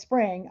feel like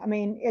spring. I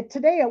mean,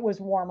 today it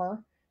was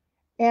warmer,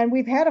 and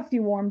we've had a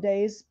few warm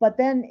days, but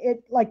then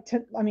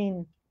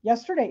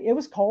yesterday it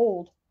was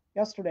cold.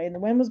 Yesterday, and the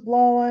wind was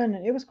blowing,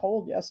 and it was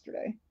cold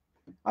yesterday.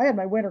 I had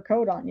my winter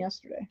coat on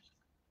yesterday.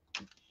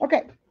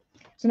 Okay,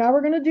 so now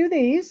we're going to do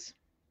these.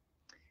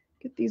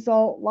 Get these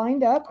all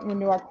lined up. I'm going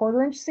to do our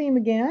 1/4 inch seam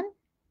again,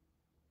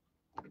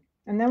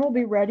 and then we'll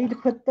be ready to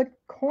put the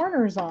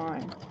corners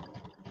on.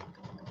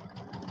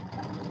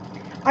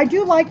 I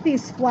do like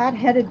these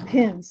flat-headed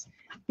pins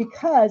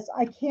because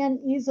I can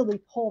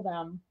easily pull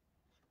them,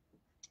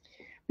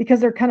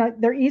 because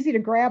they're easy to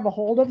grab a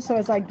hold of. So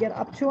as I get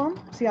up to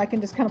them, see, I can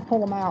just kind of pull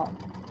them out.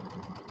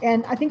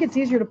 And I think it's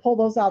easier to pull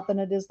those out than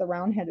it is the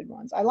round-headed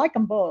ones. I like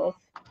them both.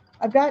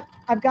 I've got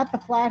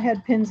the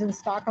flathead pins in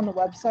stock on the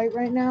website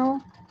right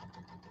now,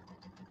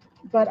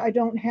 but I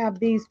don't have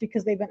these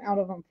because they've been out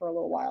of them for a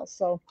little while.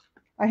 So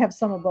I have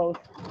some of both.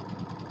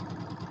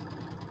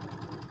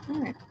 All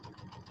right.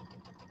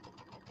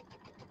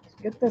 Let's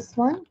get this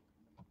one.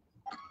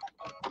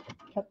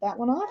 Cut that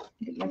one off.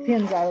 Get my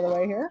pins out of the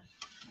way here.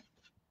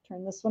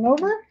 Turn this one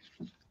over.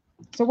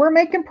 So we're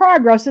making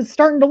progress. It's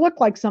starting to look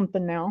like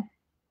something now.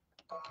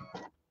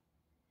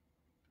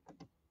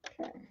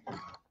 Okay.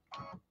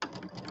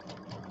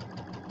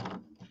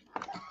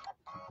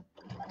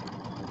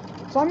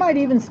 So I might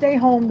even stay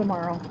home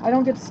tomorrow. I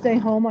don't get to stay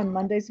home on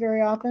Mondays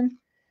very often.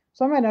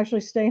 So I might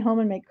actually stay home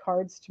and make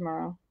cards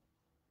tomorrow.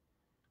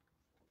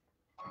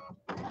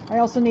 I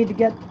also need to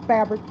get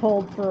fabric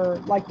pulled for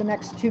like the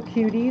next 2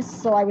 cuties.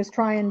 So I was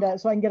trying to,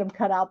 so I can get them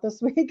cut out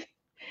this week.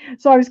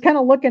 So I was kind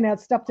of looking at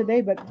stuff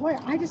today, but boy,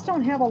 I just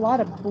don't have a lot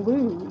of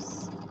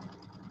blues.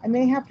 I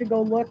may have to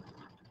go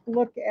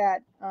look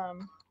at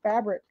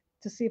fabric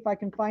to see if I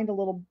can find a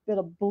little bit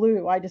of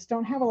blue. I just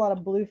don't have a lot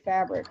of blue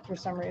fabric for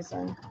some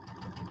reason.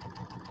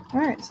 All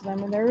right, so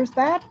then there's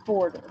that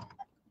border.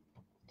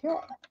 Okay.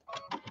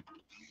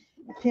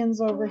 The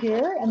pins over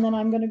here, and then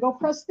I'm going to go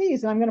press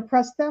these, and I'm going to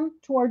press them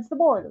towards the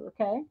border,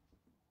 okay?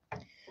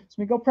 So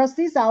we go press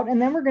these out,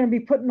 and then we're going to be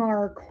putting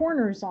our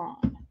corners on.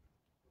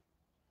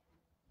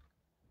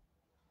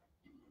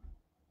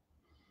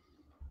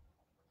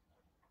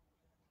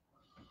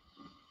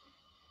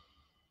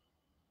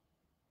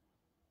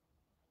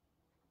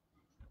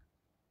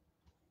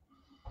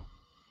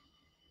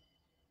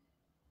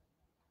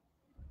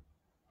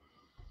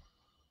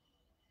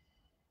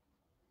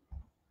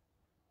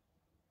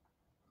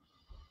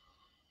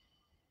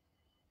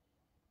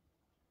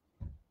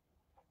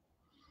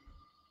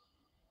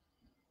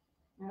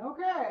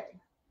 Okay,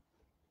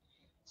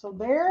 so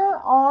there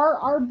are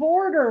our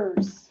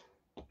borders.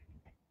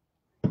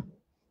 You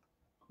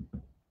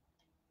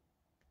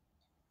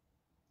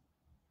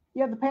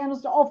have the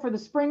panels, oh, for the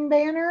spring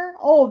banner?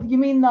 Oh, you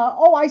mean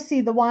oh, I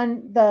see the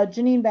one, the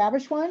Janine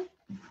Babish one,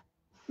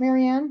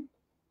 Marianne.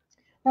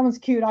 That one's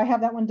cute. I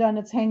have that one done.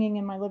 It's hanging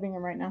in my living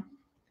room right now.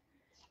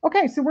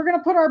 Okay, so we're going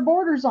to put our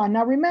borders on.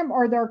 Now remember,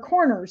 or there are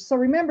corners. So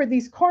remember,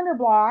 these corner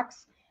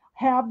blocks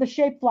have the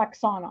shape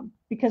flex on them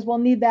because we'll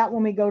need that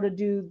when we go to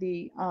do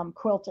the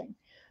quilting.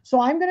 So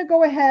I'm going to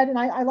go ahead, and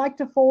I like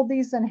to fold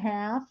these in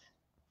half.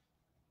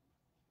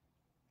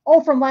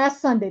 Oh, from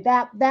last Sunday,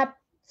 that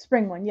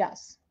spring one,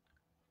 yes.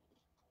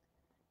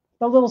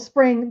 The little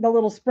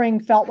spring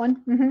felt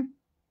one.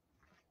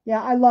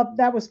 Yeah, I love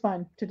that. Was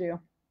fun to do.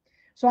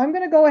 So I'm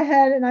going to go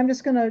ahead and I'm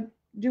just going to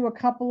do a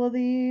couple of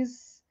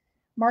these.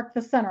 Mark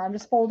the center. I'm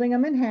just folding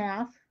them in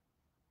half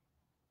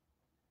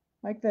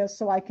like this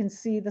so I can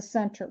see the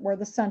center, where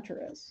the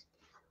center is.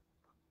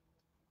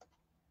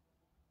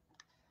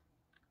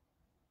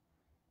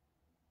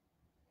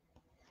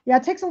 Yeah,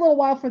 it takes a little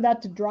while for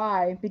that to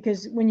dry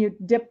because when you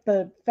dip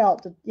the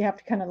felt, you have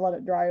to kind of let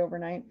it dry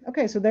overnight.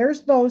 Okay, so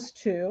there's those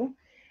two.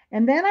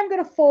 And then I'm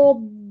going to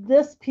fold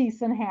this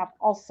piece in half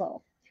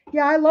also.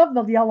 Yeah, I love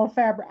the yellow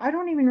fabric. I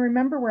don't even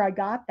remember where I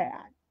got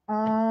that.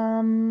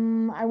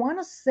 I want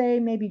to say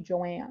maybe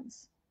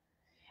Joann's.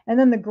 And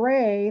then the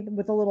gray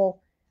with a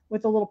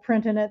little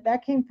print in it,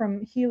 that came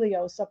from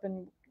Helios up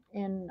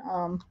in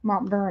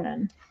Mount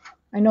Vernon.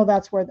 I know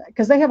that's where,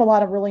 because they have a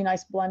lot of really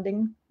nice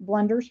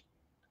blenders.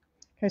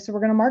 Okay, so we're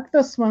going to mark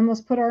this one.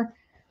 Let's put our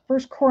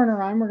first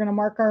corner on. We're going to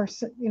mark our,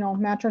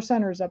 match our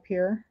centers up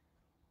here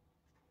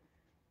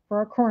for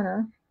our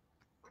corner.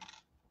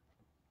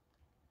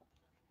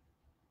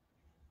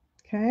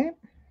 Okay.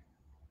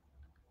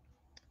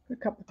 Put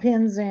a couple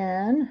pins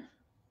in.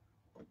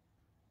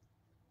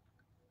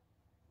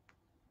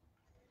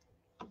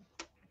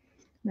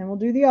 Then we'll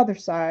do the other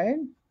side.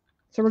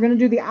 So we're going to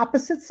do the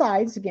opposite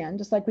sides again,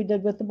 just like we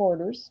did with the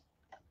borders.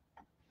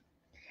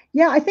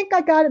 Yeah, I think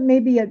I got it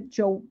maybe at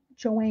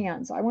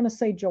Joann's. I want to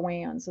say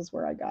Joann's is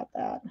where I got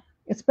that.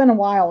 It's been a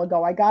while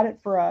ago. I got it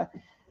for a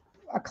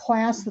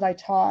class that I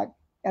taught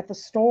at the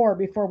store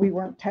before we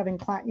weren't having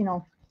class,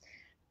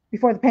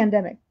 before the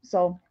pandemic.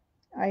 So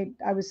I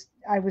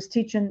was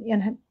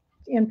teaching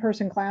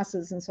in-person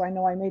classes, and so I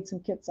know I made some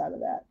kits out of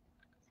that.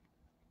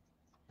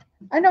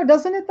 I know,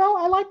 doesn't it though?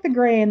 I like the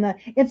gray and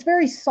it's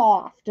very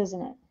soft,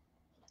 isn't it?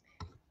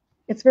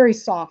 It's very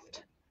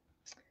soft.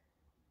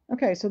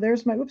 Okay, so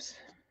there's my, oops.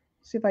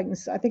 See if I can,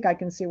 I think I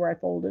can see where I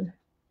folded.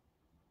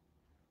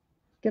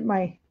 Get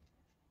my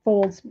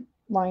folds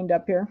lined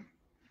up here.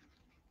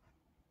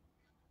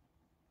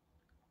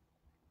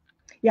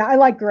 Yeah, I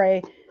like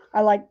gray.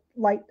 I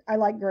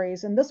like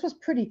grays, and this was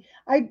pretty.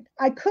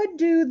 I could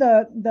do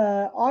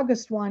the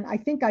August one. I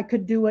think I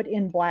could do it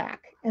in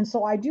black, and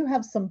so I do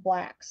have some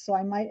blacks. So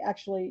I might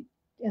actually,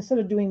 instead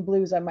of doing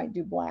blues, I might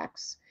do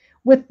blacks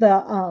with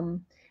the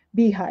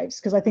beehives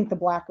because I think the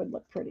black would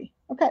look pretty.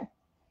 Okay,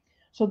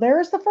 so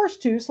there's the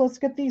first two. So let's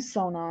get these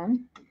sewn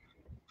on.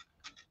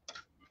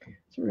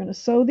 So we're going to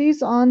sew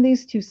these on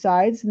these two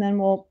sides, and then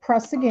we'll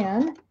press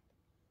again.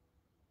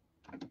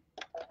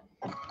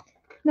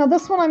 Now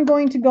this one I'm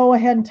going to go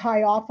ahead and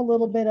tie off a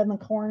little bit in the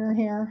corner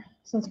here,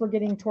 since we're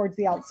getting towards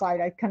the outside.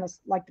 I kind of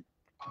like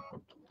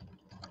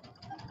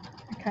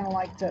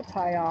to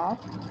tie off.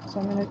 So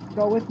I'm going to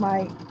go with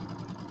my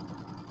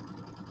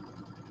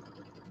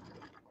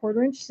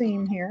 1/4 inch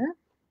seam here.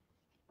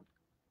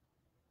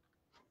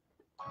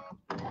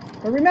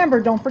 But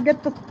remember, don't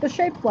forget the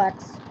shape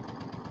flex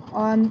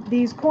on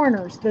these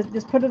corners.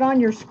 Just put it on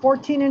your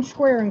 14-inch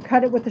square and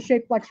cut it with the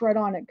shape flex right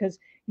on it, because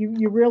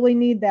you really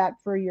need that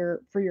for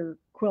your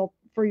quilt,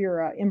 for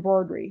your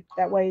embroidery.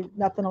 That way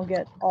nothing will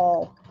get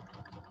all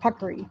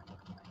puckery.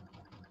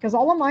 Because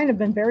all of mine have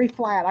been very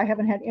flat. I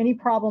haven't had any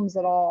problems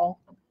at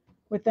all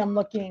with them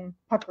looking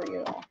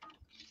puckery at all.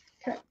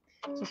 Okay,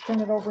 so let's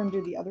turn it over and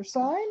do the other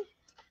side.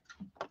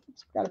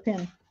 Oops, got a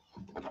pin.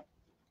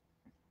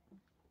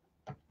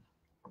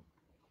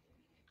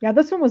 Yeah,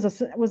 this one was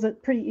a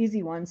pretty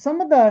easy one.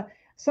 Some of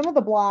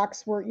the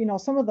blocks were, you know,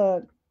 some of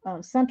the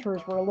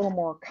centers were a little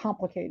more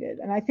complicated,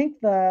 and I think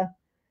the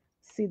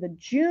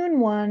June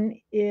one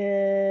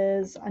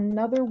is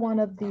another one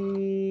of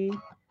the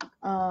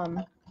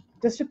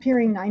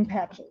disappearing 9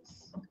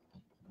 patches.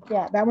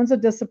 Yeah, that one's a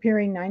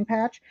disappearing 9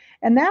 patch,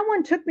 and that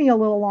one took me a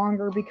little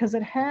longer because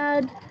it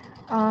had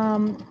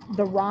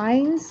the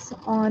rinds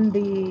on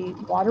the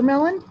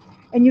watermelon,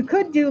 and you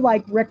could do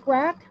like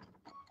rickrack.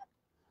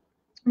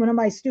 One of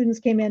my students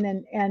came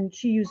in and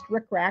she used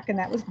rickrack, and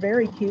that was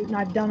very cute, and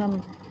I've done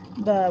them,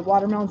 the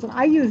watermelons, and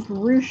I used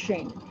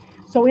ruching.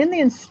 So in the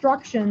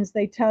instructions,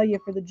 they tell you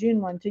for the June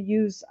one to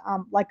use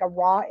like a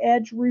raw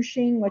edge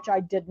ruching, which I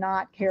did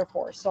not care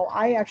for. So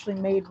I actually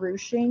made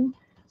ruching.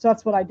 So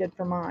that's what I did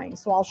for mine.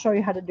 So I'll show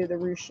you how to do the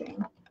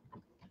ruching.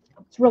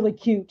 It's really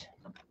cute.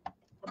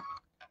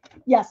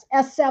 Yes,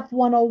 SF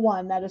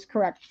 101. That is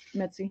correct,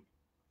 Mitzi.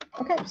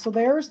 Okay, so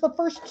there's the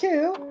first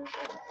 2.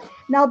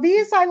 Now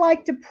these I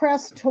like to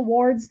press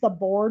towards the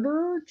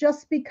border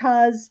just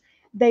because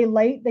they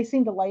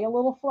seem to lay a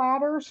little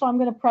flatter. So I'm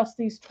going to press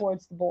these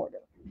towards the border.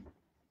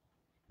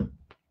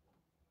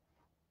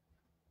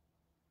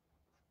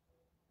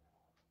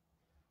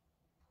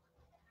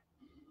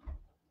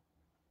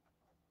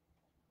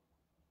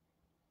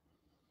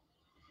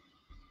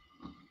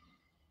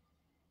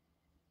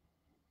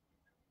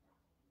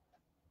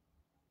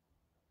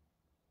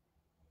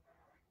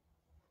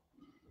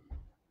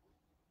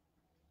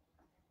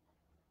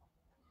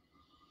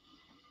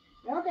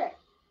 Okay,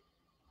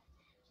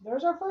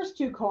 there's our first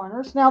 2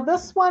 corners. Now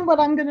this one, what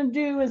I'm going to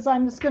do is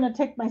I'm just going to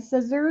take my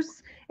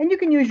scissors, and you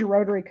can use your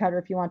rotary cutter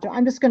if you want to.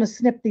 I'm just going to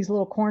snip these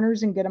little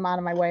corners and get them out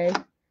of my way.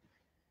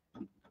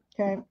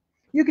 Okay,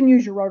 you can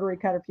use your rotary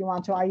cutter if you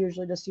want to. I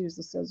usually just use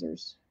the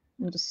scissors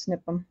and just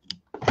snip them.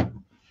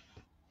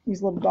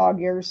 These little dog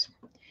ears.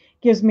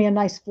 Gives me a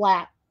nice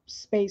flat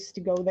space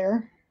to go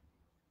there.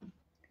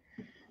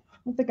 I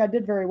don't think I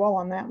did very well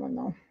on that one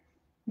though.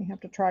 You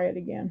have to try it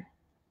again.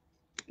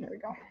 There we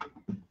go.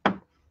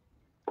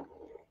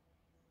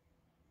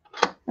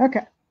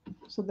 Okay,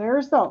 so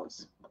there's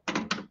those.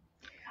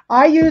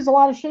 I use a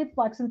lot of shape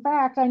flex. In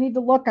fact, I need to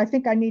look. I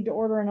think I need to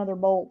order another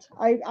bolt.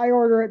 I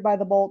order it by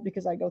the bolt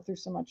because I go through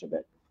so much of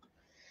it.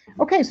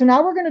 Okay, so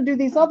now we're going to do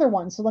these other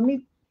ones. So let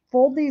me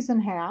fold these in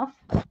half.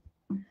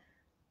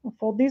 We'll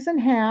fold these in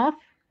half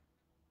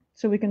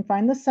so we can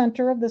find the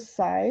center of this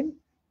side.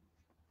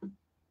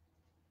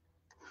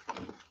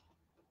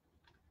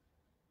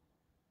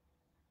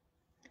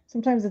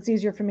 Sometimes it's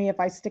easier for me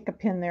if I stick a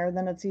pin there,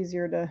 then it's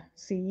easier to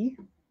see.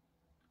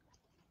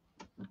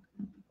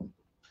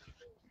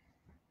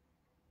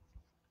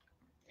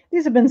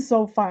 These have been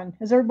so fun.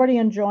 Is everybody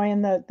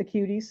enjoying the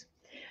cuties?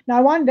 Now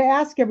I wanted to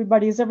ask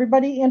everybody, is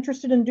everybody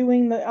interested in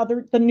doing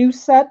the new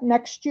set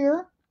next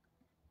year?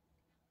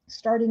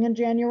 Starting in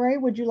January,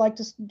 would you like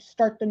to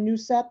start the new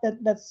set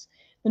that's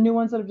the new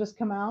ones that have just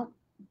come out?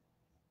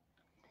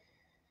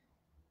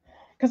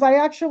 Because I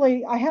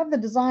have the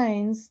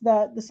designs.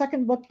 The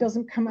second book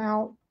doesn't come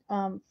out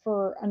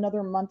for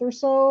another month or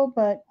so,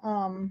 but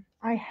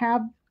I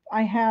have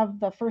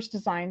the first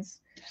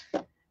designs,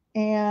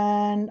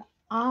 and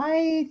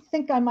I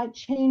think I might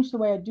change the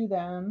way I do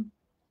them.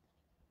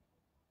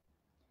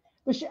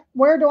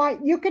 Where do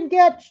you can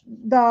get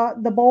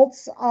the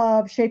bolts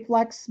of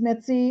Shapeflex,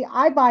 Mitzi.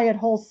 I buy it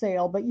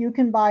wholesale, but you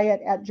can buy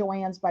it at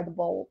Joann's by the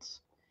bolts.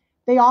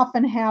 They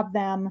often have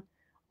them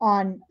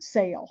on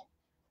sale.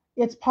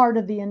 It's part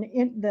of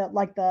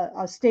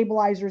the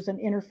stabilizers and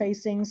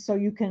interfacing, so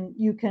you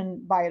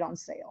can buy it on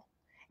sale.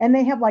 And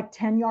they have like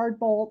 10-yard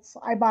bolts.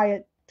 I buy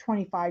it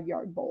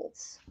 25-yard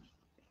bolts.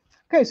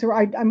 Okay, so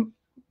I'm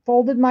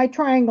folded my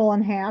triangle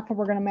in half, and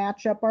we're going to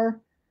match up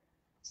our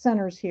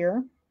centers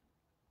here.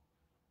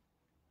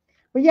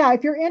 But yeah,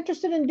 if you're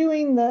interested in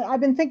doing I've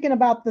been thinking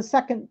about the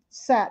second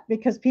set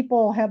because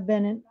people have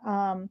been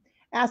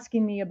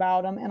asking me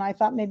about them, and I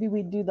thought maybe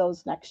we'd do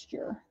those next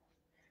year.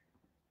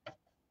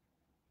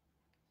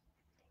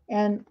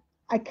 And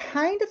I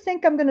kind of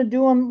think I'm going to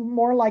do them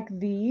more like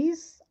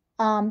these.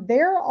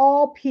 They're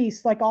all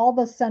pieced, like all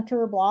the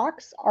center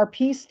blocks are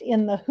pieced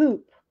in the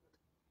hoop.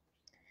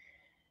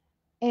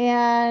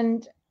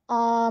 And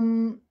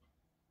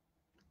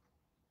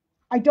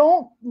I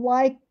don't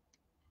like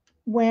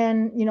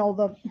when, you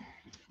know,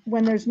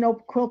 when there's no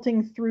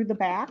quilting through the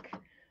back.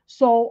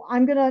 So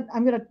I'm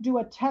gonna do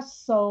a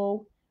test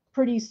sew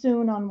pretty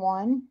soon on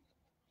one.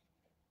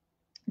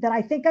 Then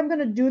I think I'm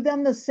gonna do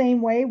them the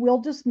same way.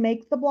 We'll just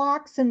make the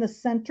blocks in the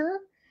center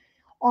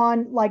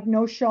on like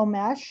no show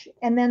mesh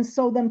and then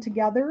sew them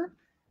together,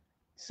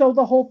 sew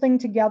the whole thing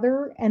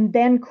together and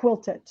then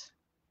quilt it.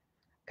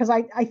 Because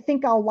I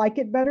think I'll like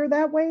it better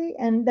that way.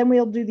 And then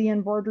we'll do the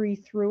embroidery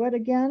through it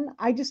again.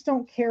 I just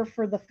don't care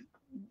for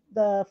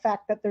the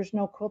fact that there's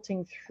no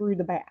quilting through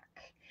the back.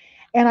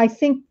 And I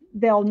think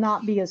they'll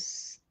not be as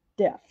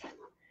stiff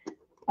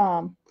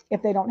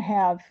if they don't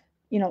have,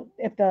 you know,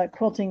 if the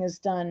quilting is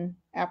done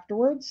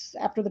afterwards,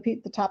 after the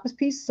tapas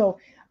piece. So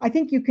I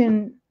think you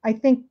can, I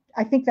think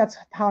that's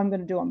how I'm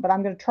going to do them, but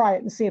I'm going to try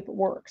it and see if it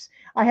works.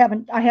 I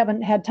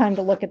haven't had time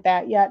to look at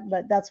that yet,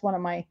 but that's one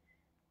of my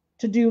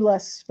to-do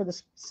lists for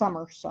this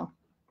summer. So,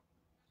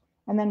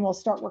 and then we'll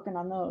start working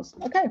on those.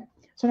 Okay.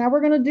 So now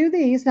we're going to do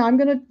these. Now I'm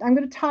going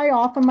to tie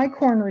off on my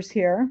corners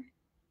here.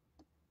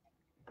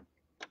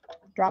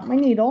 Drop my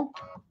needle.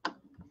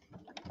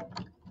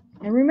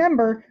 And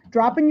remember,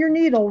 dropping your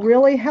needle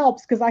really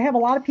helps, because I have a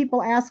lot of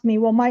people ask me,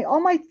 well, all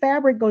my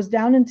fabric goes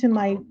down into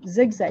my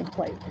zigzag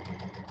plate.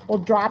 Well,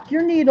 drop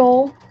your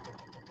needle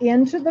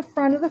into the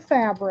front of the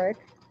fabric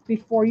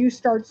before you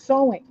start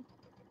sewing.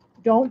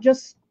 Don't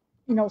just,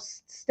 you know,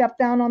 step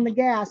down on the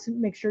gas.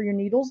 And make sure your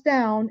needle's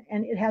down,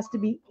 and it has to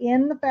be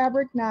in the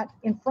fabric, not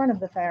in front of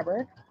the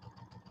fabric.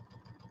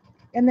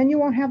 And then you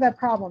won't have that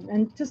problem.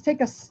 And just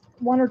take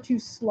one or two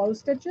slow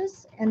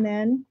stitches and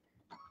then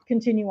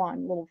continue on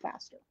a little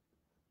faster.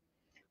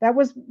 That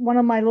was one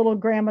of my little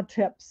grandma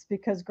tips,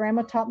 because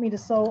grandma taught me to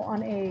sew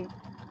on a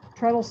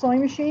treadle sewing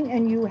machine,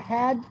 and you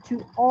had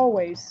to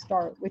always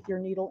start with your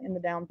needle in the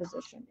down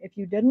position. If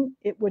you didn't,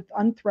 it would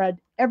unthread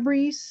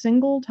every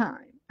single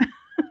time.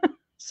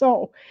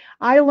 So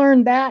I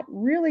learned that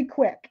really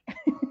quick.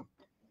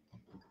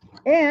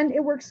 And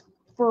it works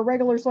for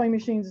regular sewing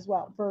machines as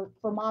well, for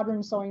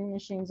modern sewing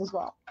machines as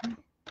well,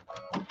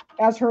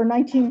 as her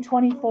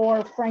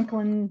 1924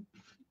 Franklin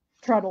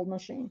treadle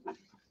machine.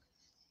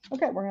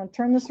 Okay, we're going to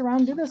turn this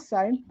around to this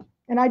side.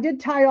 And I did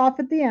tie off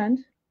at the end.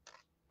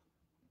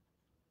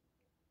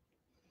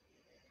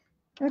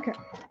 Okay.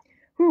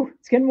 Whew,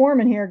 it's getting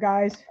warm in here,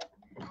 guys.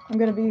 I'm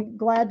going to be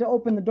glad to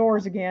open the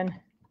doors again.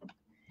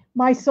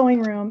 My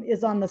sewing room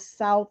is on the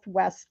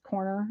southwest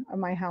corner of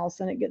my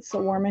house, and it gets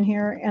so warm in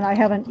here. And I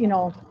haven't, you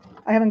know,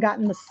 I haven't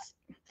gotten the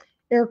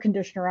air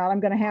conditioner out. I'm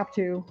going to have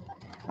to.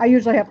 I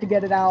usually have to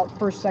get it out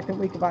first, second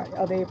week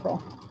of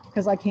April,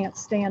 because I can't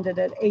stand it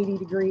at 80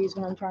 degrees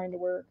when I'm trying to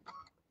work.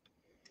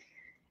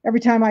 Every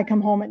time I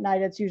come home at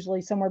night, it's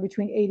usually somewhere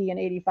between 80 and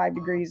 85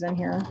 degrees in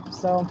here.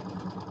 So,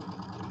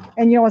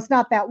 and you know, it's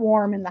not that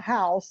warm in the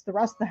house. The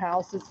rest of the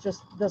house, it's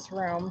just this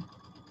room.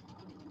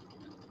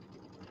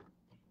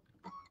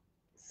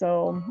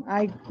 So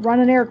I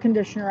run an air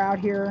conditioner out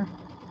here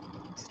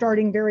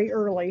starting very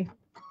early.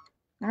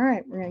 All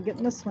right, we're going to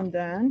get this one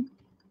done.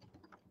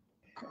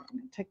 Okay, I'm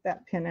going to take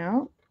that pin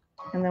out,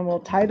 and then we'll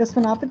tie this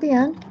one off at the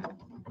end.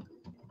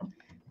 I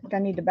think I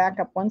need to back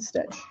up one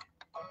stitch.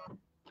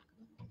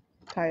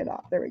 Tie it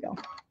off. There we go.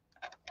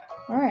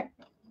 All right.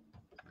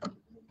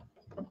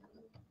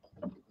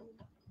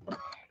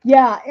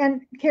 Yeah,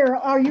 and Carol,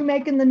 are you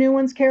making the new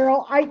ones,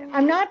 Carol?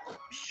 I'm not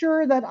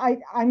sure that I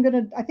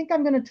think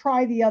I'm gonna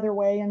try the other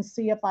way and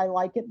see if I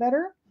like it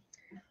better.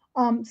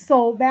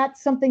 So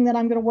that's something that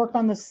I'm gonna work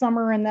on this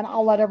summer, and then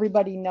I'll let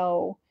everybody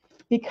know,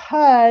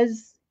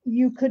 because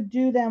you could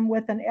do them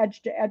with an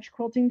edge-to-edge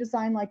quilting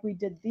design like we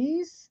did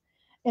these,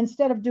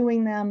 instead of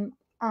doing them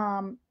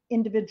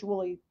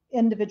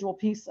individual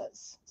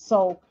pieces.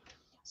 So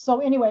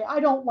anyway,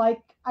 I don't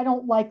like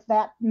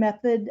that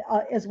method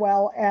as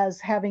well as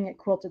having it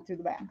quilted through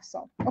the back.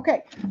 So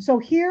okay, so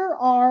here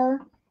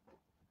are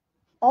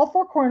all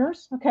four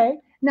corners. Okay,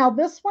 now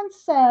this one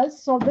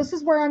says, so this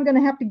is where I'm going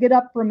to have to get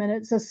up for a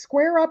minute. It says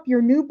square up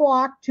your new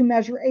block to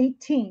measure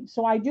 18.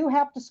 So I do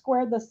have to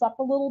square this up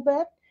a little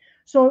bit.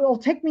 So it'll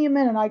take me a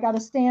minute. I got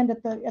to stand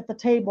at the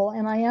table,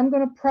 and I am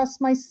going to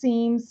press my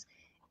seams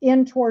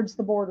in towards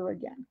the border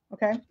again.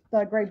 Okay,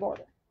 the gray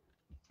border.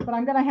 But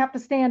I'm going to have to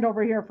stand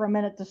over here for a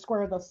minute to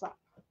square this up.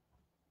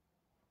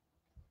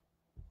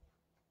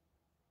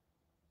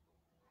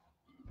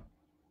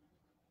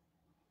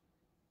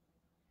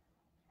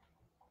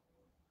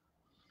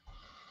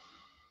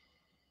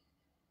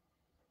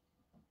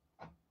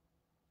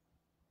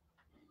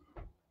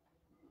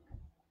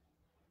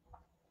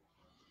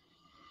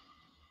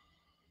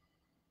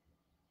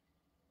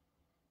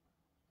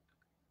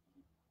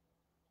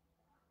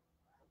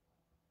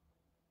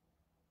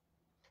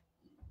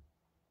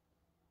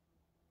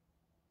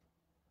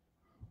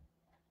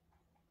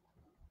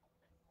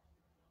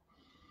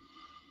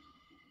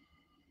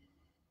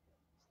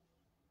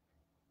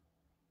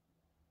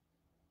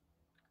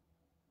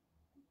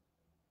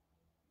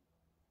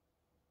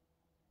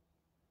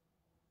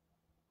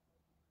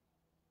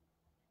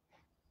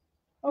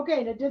 Okay,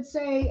 and it did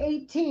say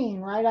 18,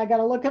 right? I got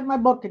to look at my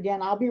book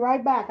again. I'll be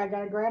right back. I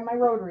got to grab my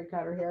rotary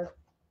cutter here.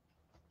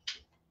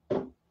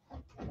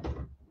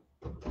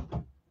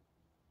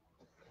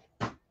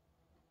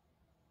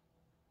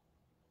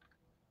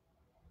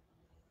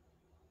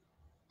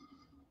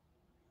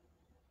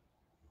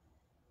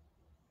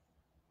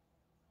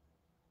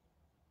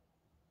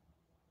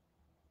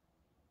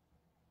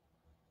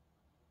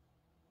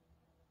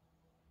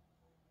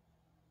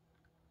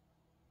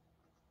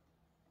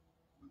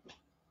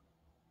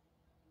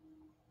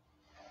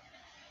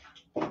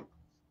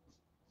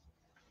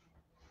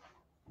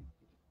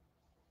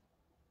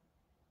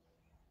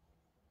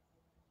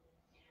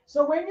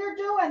 So when you're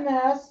doing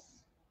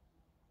this,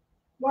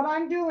 what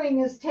I'm doing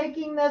is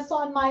taking this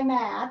on my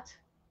mat,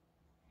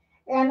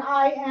 and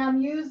I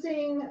am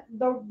using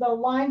the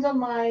lines on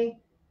my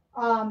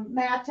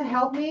mat to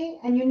help me.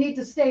 And you need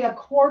to stay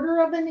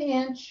 1/4 of an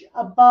inch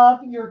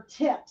above your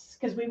tips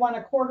because we want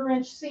a 1/4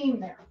 inch seam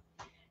there.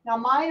 Now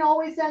mine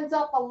always ends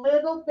up a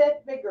little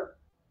bit bigger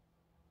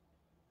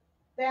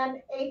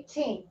than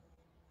 18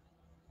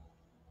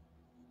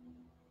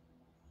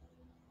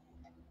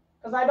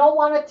 because I don't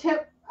want to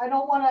tip. I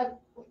don't want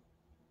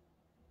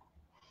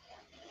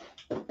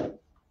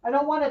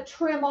to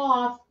trim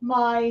off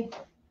my,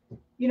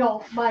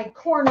 my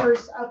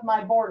corners of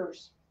my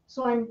borders.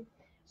 So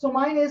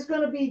mine is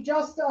going to be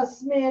just a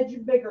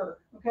smidge bigger,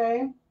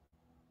 okay?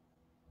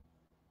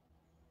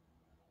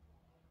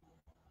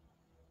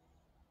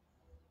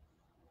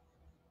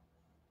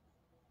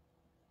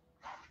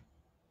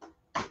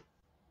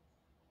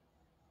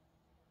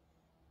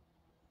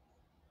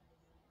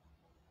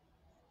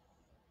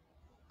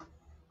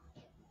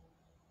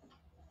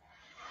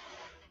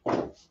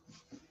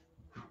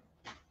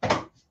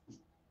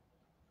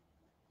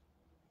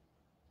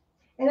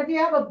 And if you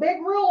have a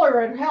big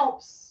ruler, it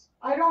helps.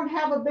 I don't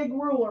have a big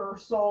ruler,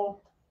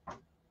 so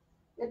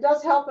it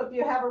does help if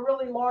you have a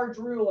really large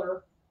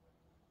ruler.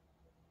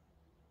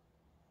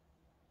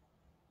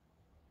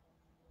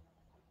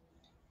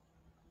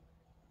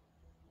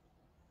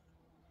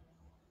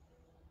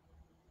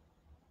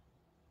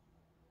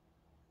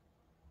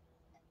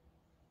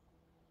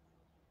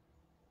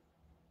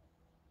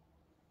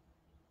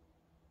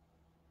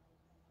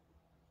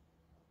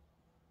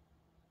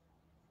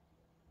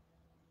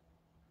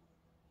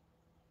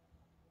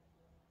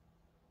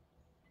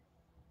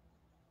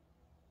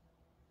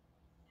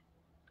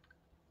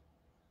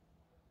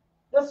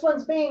 This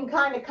one's being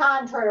kind of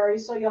contrary,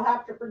 so you'll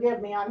have to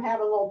forgive me. I'm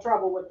having a little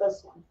trouble with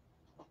this one.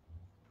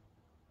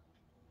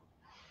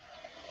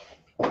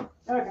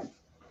 Okay.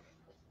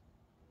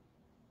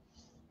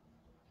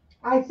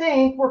 I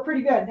think we're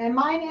pretty good. And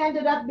mine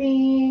ended up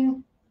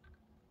being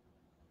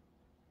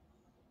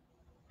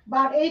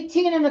about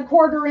 18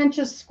 1/4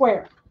 inches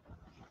square.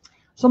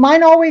 So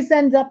mine always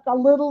ends up a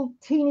little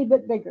teeny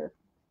bit bigger.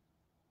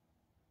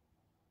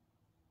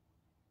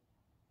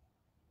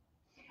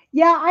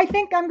 Yeah, I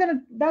think I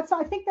think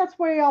that's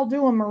the way I'll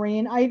do them,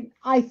 Maureen.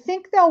 I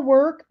think they'll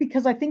work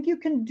because I think you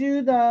can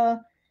do the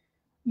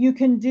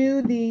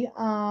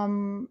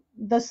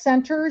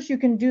centers, you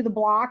can do the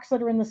blocks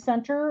that are in the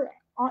center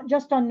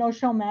just on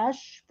no-show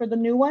mesh for the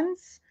new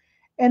ones,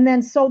 and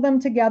then sew them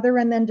together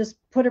and then just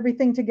put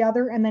everything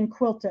together and then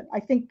quilt it. I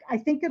think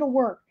it'll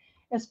work.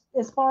 As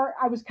far,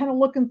 I was kind of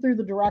looking through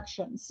the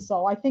directions,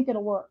 so I think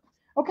it'll work.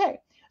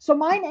 Okay. So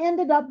mine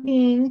ended up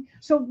being,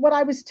 so what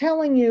I was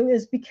telling you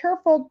is be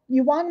careful.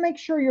 You want to make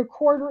sure your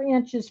 1/4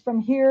 inch is from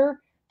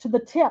here to the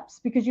tips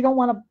because you don't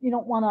want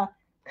to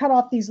cut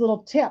off these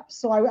little tips.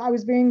 So I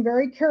was being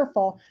very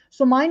careful.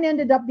 So mine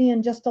ended up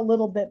being just a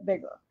little bit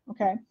bigger.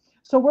 Okay.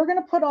 So we're going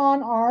to put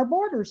on our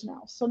borders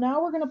now. So now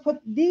we're going to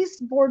put,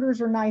 these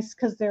borders are nice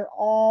because they're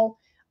all,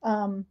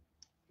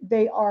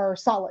 they are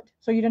solid.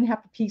 So you didn't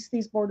have to piece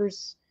these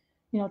borders,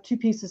 2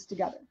 pieces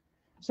together.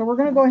 So we're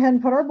going to go ahead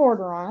and put our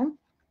border on.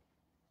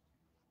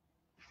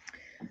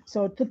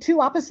 So the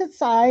 2 opposite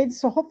sides.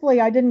 So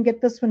hopefully I didn't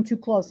get this one too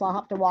close. I'll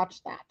have to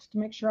watch that to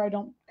make sure I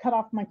don't cut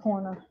off my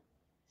corner.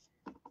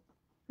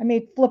 I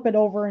may flip it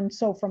over and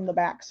sew from the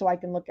back so I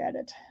can look at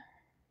it.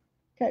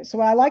 Okay, so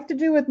what I like to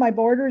do with my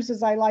borders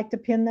is I like to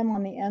pin them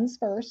on the ends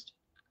first.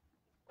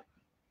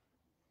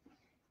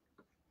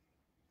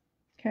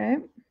 Okay.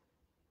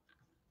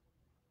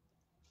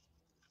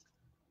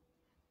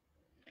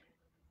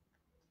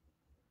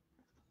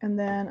 And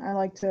then I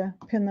like to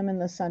pin them in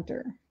the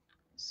center.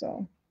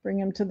 So bring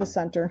them to the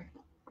center.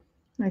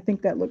 I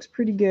think that looks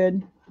pretty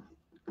good.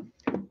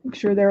 Make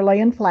sure they're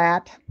laying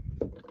flat.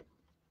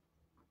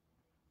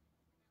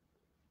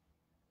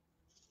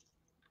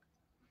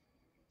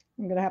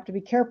 I'm going to have to be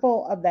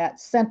careful of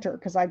that center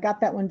because I got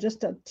that one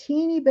just a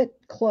teeny bit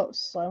close.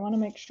 So I want to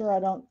make sure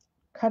I don't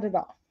cut it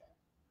off.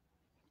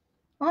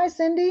 Hi,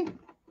 Cindy.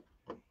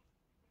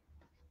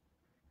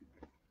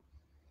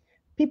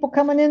 People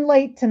coming in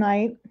late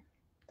tonight.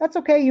 That's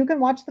okay. You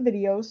can watch the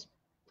videos.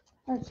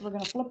 All right, so we're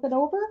going to flip it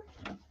over.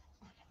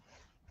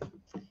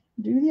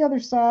 Do the other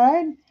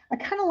side. I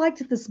kind of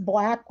liked this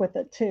black with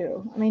it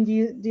too. I mean, do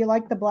you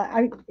like the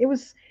black?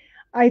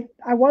 I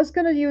was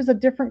going to use a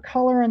different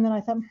color, and then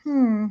I thought,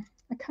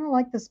 I kind of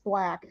like this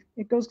black.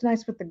 It goes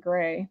nice with the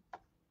gray.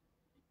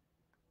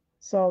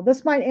 So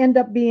this might end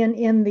up being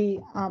in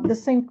the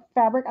same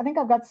fabric. I think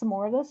I've got some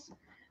more of this.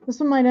 This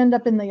one might end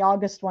up in the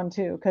August one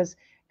too, because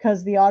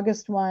the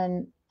August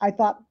one, I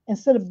thought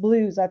instead of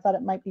blues, I thought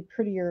it might be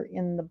prettier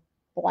in the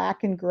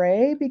black and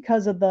gray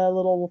because of the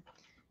little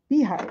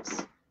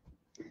beehives.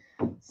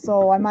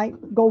 So I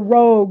might go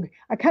rogue.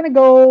 I kind of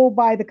go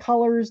by the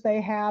colors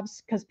they have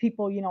because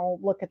people,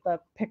 look at the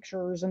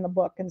pictures in the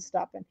book and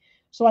stuff. And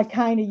so I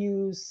kind of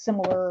use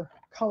similar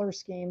color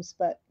schemes,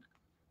 but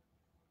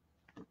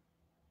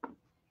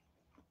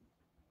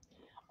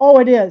oh,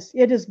 it is.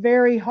 It is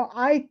very hard.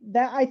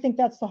 I think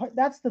that's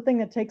the thing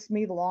that takes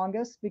me the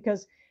longest,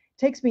 because it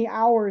takes me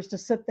hours to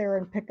sit there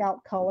and pick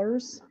out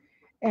colors.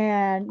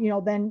 And,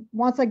 then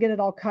once I get it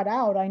all cut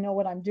out, I know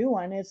what I'm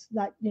doing. It's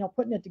not,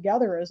 putting it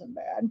together isn't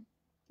bad.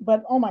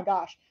 But oh my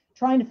gosh,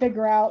 trying to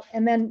figure out,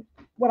 and then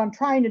what I'm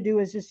trying to do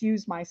is just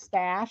use my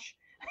stash.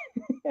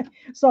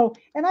 So,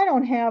 and I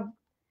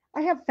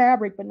have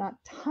fabric, but not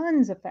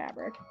tons of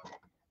fabric.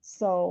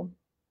 So,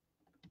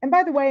 and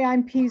by the way,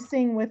 I'm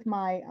piecing with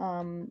my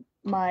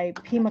my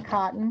Pima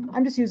cotton.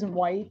 I'm just using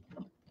white.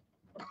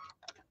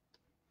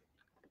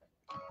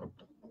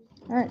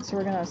 All right, so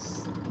we're gonna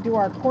do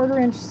our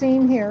 1/4 inch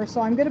seam here. So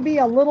I'm gonna be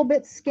a little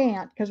bit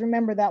scant, because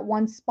remember that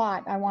one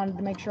spot, I wanted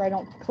to make sure I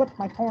don't clip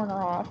my corner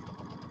off.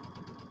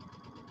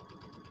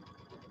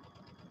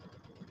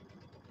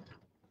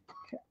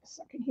 Okay, a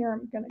second here,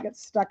 I'm gonna get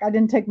stuck. I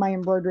didn't take my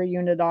embroidery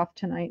unit off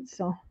tonight,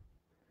 so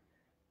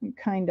I'm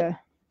kind of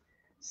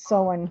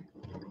sewing,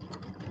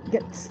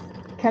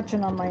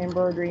 catching on my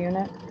embroidery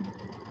unit.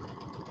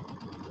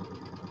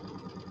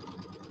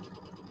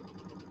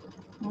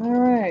 All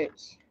right.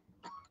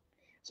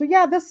 So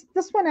yeah, this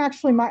one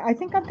actually I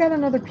think I've got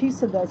another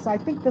piece of this. I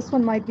think this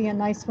one might be a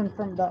nice one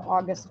from the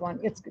August one.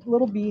 It's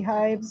little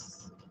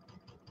beehives,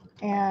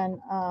 and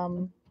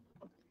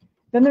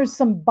then there's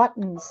some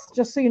buttons.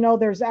 Just so you know,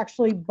 there's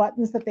actually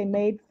buttons that they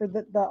made for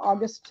the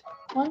August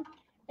one,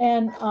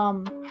 and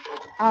I'm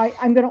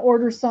going to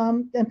order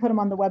some and put them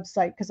on the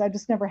website, because I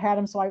just never had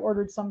them, so I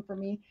ordered some for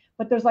me.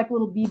 But there's like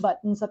little bee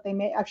buttons that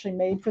they actually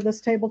made for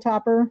this table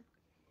topper.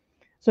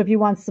 So if you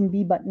want some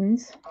bee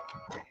buttons,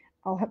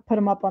 I'll put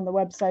them up on the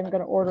website. I'm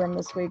going to order them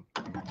this week.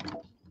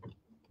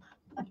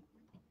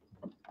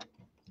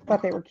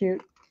 Thought they were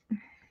cute.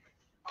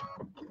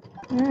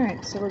 All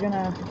right, so we're going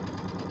to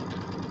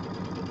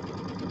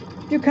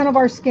do kind of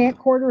our scant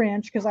 1/4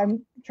 inch, because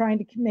I'm trying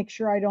to make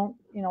sure I don't,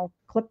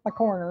 clip my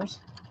corners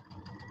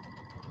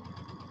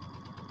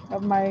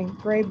of my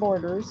gray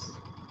borders.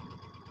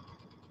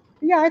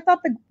 Yeah, I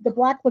thought the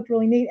black looked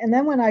really neat. And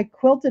then when I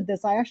quilted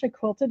this, I actually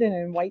quilted it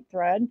in white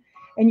thread,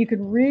 and you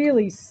could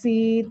really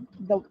see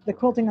the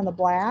quilting on the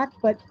black,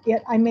 but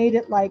I made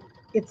it like,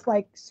 it's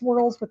like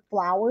swirls with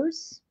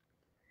flowers.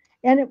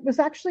 And it was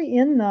actually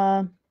in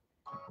the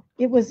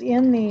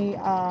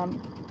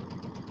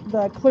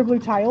Clear Blue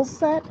Tiles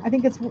set. I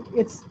think it's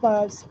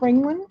the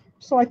spring one.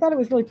 So I thought it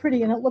was really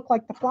pretty, and it looked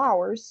like the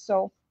flowers.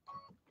 So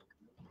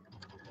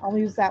I'll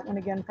use that one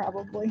again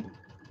probably.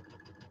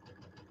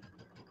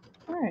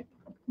 All right,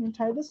 I'm gonna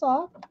tie this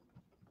off.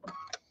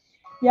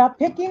 Yeah,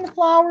 picking the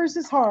flowers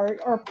is hard,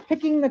 or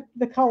picking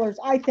the colors,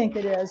 I think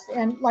it is.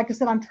 And like I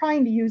said, I'm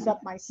trying to use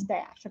up my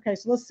stash. Okay,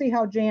 so let's see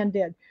how Jan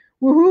did.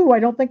 Woohoo, I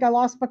don't think I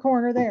lost my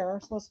corner there.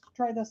 So let's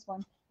try this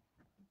one.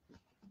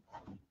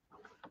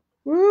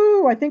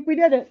 Woo, I think we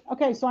did it.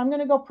 Okay, so I'm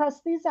going to go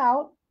press these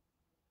out.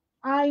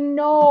 I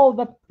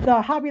know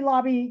the Hobby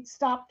Lobby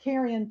stopped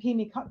carrying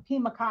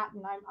Pima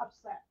cotton. I'm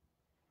upset.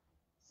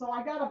 So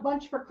I got a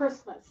bunch for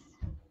Christmas.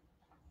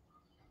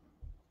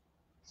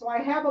 So I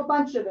have a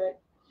bunch of it.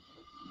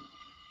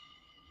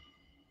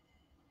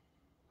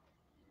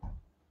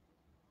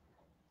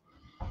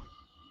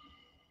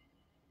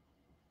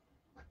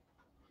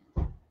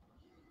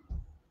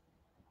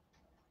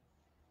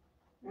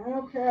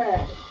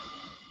 Okay.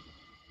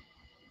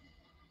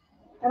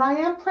 And I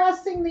am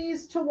pressing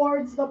these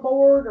towards the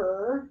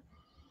border.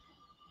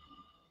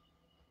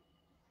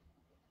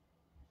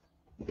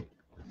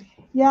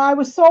 Yeah, I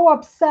was so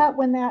upset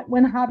when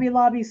Hobby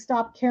Lobby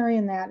stopped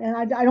carrying that, and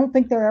I don't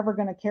think they're ever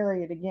going to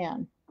carry it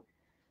again.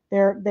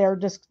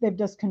 They've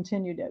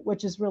discontinued it,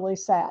 which is really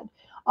sad.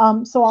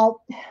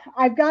 So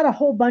I've got a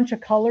whole bunch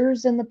of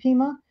colors in the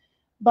Pima,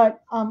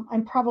 but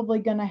I'm probably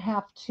going to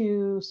have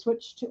to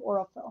switch to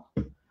Aurifil.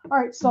 All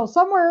right, so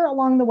somewhere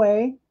along the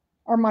way,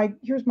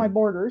 here's my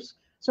borders.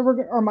 So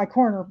or my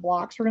corner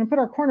blocks. We're going to put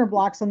our corner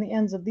blocks on the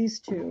ends of these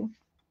two.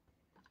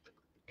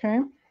 Okay.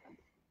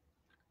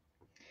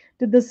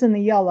 Did this in the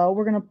yellow.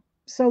 We're going to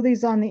sew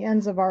these on the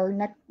ends of our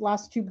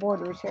last two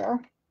borders here.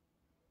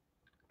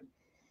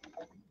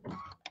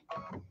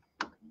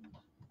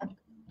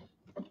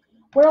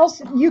 Where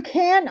else you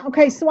can?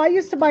 Okay, so I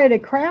used to buy it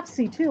at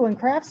Craftsy too, and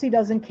Craftsy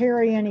doesn't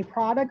carry any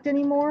product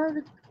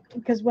anymore,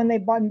 because when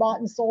they've bought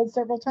and sold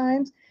several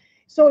times.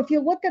 So if you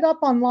look it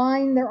up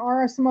online, there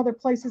are some other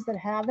places that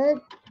have it,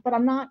 but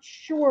I'm not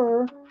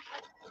sure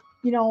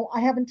you know, I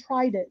haven't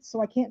tried it,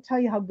 so I can't tell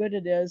you how good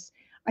it is.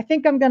 I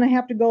think I'm going to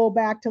have to go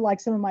back to like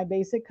some of my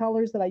basic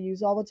colors that I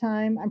use all the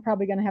time. I'm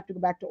probably going to have to go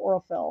back to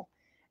Aurifil.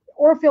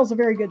 Aurifil is a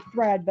very good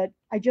thread, but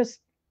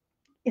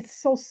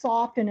it's so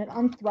soft and it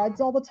unthreads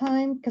all the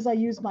time because I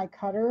use my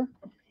cutter.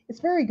 It's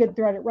very good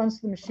thread. It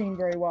runs the machine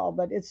very well,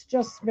 but it's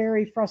just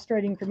very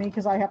frustrating for me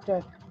because I have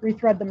to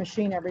rethread the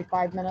machine every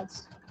 5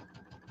 minutes.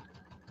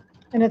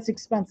 And it's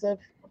expensive.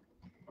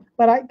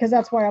 But because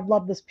that's why I've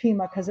loved this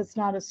Pima, because it's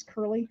not as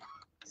curly.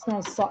 It's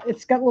not as soft.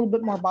 It's got a little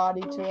bit more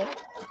body to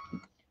it.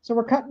 So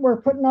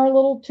we're putting our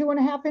little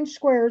 2.5-inch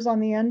squares on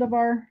the end of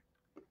our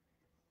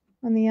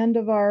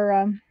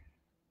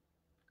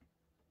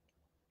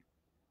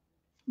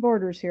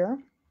borders here.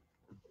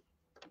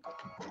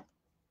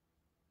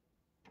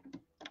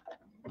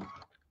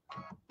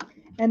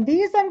 And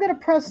these I'm going to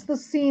press the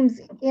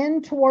seams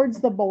in towards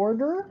the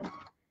border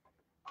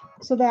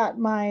so that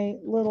my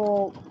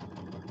little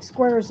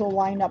squares will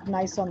line up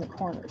nice on the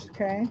corners,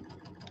 okay?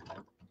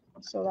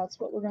 So that's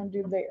what we're going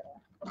to do there.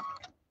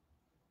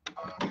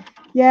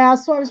 Yeah,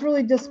 so I was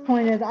really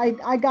disappointed.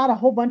 I got a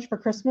whole bunch for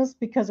Christmas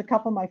because a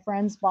couple of my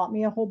friends bought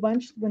me a whole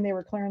bunch when they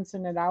were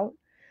clearancing it out.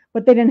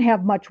 But they didn't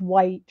have much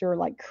white or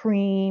like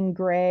cream,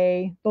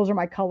 gray. Those are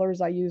my colors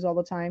I use all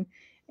the time.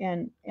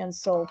 And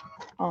so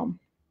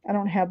I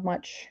don't have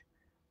much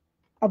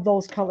of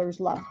those colors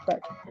left,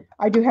 but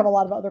I do have a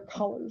lot of other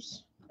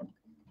colors.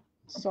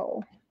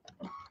 So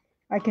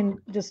I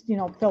can just, you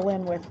know, fill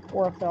in with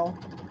Aurifil.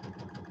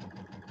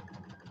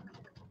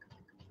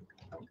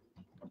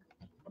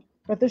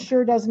 But this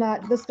sure does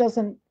not, this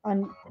doesn't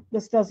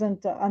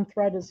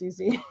unthread as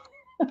easy.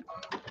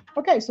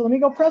 Okay, so let me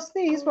go press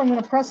these. I'm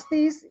going to press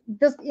these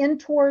just in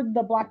toward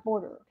the black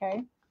border,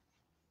 okay?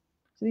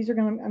 So these are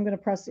I'm going to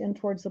press in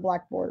towards the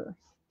black border.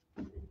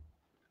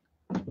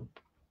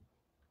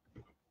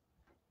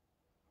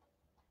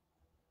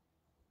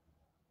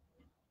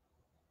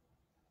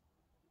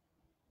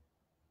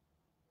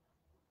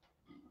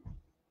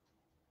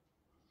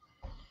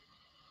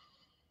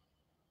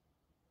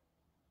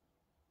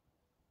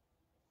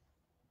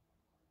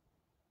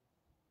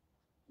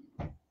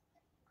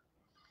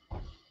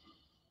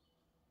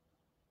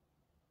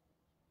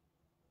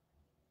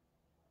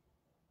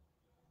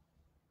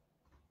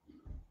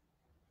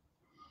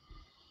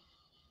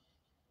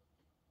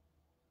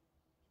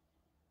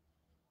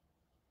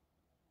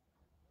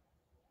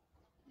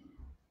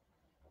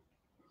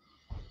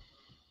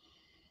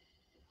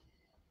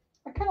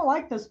 I kind of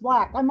like this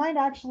black. I might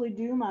actually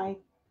do my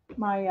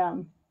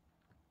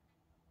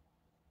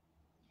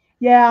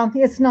yeah,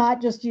 it's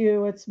not just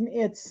you.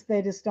 It's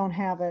they just don't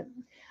have it.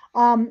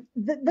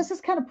 This is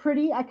kind of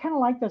pretty. I kind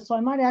of like this, so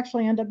I might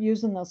actually end up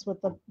using this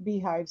with the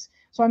beehives.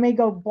 So I may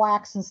go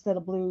blacks instead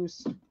of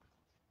blues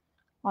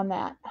on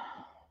that. I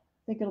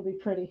think it'll be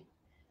pretty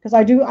because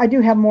I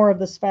do have more of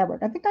this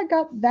fabric. I think I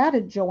got that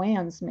at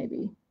Joann's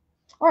maybe.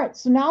 All right,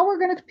 so now we're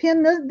going to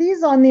pin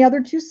these on the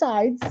other two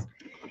sides,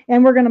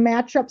 and we're going to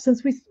match up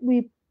since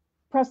we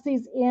press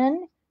these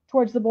in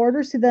towards the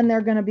border, so then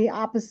they're going to be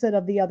opposite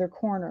of the other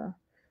corner.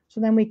 So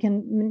then we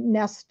can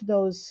nest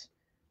those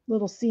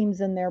little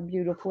seams in there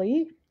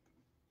beautifully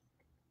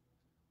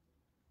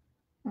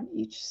on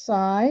each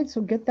side.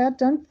 So get that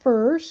done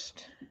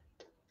first.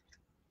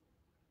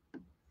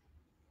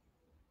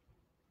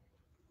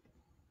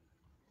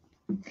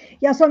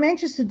 Yeah, so I'm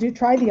anxious to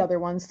try the other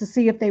ones to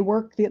see if they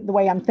work the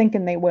way I'm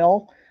thinking they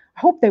will. I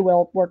hope they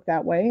will work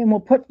that way. And we'll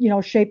put, you know,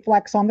 shape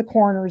flex on the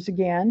corners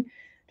again,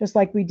 just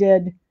like we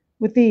did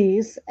with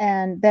these.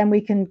 And then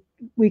we can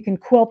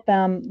quilt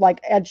them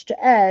like edge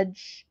to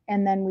edge,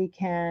 and then we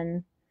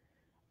can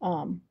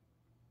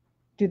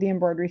do the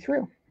embroidery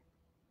through.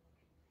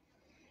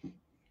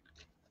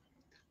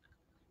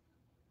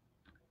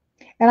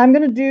 And I'm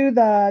going to do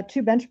the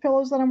 2 bench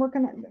pillows that I'm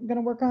going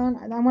to work on.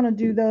 And I want to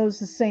do those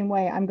the same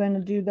way. I'm going to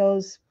do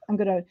those. I'm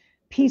going to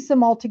piece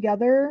them all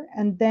together,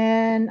 and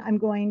then I'm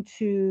going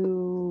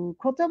to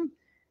quilt them,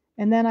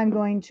 and then I'm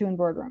going to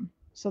embroider them.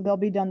 So they'll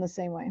be done the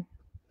same way.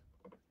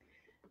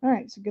 All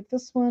right, so get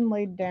this one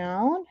laid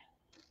down.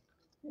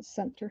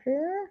 Center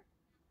here.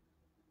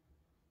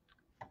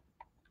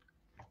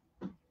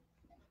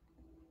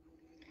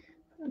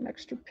 An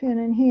extra pin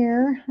in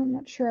here. I'm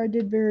not sure I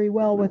did very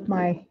well with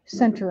my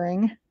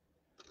centering.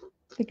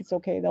 I think it's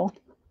okay though.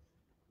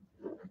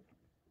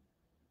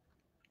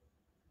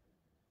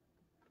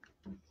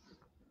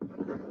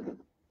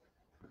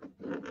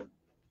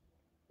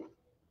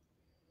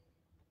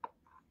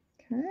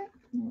 Okay,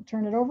 I'll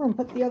turn it over and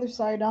put the other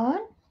side on.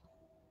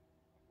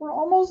 We're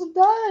almost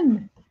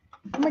done.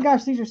 Oh my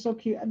gosh, these are so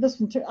cute. This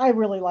one too, I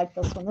really like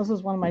this one. This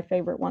is one of my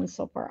favorite ones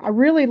so far. I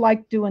really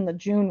like doing the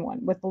June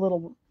one with the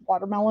little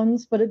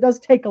watermelons, but it does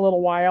take a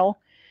little while.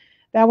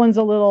 That one's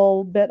a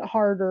little bit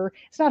harder.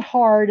 It's not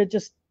hard, it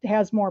just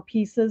has more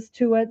pieces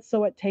to it,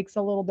 so it takes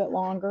a little bit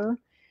longer.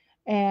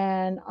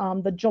 And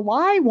the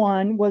July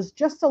one was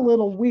just a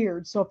little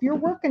weird. So if you're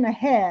working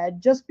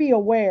ahead, just be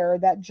aware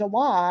that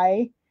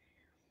July,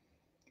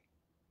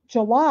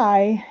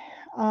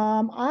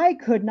 I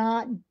could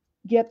not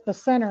get the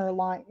center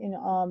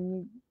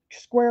line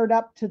squared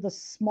up to the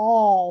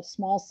small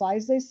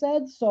size they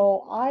said.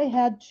 So I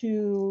had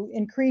to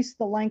increase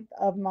the length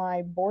of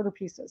my border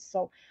pieces.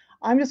 So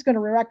I'm just going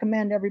to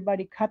recommend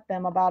everybody cut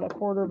them about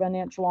 1/4 of an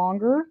inch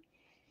longer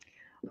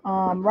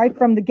right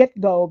from the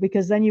get-go,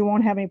 because then you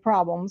won't have any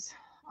problems.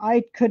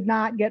 I could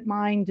not get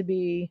mine to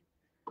be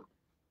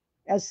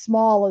as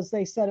small as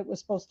they said it was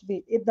supposed to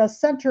be. The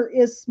center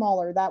is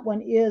smaller. That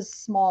one is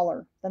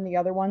smaller than the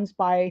other ones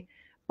by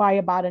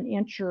about an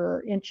inch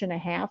or inch and a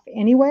half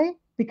anyway,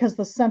 because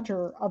the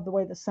center of the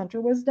way the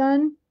center was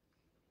done.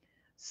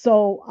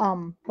 So,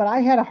 but I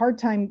had a hard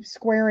time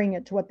squaring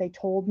it to what they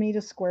told me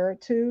to square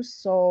it to.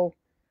 So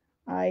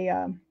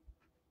I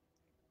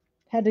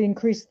had to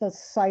increase the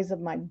size of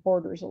my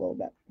borders a little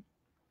bit.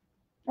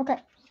 Okay.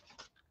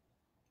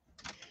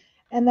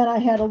 And then I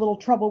had a little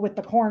trouble with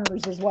the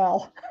corners as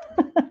well,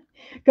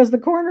 because the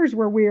corners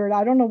were weird.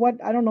 I don't know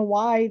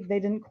why they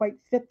didn't quite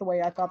fit the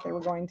way I thought they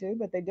were going to,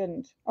 but they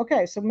didn't.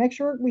 Okay, so make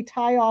sure we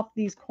tie off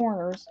these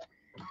corners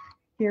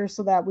here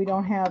so that we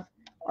don't have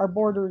our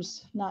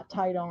borders not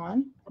tied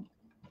on.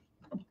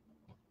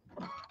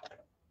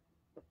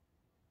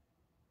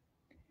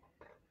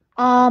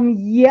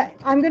 Yeah,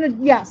 I'm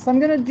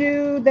gonna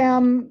do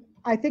them.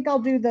 I think I'll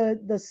do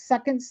the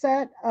second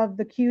set of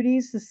the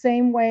cuties the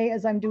same way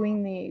as I'm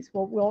doing these.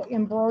 We'll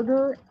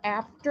embroider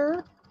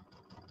after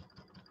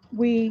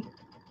we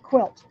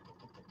quilt.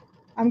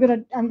 I'm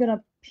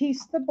gonna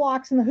piece the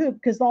blocks in the hoop,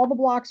 because all the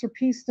blocks are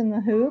pieced in the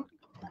hoop.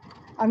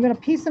 I'm gonna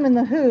piece them in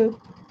the hoop,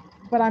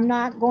 but I'm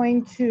not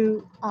going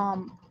to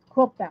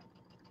quilt them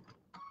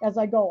as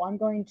I go. I'm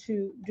going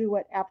to do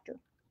it after,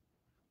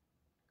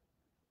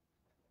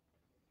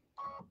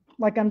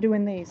 like I'm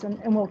doing these,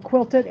 and we'll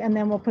quilt it, and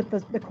then we'll put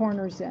the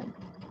corners in.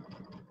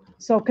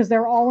 So, because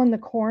they're all in the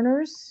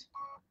corners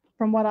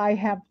from what I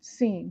have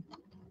seen.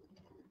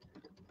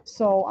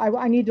 So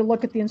I need to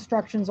look at the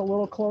instructions a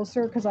little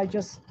closer, because I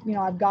just,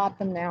 I've got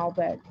them now,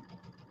 but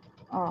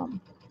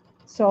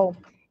so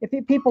if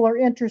people are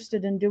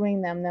interested in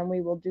doing them, then we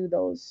will do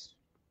those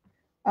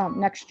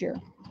next year.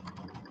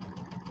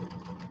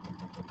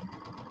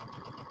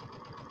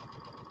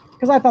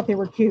 Because I thought they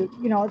were cute.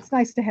 It's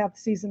nice to have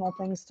seasonal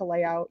things to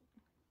lay out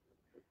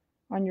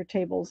on your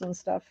tables and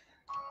stuff.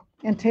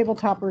 And table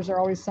toppers are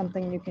always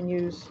something you can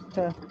use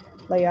to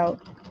lay out.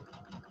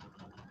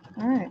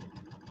 All right.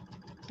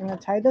 I'm going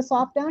to tie this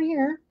off down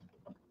here.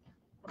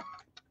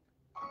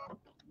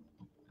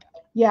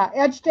 Yeah,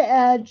 edge to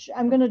edge.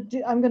 I'm going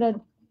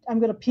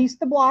to piece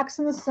the blocks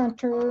in the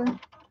center.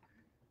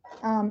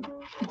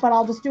 But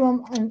I'll just do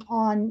them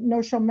on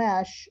no-show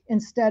mesh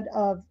instead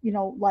of,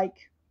 like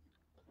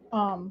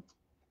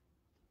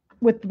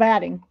with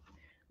batting,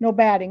 no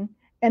batting.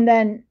 And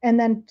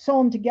then sew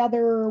them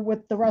together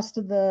with the rest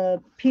of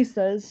the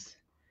pieces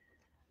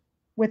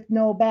with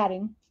no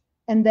batting.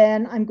 And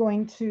then I'm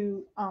going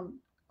to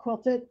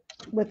quilt it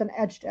with an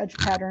edge-to-edge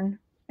pattern,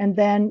 and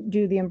then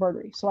do the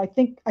embroidery. So I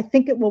think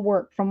it will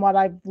work from what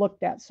I've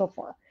looked at so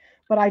far.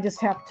 But I just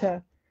have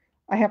to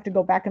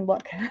go back and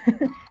look.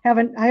 I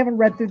haven't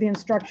read through the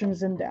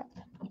instructions in depth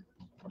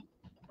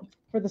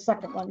for the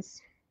second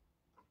ones.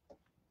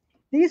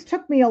 These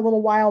took me a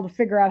little while to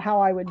figure out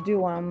how I would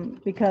do them,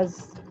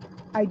 because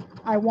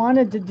I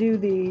wanted to do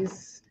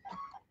these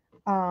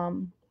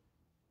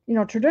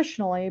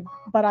traditionally,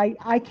 but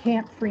I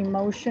can't free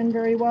motion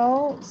very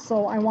well,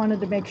 so I wanted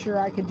to make sure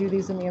I could do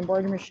these in the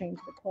embroidery machine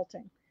for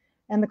quilting.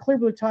 And the clear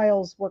blue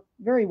tiles work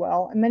very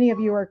well, and many of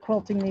you are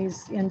quilting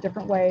these in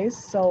different ways,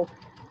 so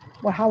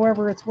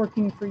however it's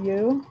working for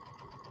you.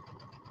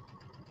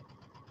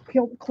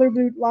 Clear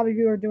blue, a lot of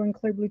you are doing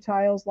clear blue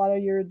tiles, a lot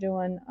of you are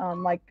doing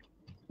like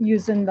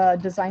using the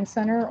Design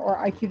Center or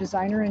IQ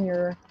Designer in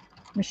your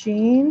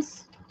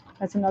machines.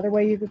 That's another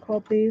way you could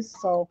quilt these,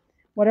 so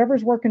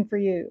whatever's working for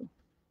you.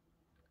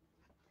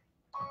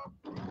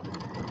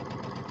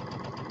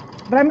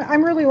 But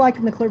I'm really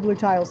liking the clear blue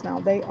tiles now.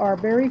 They are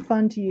very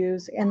fun to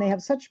use, and they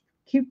have such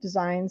cute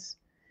designs,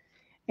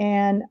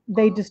 and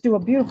they just do a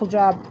beautiful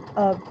job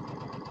of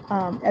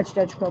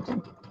edge-to-edge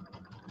quilting.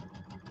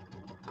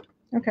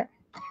 Okay,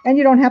 and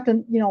you don't have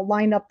to,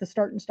 line up the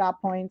start and stop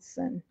points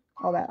and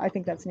all that. I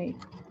think that's neat.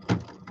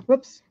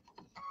 Whoops,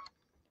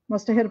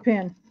 must have hit a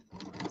pin.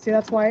 See,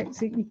 that's why.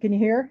 See, can you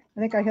hear? I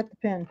think I hit the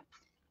pin.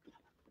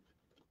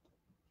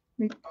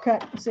 Let me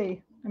cut.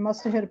 See, I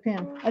must have hit a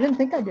pin. I didn't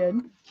think I did.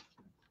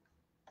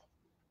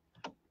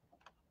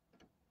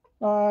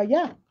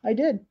 Yeah, I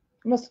did.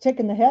 I must have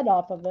taken the head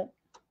off of it.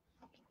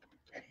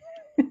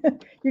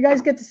 You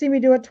guys get to see me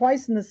do it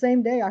twice in the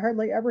same day. I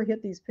hardly ever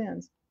hit these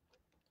pins.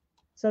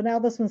 So now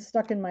this one's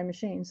stuck in my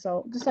machine.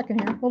 So just a second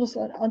here.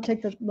 I'll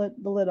take the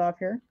lid off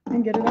here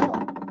and get it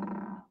out.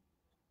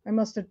 I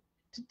must have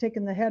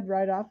taken the head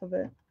right off of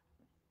it.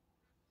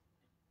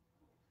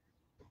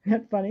 Isn't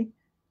that funny?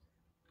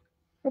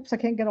 Oops, I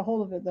can't get a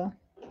hold of it though.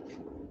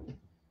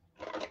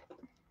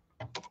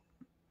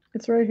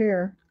 It's right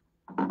here.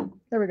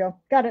 There we go.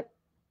 Got it.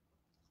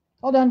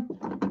 All done.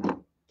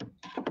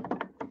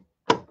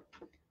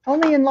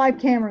 Only in live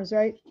cameras,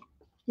 right?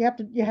 You have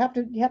to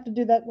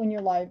do that when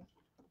you're live.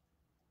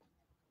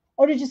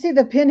 Oh, did you see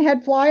the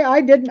pinhead fly?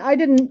 I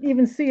didn't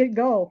even see it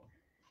go.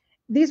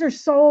 These are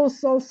so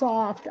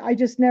soft. I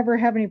just never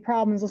have any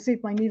problems. Let's see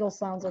if my needle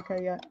sounds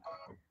okay yet.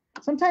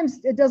 Sometimes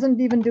it doesn't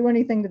even do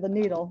anything to the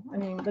needle. I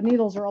mean, the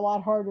needles are a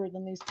lot harder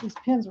than these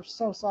pins are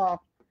so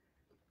soft.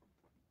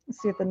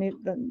 Let's see if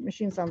the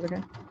machine sounds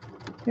okay.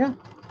 Yeah,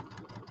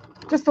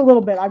 just a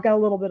little bit. I've got a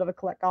little bit of a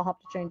click. I'll have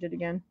to change it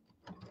again.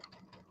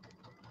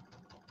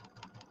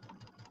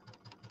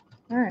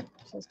 All right,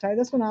 so let's tie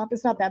this one off.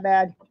 It's not that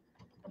bad.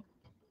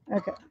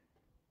 Okay.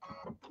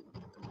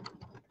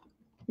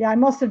 Yeah, I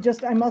must have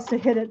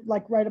hit it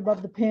like right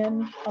above the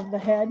pin of the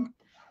head,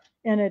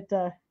 and it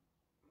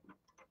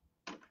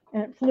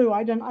flew.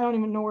 I don't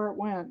even know where it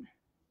went.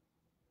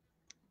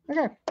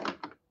 Okay.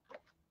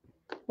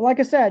 Well,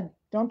 like I said,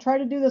 don't try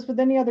to do this with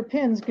any other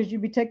pins because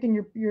you'd be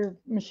taking your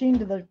machine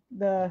to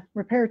the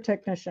repair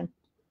technician.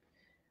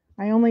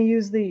 I only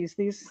use these.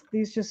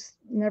 These just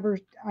never.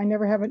 I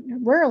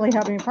rarely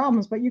have any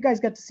problems. But you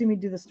guys got to see me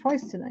do this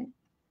twice tonight,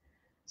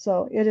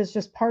 so it is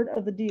just part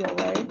of the deal,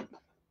 right?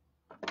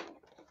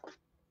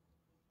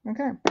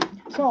 Okay,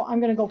 so I'm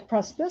going to go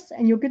press this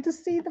and you'll get to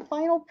see the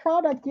final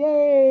product.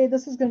 Yay,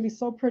 this is going to be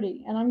so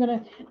pretty.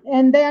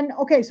 And then,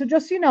 okay, so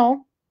just so you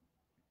know,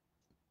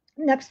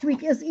 next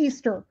week is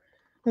Easter.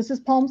 This is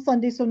Palm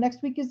Sunday, so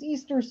next week is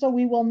Easter, so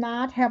we will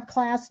not have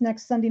class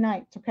next Sunday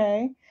night,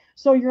 okay?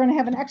 So you're going to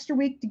have an extra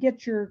week to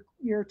get your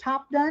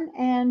top done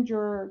and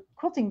your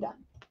quilting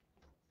done.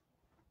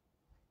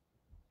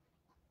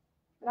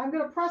 And I'm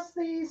going to press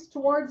these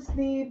towards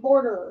the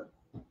border.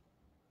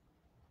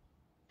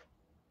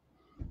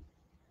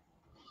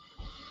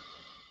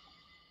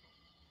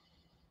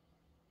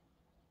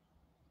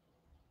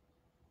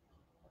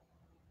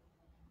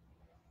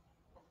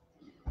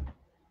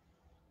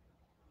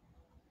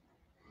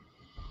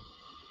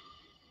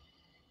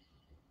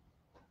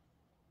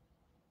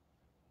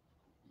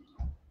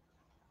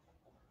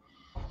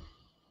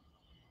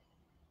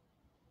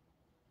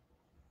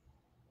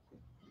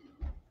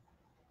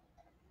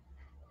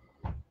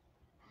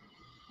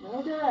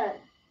 Okay.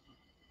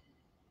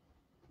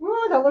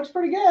 Ooh, that looks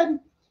pretty good.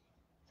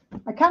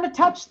 I kind of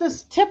touched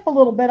this tip a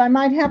little bit. I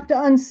might have to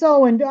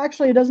unsew, and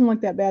actually it doesn't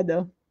look that bad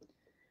though.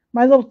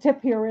 My little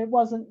tip here, it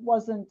wasn't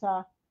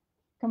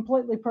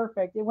completely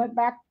perfect. It went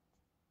back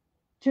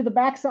to the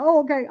back side.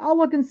 Oh, okay. I'll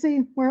look and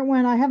see where it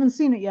went. I haven't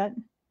seen it yet.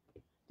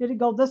 Did it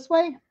go this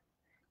way?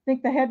 I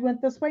think the head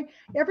went this way.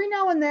 Every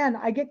now and then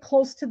I get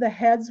close to the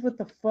heads with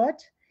the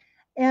foot,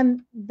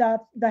 and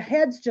the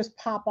heads just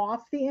pop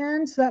off the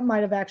end. So that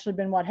might have actually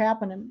been what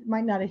happened. It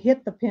might not have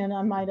hit the pin.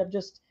 I might have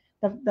just,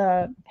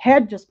 the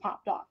head just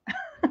popped off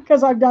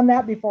because I've done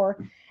that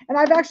before. And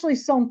I've actually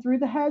sewn through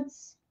the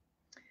heads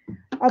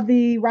of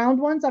the round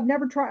ones. I've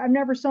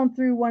never sewn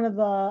through one of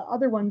the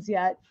other ones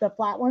yet, the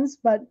flat ones,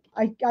 but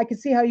I could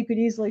see how you could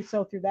easily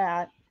sew through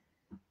that.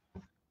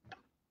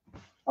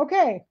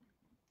 Okay,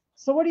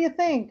 so what do you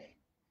think?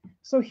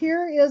 So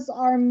here is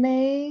our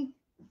May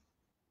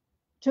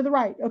to the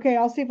right. Okay,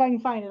 I'll see if I can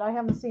find it. I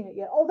haven't seen it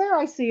yet. Oh, there,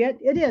 I see it.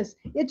 It is.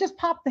 It just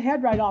popped the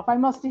head right off. I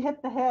must have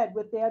hit the head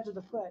with the edge of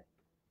the foot.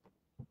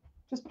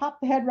 Just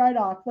popped the head right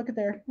off. Look at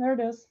there. There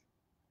it is.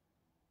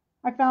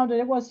 I found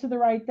it. It was to the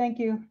right. Thank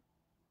you.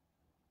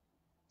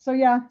 So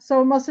yeah,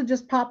 so it must have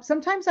just popped.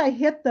 Sometimes I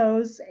hit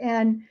those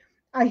and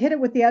I hit it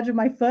with the edge of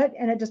my foot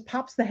and it just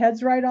pops the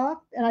heads right off.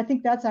 And I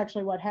think that's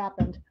actually what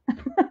happened.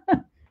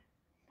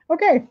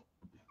 Okay.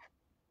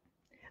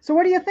 So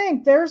what do you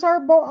think? There's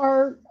our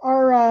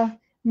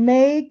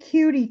May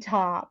Cutie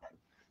top.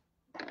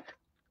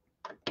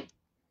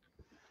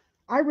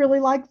 I really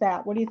like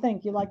that. What do you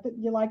think? You like that?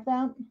 You like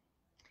that?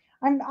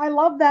 I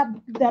love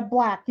that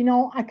black. You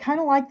know, I kind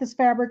of like this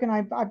fabric, and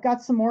I've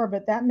got some more of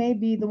it. That may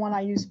be the one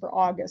I use for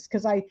August,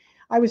 because I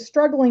was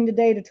struggling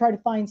today to try to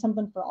find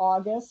something for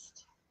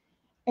August,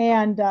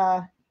 and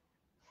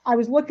I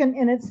was looking,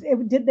 and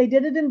they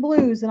did it in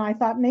blues, and I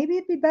thought maybe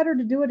it'd be better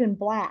to do it in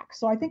black.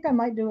 So I think I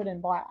might do it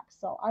in black.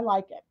 So I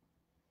like it.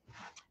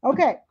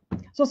 Okay.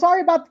 So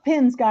sorry about the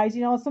pins, guys.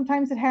 You know,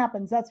 sometimes it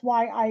happens. That's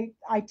why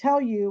I tell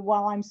you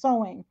while I'm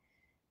sewing.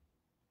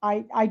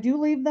 I do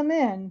leave them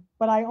in,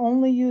 but I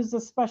only use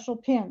the special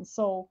pins.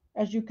 So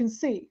as you can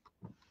see,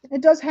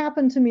 it does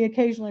happen to me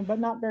occasionally, but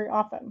not very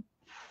often.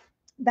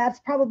 That's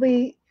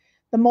probably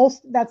the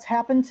most that's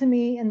happened to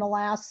me in the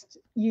last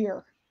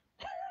year.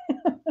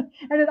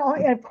 And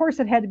of course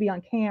it had to be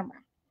on camera.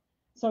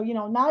 So, you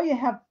know, now you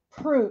have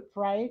proof,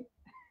 right?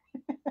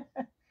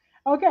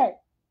 Okay.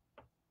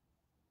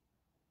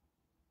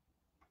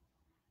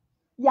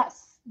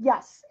 Yes,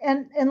 yes.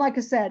 And like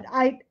I said,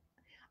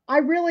 I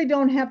really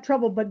don't have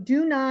trouble, but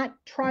do not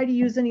try to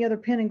use any other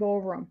pin and go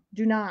over them.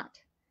 Do not.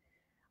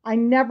 I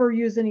never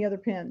use any other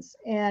pins,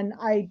 and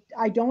I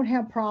don't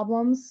have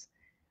problems.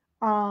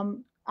 I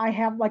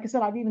have, like I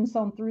said, I've even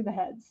sewn through the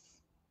heads.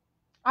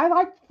 I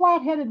like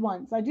flat-headed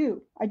ones. I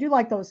do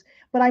like those,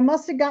 but I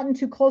must have gotten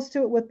too close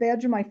to it with the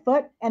edge of my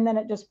foot, and then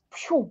it just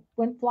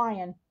went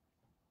flying.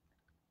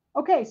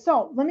 Okay,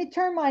 so let me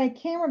turn my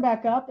camera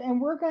back up, and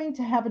we're going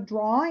to have a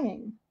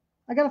drawing.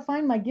 I got to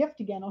find my gift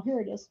again. Oh, here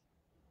it is.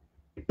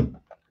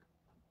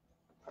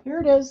 Here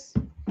it is.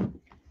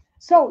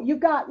 So you've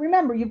got,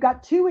 remember, you've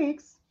got 2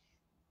 weeks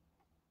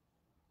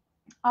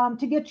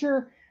to get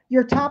your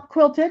top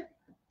quilted.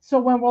 So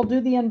when we'll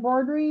do the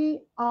embroidery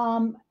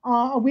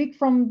a week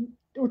from,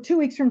 or 2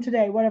 weeks from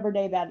today, whatever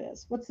day that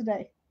is. What's the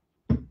day?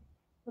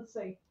 Let's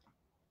see.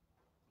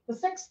 The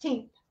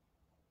 16th.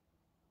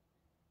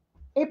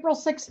 April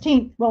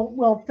 16th,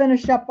 we'll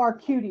finish up our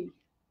cutie.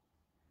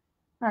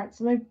 All right,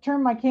 so let me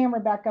turn my camera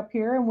back up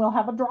here and we'll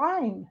have a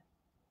drawing.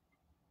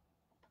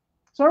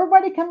 So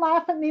everybody can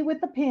laugh at me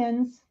with the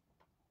pins.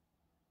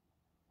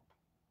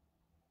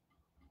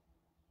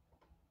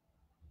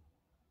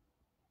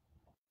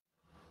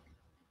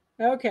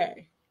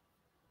 Okay.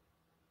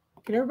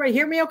 Can everybody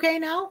hear me okay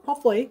now?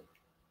 Hopefully.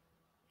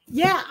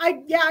 Yeah,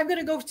 I'm going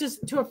to go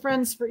to a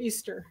friend's for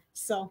Easter.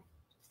 So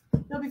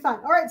it'll be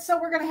fun. All right,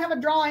 so we're going to have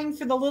a drawing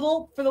for the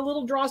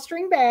little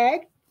drawstring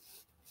bag.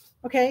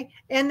 Okay,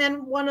 and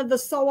then one of the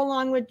Sew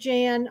Along with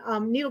Jan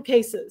needle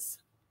cases.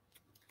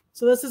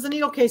 So this is a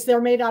needle case.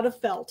 They're made out of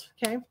felt.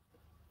 Okay,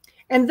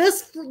 and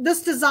this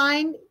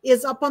design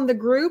is up on the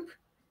group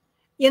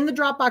in the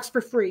Dropbox for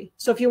free.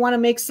 So if you want to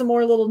make some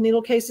more little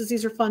needle cases,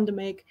 these are fun to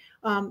make.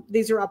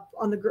 These are up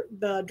on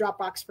the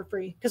Dropbox for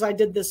free because I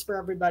did this for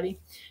everybody.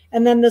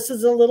 And then this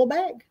is a little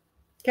bag.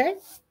 Okay.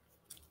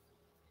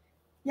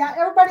 Yeah,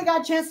 everybody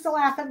got a chance to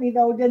laugh at me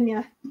though, didn't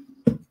you?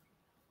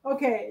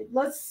 Okay,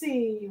 let's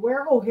see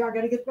where. Oh, here I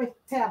got to get my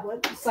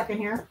tablet. A second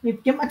here. Let me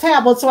get my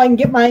tablet so I can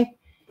get my.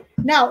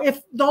 Now,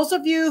 if those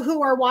of you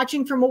who are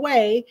watching from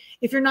away,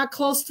 if you're not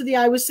close to the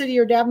Iowa City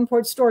or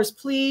Davenport stores,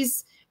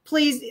 please,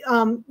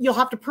 you'll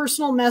have to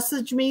personal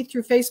message me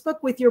through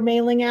Facebook with your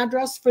mailing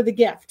address for the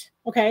gift.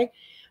 Okay,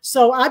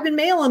 so I've been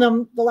mailing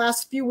them the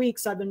last few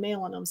weeks. I've been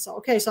mailing them. So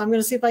okay, so I'm going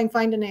to see if I can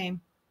find a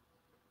name,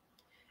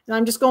 and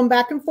I'm just going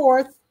back and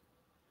forth.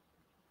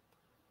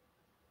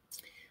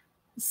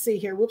 Let's see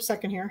here. Whoops,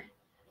 second here.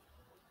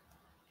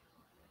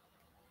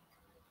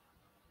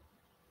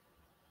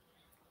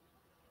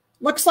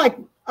 Looks like,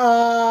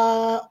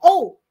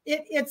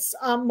 it's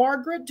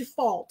Margaret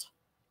Default.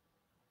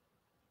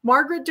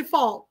 Margaret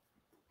Default.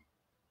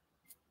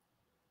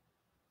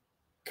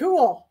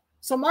 Cool.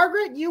 So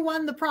Margaret, you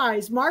won the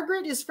prize.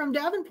 Margaret is from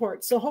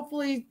Davenport. So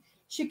hopefully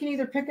she can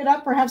either pick it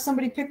up or have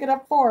somebody pick it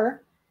up for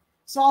her.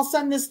 So I'll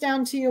send this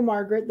down to you,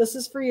 Margaret. This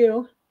is for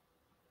you.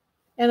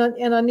 And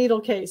a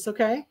needle case,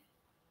 okay?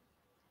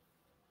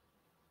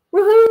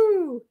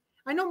 Woohoo!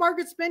 I know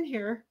Margaret's been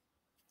here.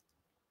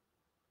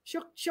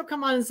 She'll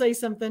come on and say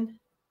something.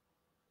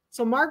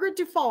 So Margaret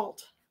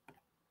Default.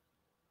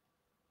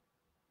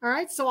 All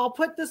right, so I'll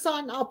put this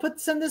on.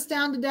 Send this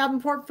down to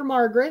Davenport for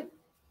Margaret.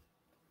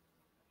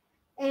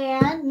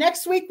 And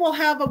next week we'll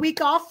have a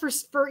week off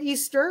for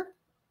Easter.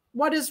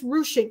 What is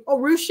ruching? Oh,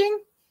 ruching?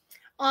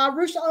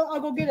 Ruching. I'll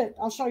go get it.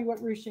 I'll show you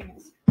what ruching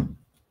is.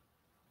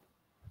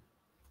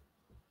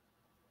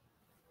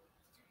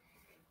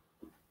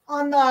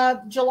 On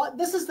the July,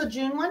 this is the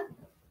June one.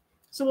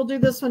 So we'll do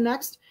this one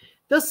next.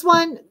 This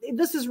one,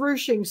 this is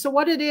ruching. So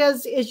what it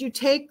is you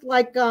take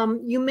like,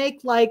 you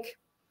make like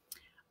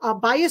a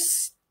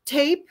bias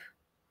tape,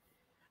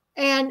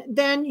 and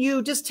then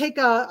you just take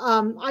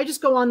I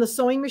just go on the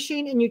sewing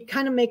machine and you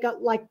kind of make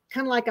kind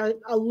of like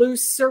a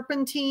loose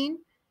serpentine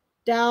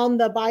down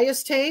the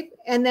bias tape,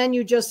 and then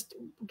you just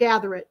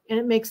gather it, and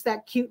it makes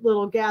that cute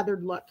little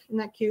gathered look. Isn't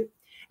that cute?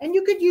 And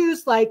you could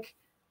use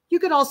you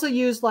could also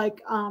use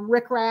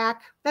rickrack.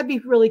 That'd be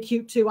really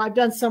cute too. I've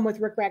done some with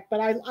rickrack, but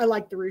I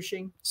like the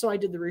ruching, so I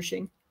did the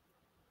ruching.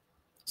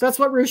 So that's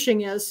what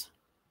ruching is.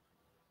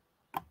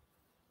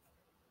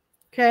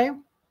 Okay.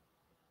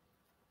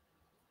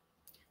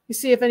 You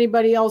see if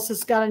anybody else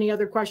has got any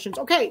other questions.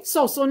 Okay,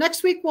 so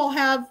next week we'll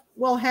have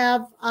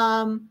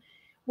a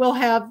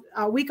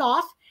week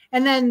off,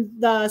 and then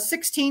the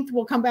 16th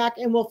we'll come back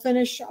and we'll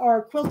finish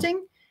our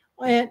quilting,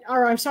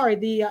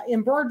 the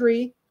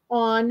embroidery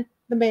on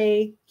the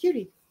May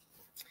Cutie.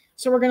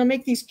 So we're going to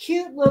make these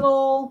cute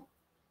little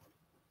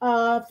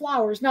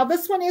flowers. Now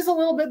this one is a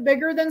little bit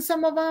bigger than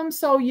some of them,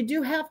 so you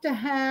do have to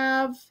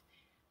have.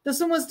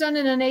 This one was done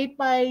in an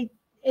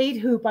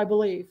 8x8 hoop, I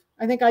believe.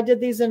 I think I did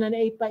these in an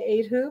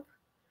 8x8 hoop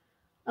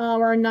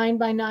or a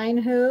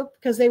 9x9 hoop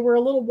because they were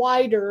a little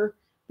wider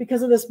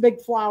because of this big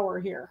flower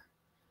here.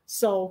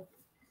 So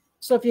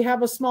if you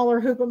have a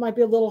smaller hoop, it might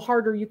be a little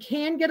harder. You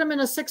can get them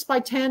in a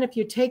 6x10 if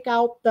you take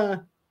out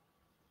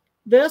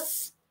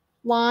this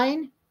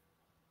line.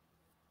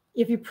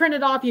 If you print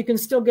it off, you can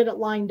still get it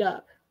lined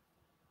up.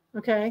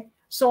 Okay,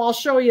 so I'll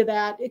show you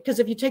that because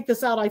if you take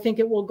this out, I think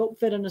it will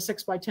fit in a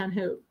 6x10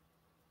 hoop.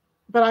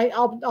 But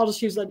I'll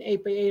just use an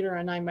 8x8 or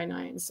a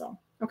 9x9. So,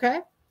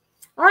 okay.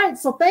 All right.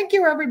 So thank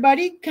you,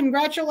 everybody.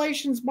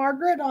 Congratulations,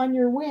 Margaret, on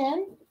your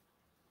win.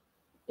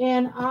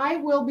 And I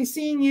will be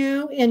seeing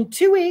you in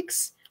 2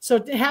 weeks.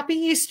 So happy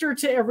Easter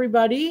to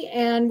everybody.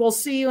 And we'll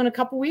see you in a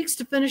couple weeks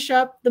to finish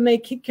up the May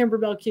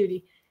Kimberbell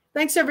Cutie.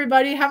 Thanks,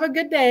 everybody. Have a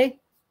good day.